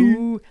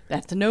 No,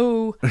 that's a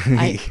no.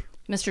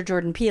 Mr.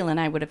 Jordan Peele and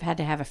I would have had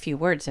to have a few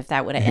words if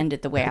that would have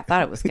ended the way I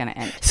thought it was going to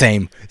end.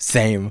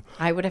 Same.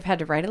 I would have had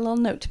to write a little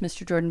note to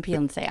Mr. Jordan Peele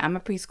and say, I'm a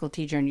preschool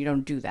teacher and you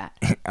don't do that.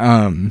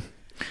 And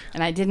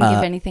I didn't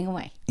give anything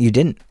away. You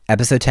didn't.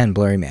 Episode 10,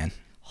 Blurry Man.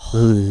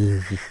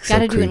 Got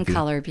to do it in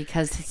color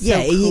because it's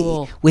so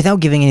cool.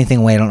 Without giving anything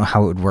away, I don't know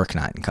how it would work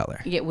not in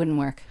color. It wouldn't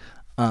work.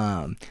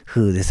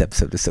 This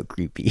episode was so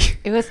creepy.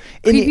 It was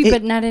creepy,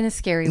 but not in a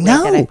scary way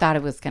that I thought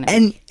it was going to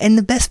be. And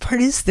the best part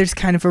is there's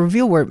kind of a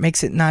reveal where it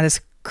makes it not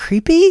as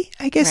creepy,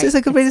 I guess is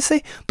a good way to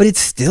say. But it's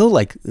still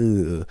like,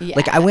 ugh. Yeah.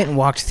 Like I went and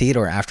walked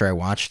Theodore after we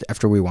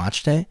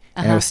watched it,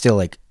 and I was still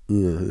like,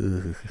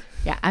 ugh.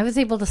 Yeah, I was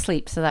able to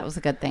sleep, so that was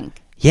a good thing.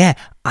 Yeah,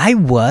 I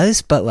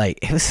was, but like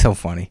it was so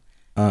funny.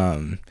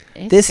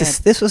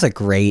 This was a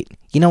great.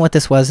 You know what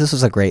this was? This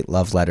was a great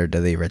love letter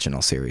to the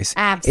original series.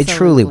 Absolutely. It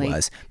truly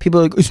was. People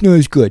are like, it's not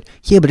as good.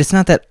 Yeah, but it's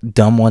not that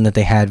dumb one that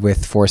they had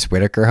with Forrest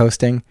Whitaker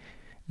hosting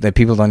that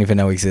people don't even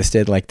know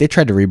existed. Like they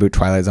tried to reboot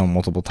Twilight Zone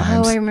multiple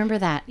times. Oh, I remember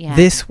that. Yeah.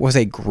 This was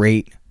a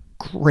great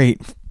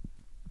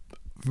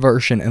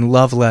version and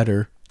love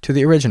letter to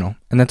the original,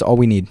 and that's all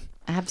we need.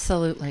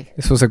 Absolutely.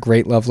 This was a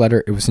great love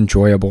letter. It was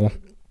enjoyable.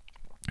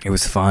 It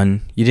was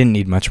fun. You didn't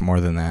need much more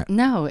than that.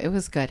 No, it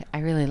was good. I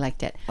really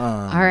liked it. All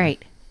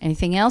right.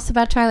 Anything else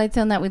about Twilight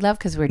Zone that we love?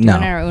 Because we're doing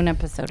our own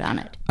episode on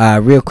it.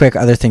 Real quick,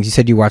 other things. You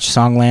said you watched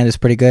Songland is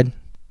pretty good.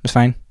 It's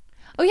fine.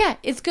 Oh, yeah.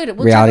 It's good.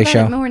 We'll Reality talk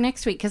about show? it more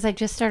next week because I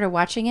just started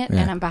watching it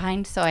and I'm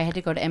behind, so I had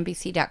to go to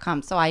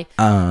NBC.com. So I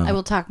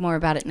will talk more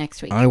about it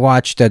next week. I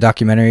watched a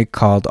documentary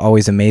called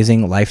Always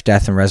Amazing, Life,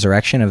 Death, and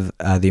Resurrection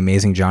of the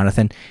Amazing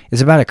Jonathan.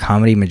 It's about a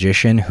comedy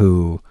magician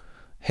who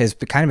has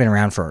kind of been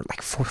around for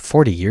like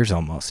 40 years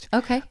almost.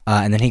 Okay.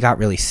 And then he got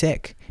really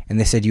sick. And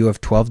they said, you have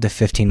 12 to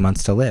 15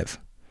 months to live.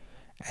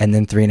 And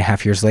then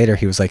 3.5 years later,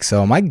 he was like,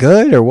 so am I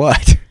good or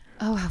what?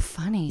 Oh, how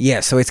funny.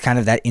 Yeah, so it's kind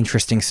of that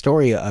interesting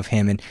story of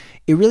him. And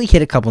it really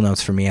hit a couple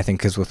notes for me, I think,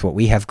 because with what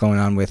we have going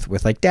on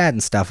with like dad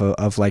and stuff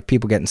of like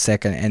people getting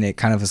sick. And it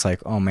kind of is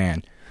like, oh,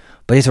 man.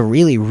 But it's a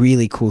really,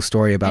 really cool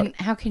story about...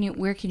 And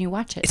where can you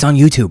watch it? It's on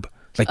YouTube.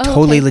 Like Oh,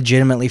 totally okay.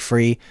 legitimately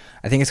free.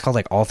 I think it's called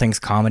like All Things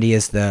Comedy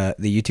is the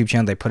YouTube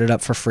channel. They put it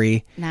up for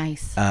free.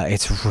 Nice.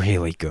 It's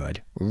really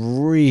good.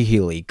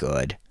 Really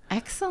good.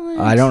 Excellent.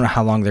 I don't know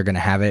how long they're going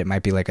to have it. It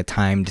might be like a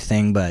timed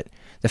thing, but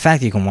the fact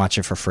that you can watch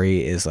it for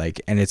free is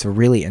like, and it's a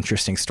really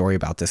interesting story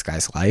about this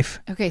guy's life.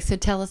 Okay, so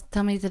tell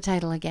me the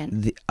title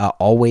again.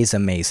 Always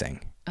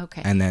Amazing.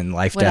 Okay. And then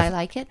Life, Would I Death.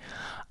 like it?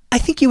 I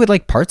think you would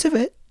like parts of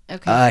it.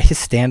 Okay. His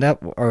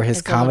stand-up or his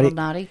It's comedy. a little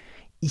naughty.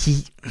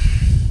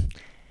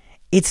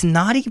 It's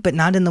naughty, but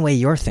not in the way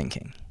you're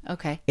thinking.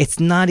 Okay. It's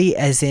naughty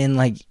as in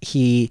like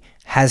he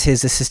has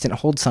his assistant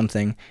hold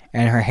something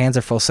and her hands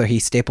are full, so he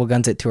staple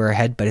guns it to her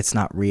head, but it's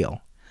not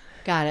real.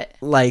 Got it.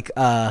 Like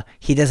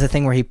he does a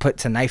thing where he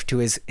puts a knife to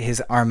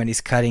his arm and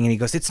he's cutting and he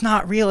goes, it's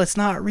not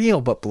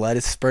real, but blood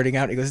is spurting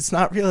out. He goes, it's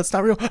not real.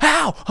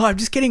 Ow! Oh, I'm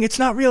just kidding. It's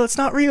not real.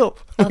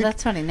 Oh,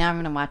 that's funny. Now I'm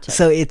gonna watch it.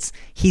 So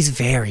he's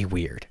very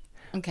weird.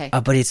 Okay.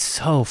 But it's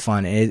so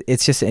fun.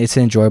 It's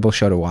an enjoyable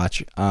show to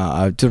watch.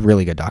 It's a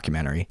really good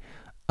documentary.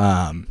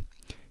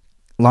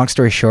 Long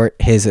story short,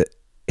 his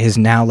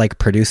now like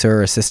producer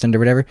or assistant or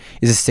whatever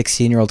is a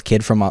 16-year-old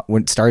kid from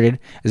when it started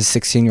as a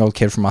 16-year-old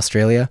kid from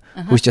Australia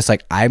who's just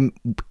like, I'm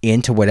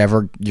into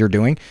whatever you're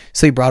doing.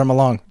 So he brought him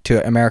along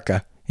to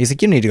America. He's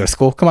like, you need to go to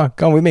school. Come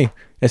on with me.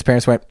 His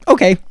parents went,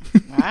 okay.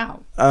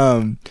 Wow.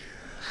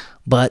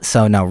 But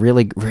so no,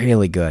 really,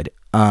 really good.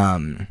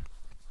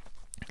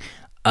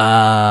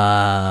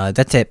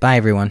 That's it. Bye,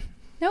 everyone.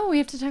 No, we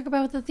have to talk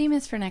about what the theme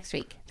is for next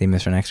week. Theme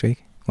is for next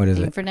week? What is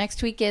Theme it? for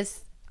next week is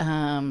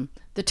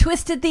the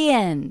twist at the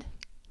end.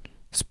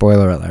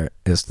 Spoiler alert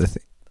is the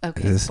thing.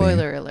 Okay,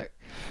 spoiler alert.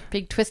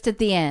 Big twist at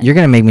the end. You're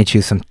going to make me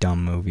choose some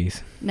dumb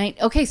movies.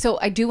 Okay, so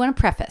I do want to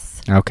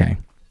preface. Okay.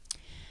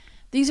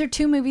 These are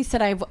two movies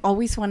that I've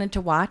always wanted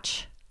to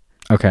watch,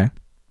 Okay.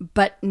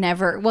 but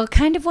never,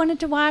 kind of wanted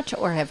to watch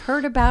or have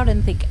heard about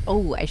and think,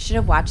 oh, I should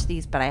have watched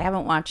these, but I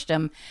haven't watched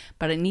them,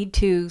 but I need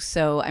to,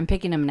 so I'm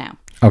picking them now.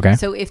 Okay.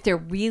 So if they're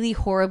really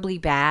horribly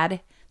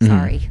bad,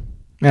 sorry.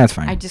 Yeah, that's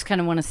fine. I just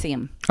kind of want to see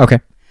them. Okay.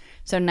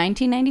 So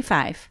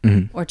 1995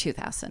 or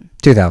 2000.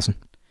 2000.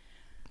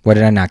 What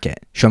did I not get?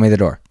 Show me the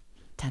door.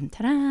 Dun,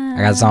 dun, dun.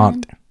 I got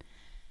zonked.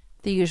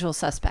 The Usual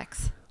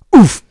Suspects.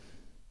 Oof.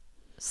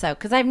 So,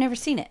 because I've never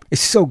seen it.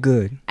 It's so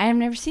good. I have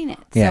never seen it.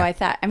 Yeah. So I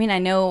thought, I mean, I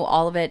know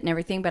all of it and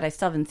everything, but I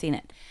still haven't seen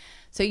it.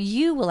 So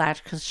you will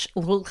actually,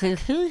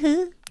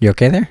 You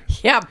okay there?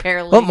 yeah,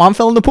 apparently. Oh, Mom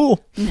fell in the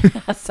pool.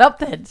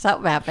 something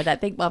happened. I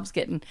think Mom's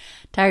getting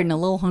tired and a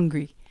little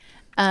hungry.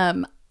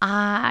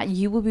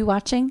 You will be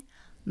watching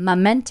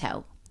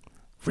Memento.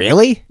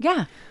 Really?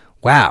 Yeah.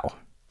 Wow.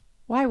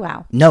 Why?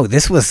 Wow. No,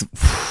 this was...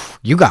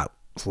 You got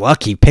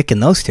lucky picking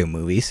those two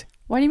movies.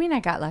 What do you mean I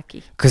got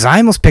lucky? Because I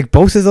almost picked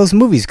both of those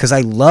movies because I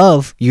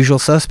love Usual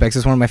Suspects.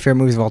 It's one of my favorite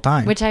movies of all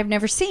time. Which I've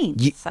never seen.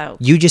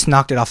 You just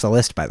knocked it off the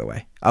list, by the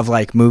way, of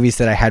like movies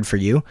that I had for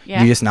you.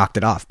 Yeah. You just knocked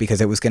it off because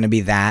it was going to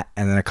be that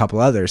and then a couple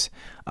others.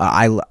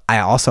 I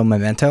also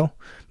Memento.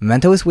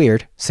 Memento is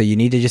weird, so you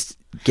need to just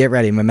get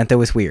ready.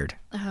 Memento is weird.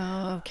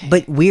 Oh, okay.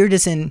 But weird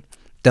is in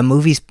the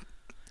movies,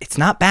 it's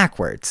not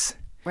backwards,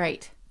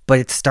 right. but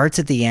it starts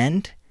at the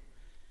end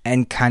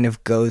and kind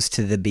of goes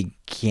to the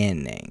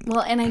beginning.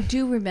 Well, and I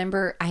do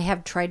remember I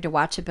have tried to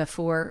watch it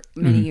before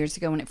many years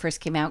ago when it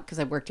first came out because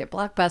I worked at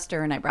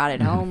Blockbuster and I brought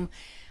it home.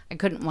 I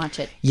couldn't watch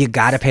it. You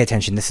got to pay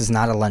attention. This is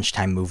not a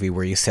lunchtime movie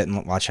where you sit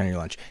and watch on your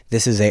lunch.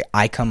 This is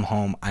I come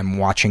home, I'm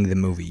watching the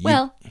movie.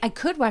 Well, I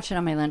could watch it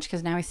on my lunch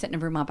because now I sit in a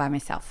room all by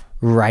myself.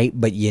 Right,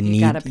 but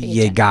you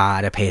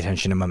gotta pay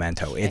attention to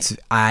Memento.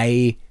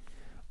 Okay.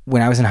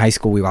 When I was in high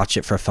school, we watched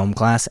it for a film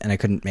class, and I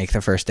couldn't make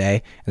the first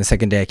day. And the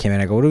second day I came in,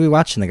 I go, what are we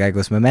watching? The guy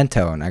goes,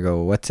 Memento. And I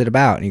go, what's it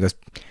about? And he goes,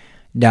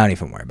 don't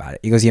even worry about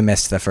it. He goes, you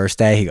missed the first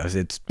day. He goes,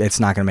 it's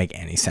not going to make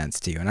any sense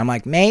to you. And I'm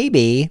like,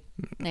 maybe.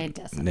 It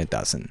doesn't. And it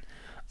doesn't.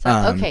 So,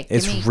 okay.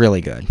 It's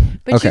really good.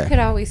 But okay.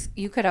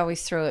 you could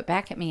always throw it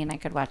back at me and I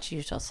could watch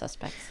Usual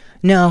Suspects.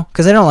 No,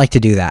 because I don't like to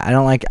do that.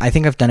 I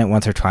think I've done it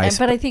once or twice.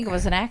 But I think it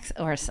was an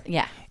accident,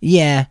 yeah.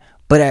 Yeah,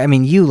 but I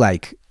mean,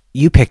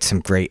 you picked some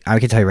great. I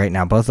can tell you right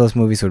now, both those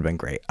movies would have been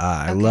great.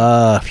 I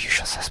love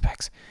Usual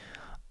Suspects,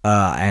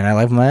 and I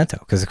love Memento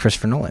because of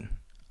Christopher Nolan.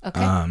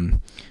 Okay.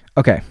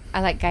 Okay.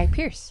 I like Guy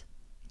Pearce.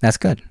 That's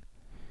good.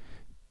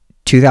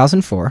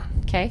 2004.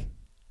 Okay.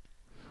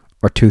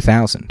 Or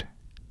 2000.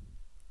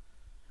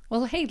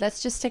 Well, hey,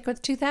 let's just stick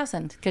with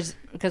 2000 because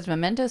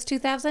Memento's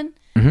 2000.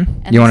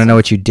 Mm-hmm. You want to know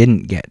what you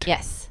didn't get?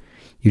 Yes.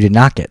 You did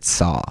not get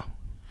Saw.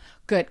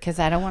 Good, because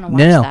I don't want to watch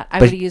that. I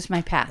would have used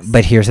my pass.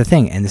 But here's the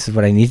thing, and this is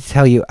what I need to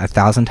tell you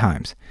 1,000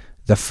 times.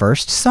 The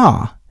first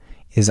Saw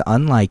is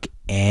unlike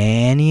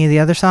any of the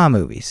other Saw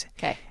movies.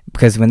 Okay.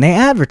 Because when they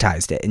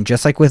advertised it, and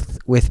just like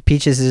with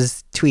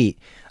Peaches' tweet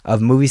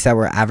of movies that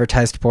were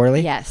advertised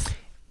poorly, yes,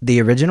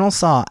 the original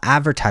Saw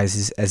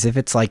advertises as if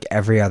it's like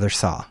every other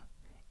Saw.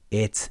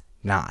 It's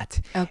not.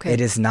 Okay. It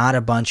is not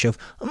a bunch of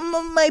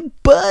my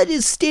butt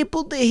is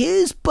stapled to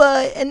his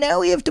butt, and now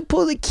we have to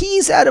pull the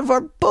keys out of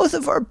both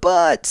of our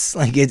butts.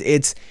 Like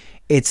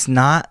it's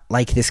not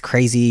like this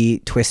crazy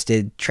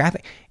twisted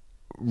traffic.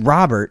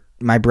 Robert,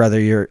 my brother,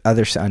 your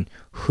other son,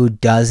 who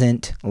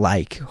doesn't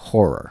like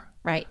horror,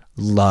 Right.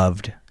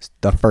 loved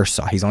the first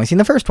Saw. He's only seen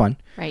the first one.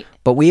 Right.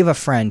 But we have a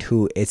friend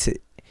who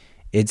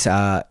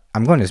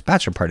I'm going to his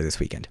bachelor party this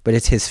weekend, but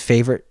it's his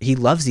favorite. He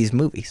loves these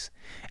movies.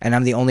 And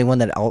I'm the only one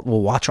that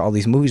will watch all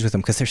these movies with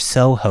him because they're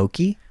so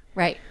hokey.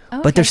 Right.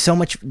 Oh, But there's so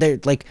much. They're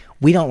like,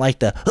 we don't like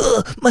the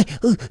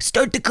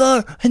start the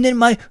car and then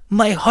my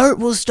heart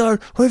will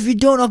start, or if you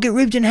don't, I'll get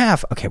ripped in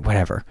half. Okay,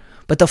 whatever.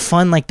 But the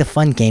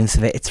fun games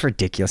of it, it's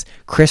ridiculous.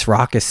 Chris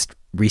Rock is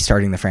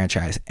restarting the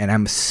franchise, and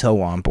I'm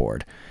so on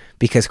board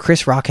because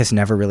Chris Rock has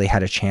never really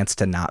had a chance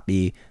to not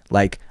be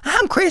like,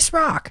 I'm Chris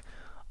Rock.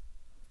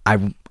 I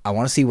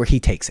want to see where he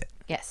takes it.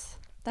 Yes.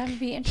 That would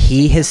be interesting.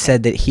 He has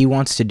said that he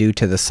wants to do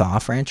to the Saw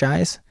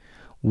franchise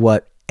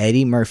what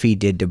Eddie Murphy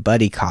did to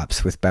Buddy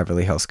Cops with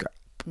Beverly Hills Cop.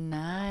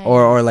 Nice.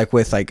 Or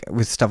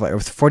with stuff like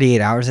with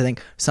 48 Hours, I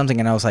think, something,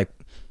 and I was like,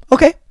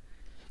 okay,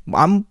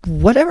 I'm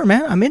whatever,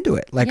 man, I'm into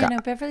it. Like,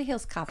 Beverly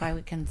Hills Cop, I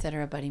would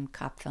consider a buddy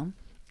cop film.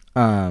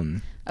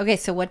 um, Okay,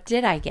 so what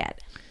did I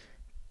get?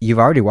 you've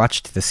already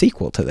watched the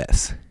sequel to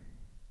this.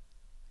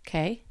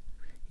 Okay.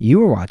 You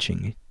were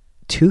watching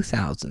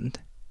 2000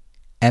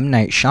 M.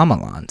 Night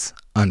Shyamalan's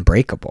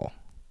Unbreakable.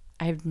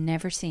 I've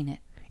never seen it.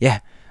 Yeah,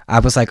 I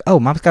was like, oh,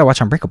 mom's gotta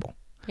watch Unbreakable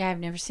Yeah, I've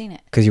never seen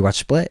it. because you watched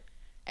Split.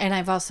 And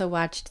I've also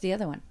watched the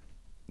other one.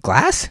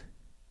 Glass?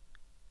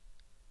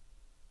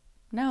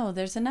 No,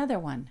 there's another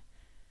one.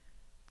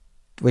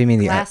 What do you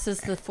mean? Glass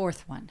is the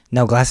fourth one.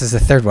 No, Glass is the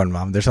third one,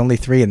 Mom. There's only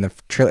 3 in the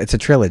it's a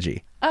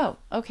trilogy. Oh,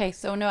 okay.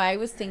 So no, I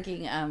was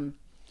thinking,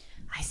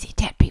 I see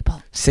dead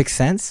people. Sixth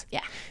Sense?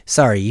 Yeah.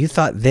 Sorry, you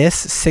thought this,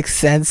 Sixth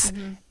Sense,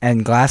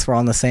 and Glass were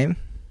all the same?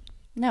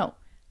 No,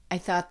 I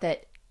thought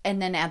that,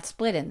 and then add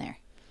Split in there.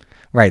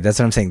 Right, that's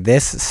what I'm saying.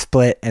 This,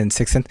 Split, and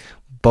Sixth Sense,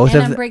 both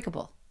And of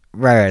Unbreakable.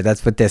 Right,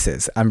 that's what this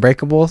is.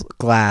 Unbreakable,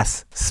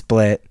 Glass,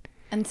 Split,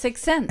 And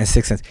Sixth Sense. and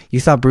Sixth Sense. You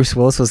thought Bruce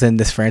Willis was in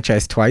this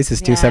franchise twice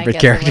as two Yeah, separate I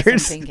guess I wasn't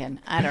characters? thinking.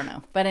 I don't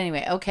know. But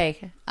anyway,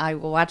 okay. I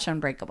will watch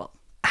Unbreakable.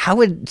 How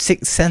would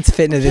Sixth Sense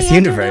fit into this Hey,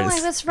 universe? I don't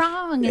know. I was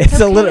wrong.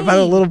 It's okay. about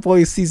a little boy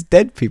who sees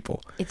dead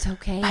people. It's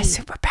okay. My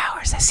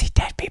superpowers, I see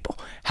dead people.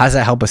 How does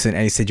that help us in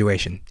any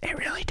situation? It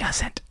really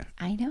doesn't.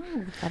 I know,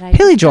 but I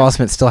Haley Joel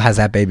Osment still has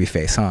that baby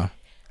face, huh?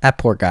 That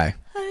poor guy.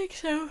 I think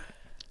so.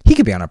 He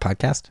could be on our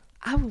podcast.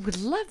 I would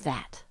love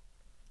that.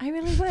 I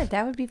really would.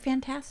 That would be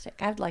fantastic.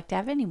 I'd like to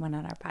have anyone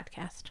on our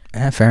podcast.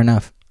 Fair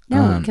enough.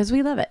 No, because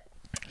we love it.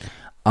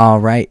 All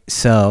right.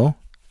 So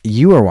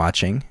you are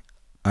watching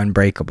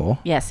Unbreakable.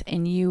 Yes,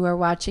 and you are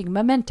watching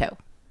Memento.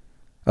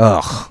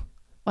 Ugh.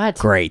 What?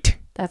 Great.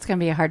 That's going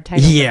to be a hard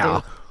title to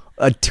Yeah.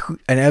 do.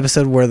 An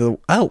episode where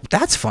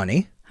that's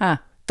funny. Huh.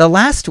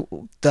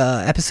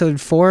 The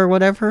episode 4 or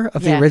whatever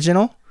of the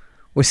original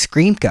was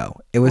Screamco.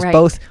 It was Right.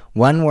 both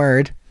one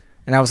word.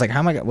 And I was like, how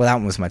am I? Well, that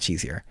one was much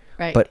easier.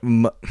 Right. But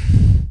I'm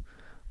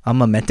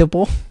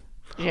lamentable.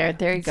 Yeah,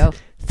 there you go.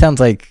 Sounds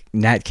like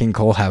Nat King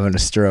Cole having a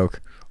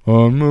stroke.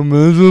 I'm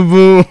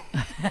lamentable.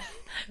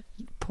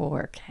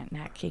 Poor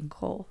Nat King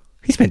Cole.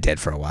 He's been dead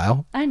for a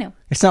while. I know.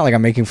 It's not like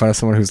I'm making fun of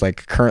someone who's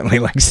like currently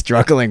like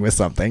struggling with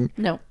something.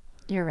 No,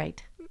 you're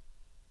right.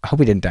 I hope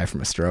he didn't die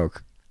from a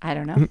stroke. I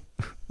don't know.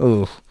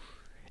 Oh,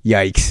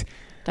 yikes.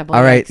 Double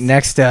All right,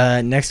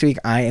 yikes. next week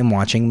I am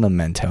watching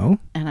Memento.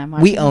 And I'm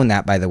watching. We own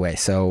that, by the way,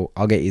 so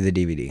I'll get you the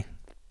DVD.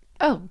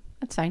 Oh,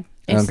 that's fine.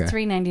 It's Okay.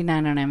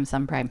 $3.99 on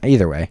Amazon Prime.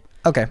 Either way.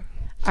 Okay.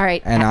 All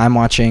right. And I'm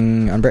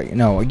watching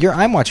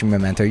I'm watching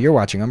Memento. You're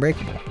watching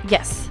Unbreakable.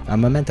 Yes.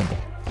 I'm Lamentable.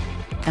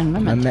 And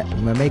Memento.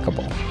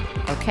 Memakeable.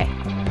 Okay.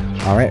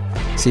 All right.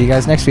 See you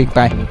guys next week.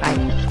 Bye.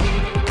 Bye.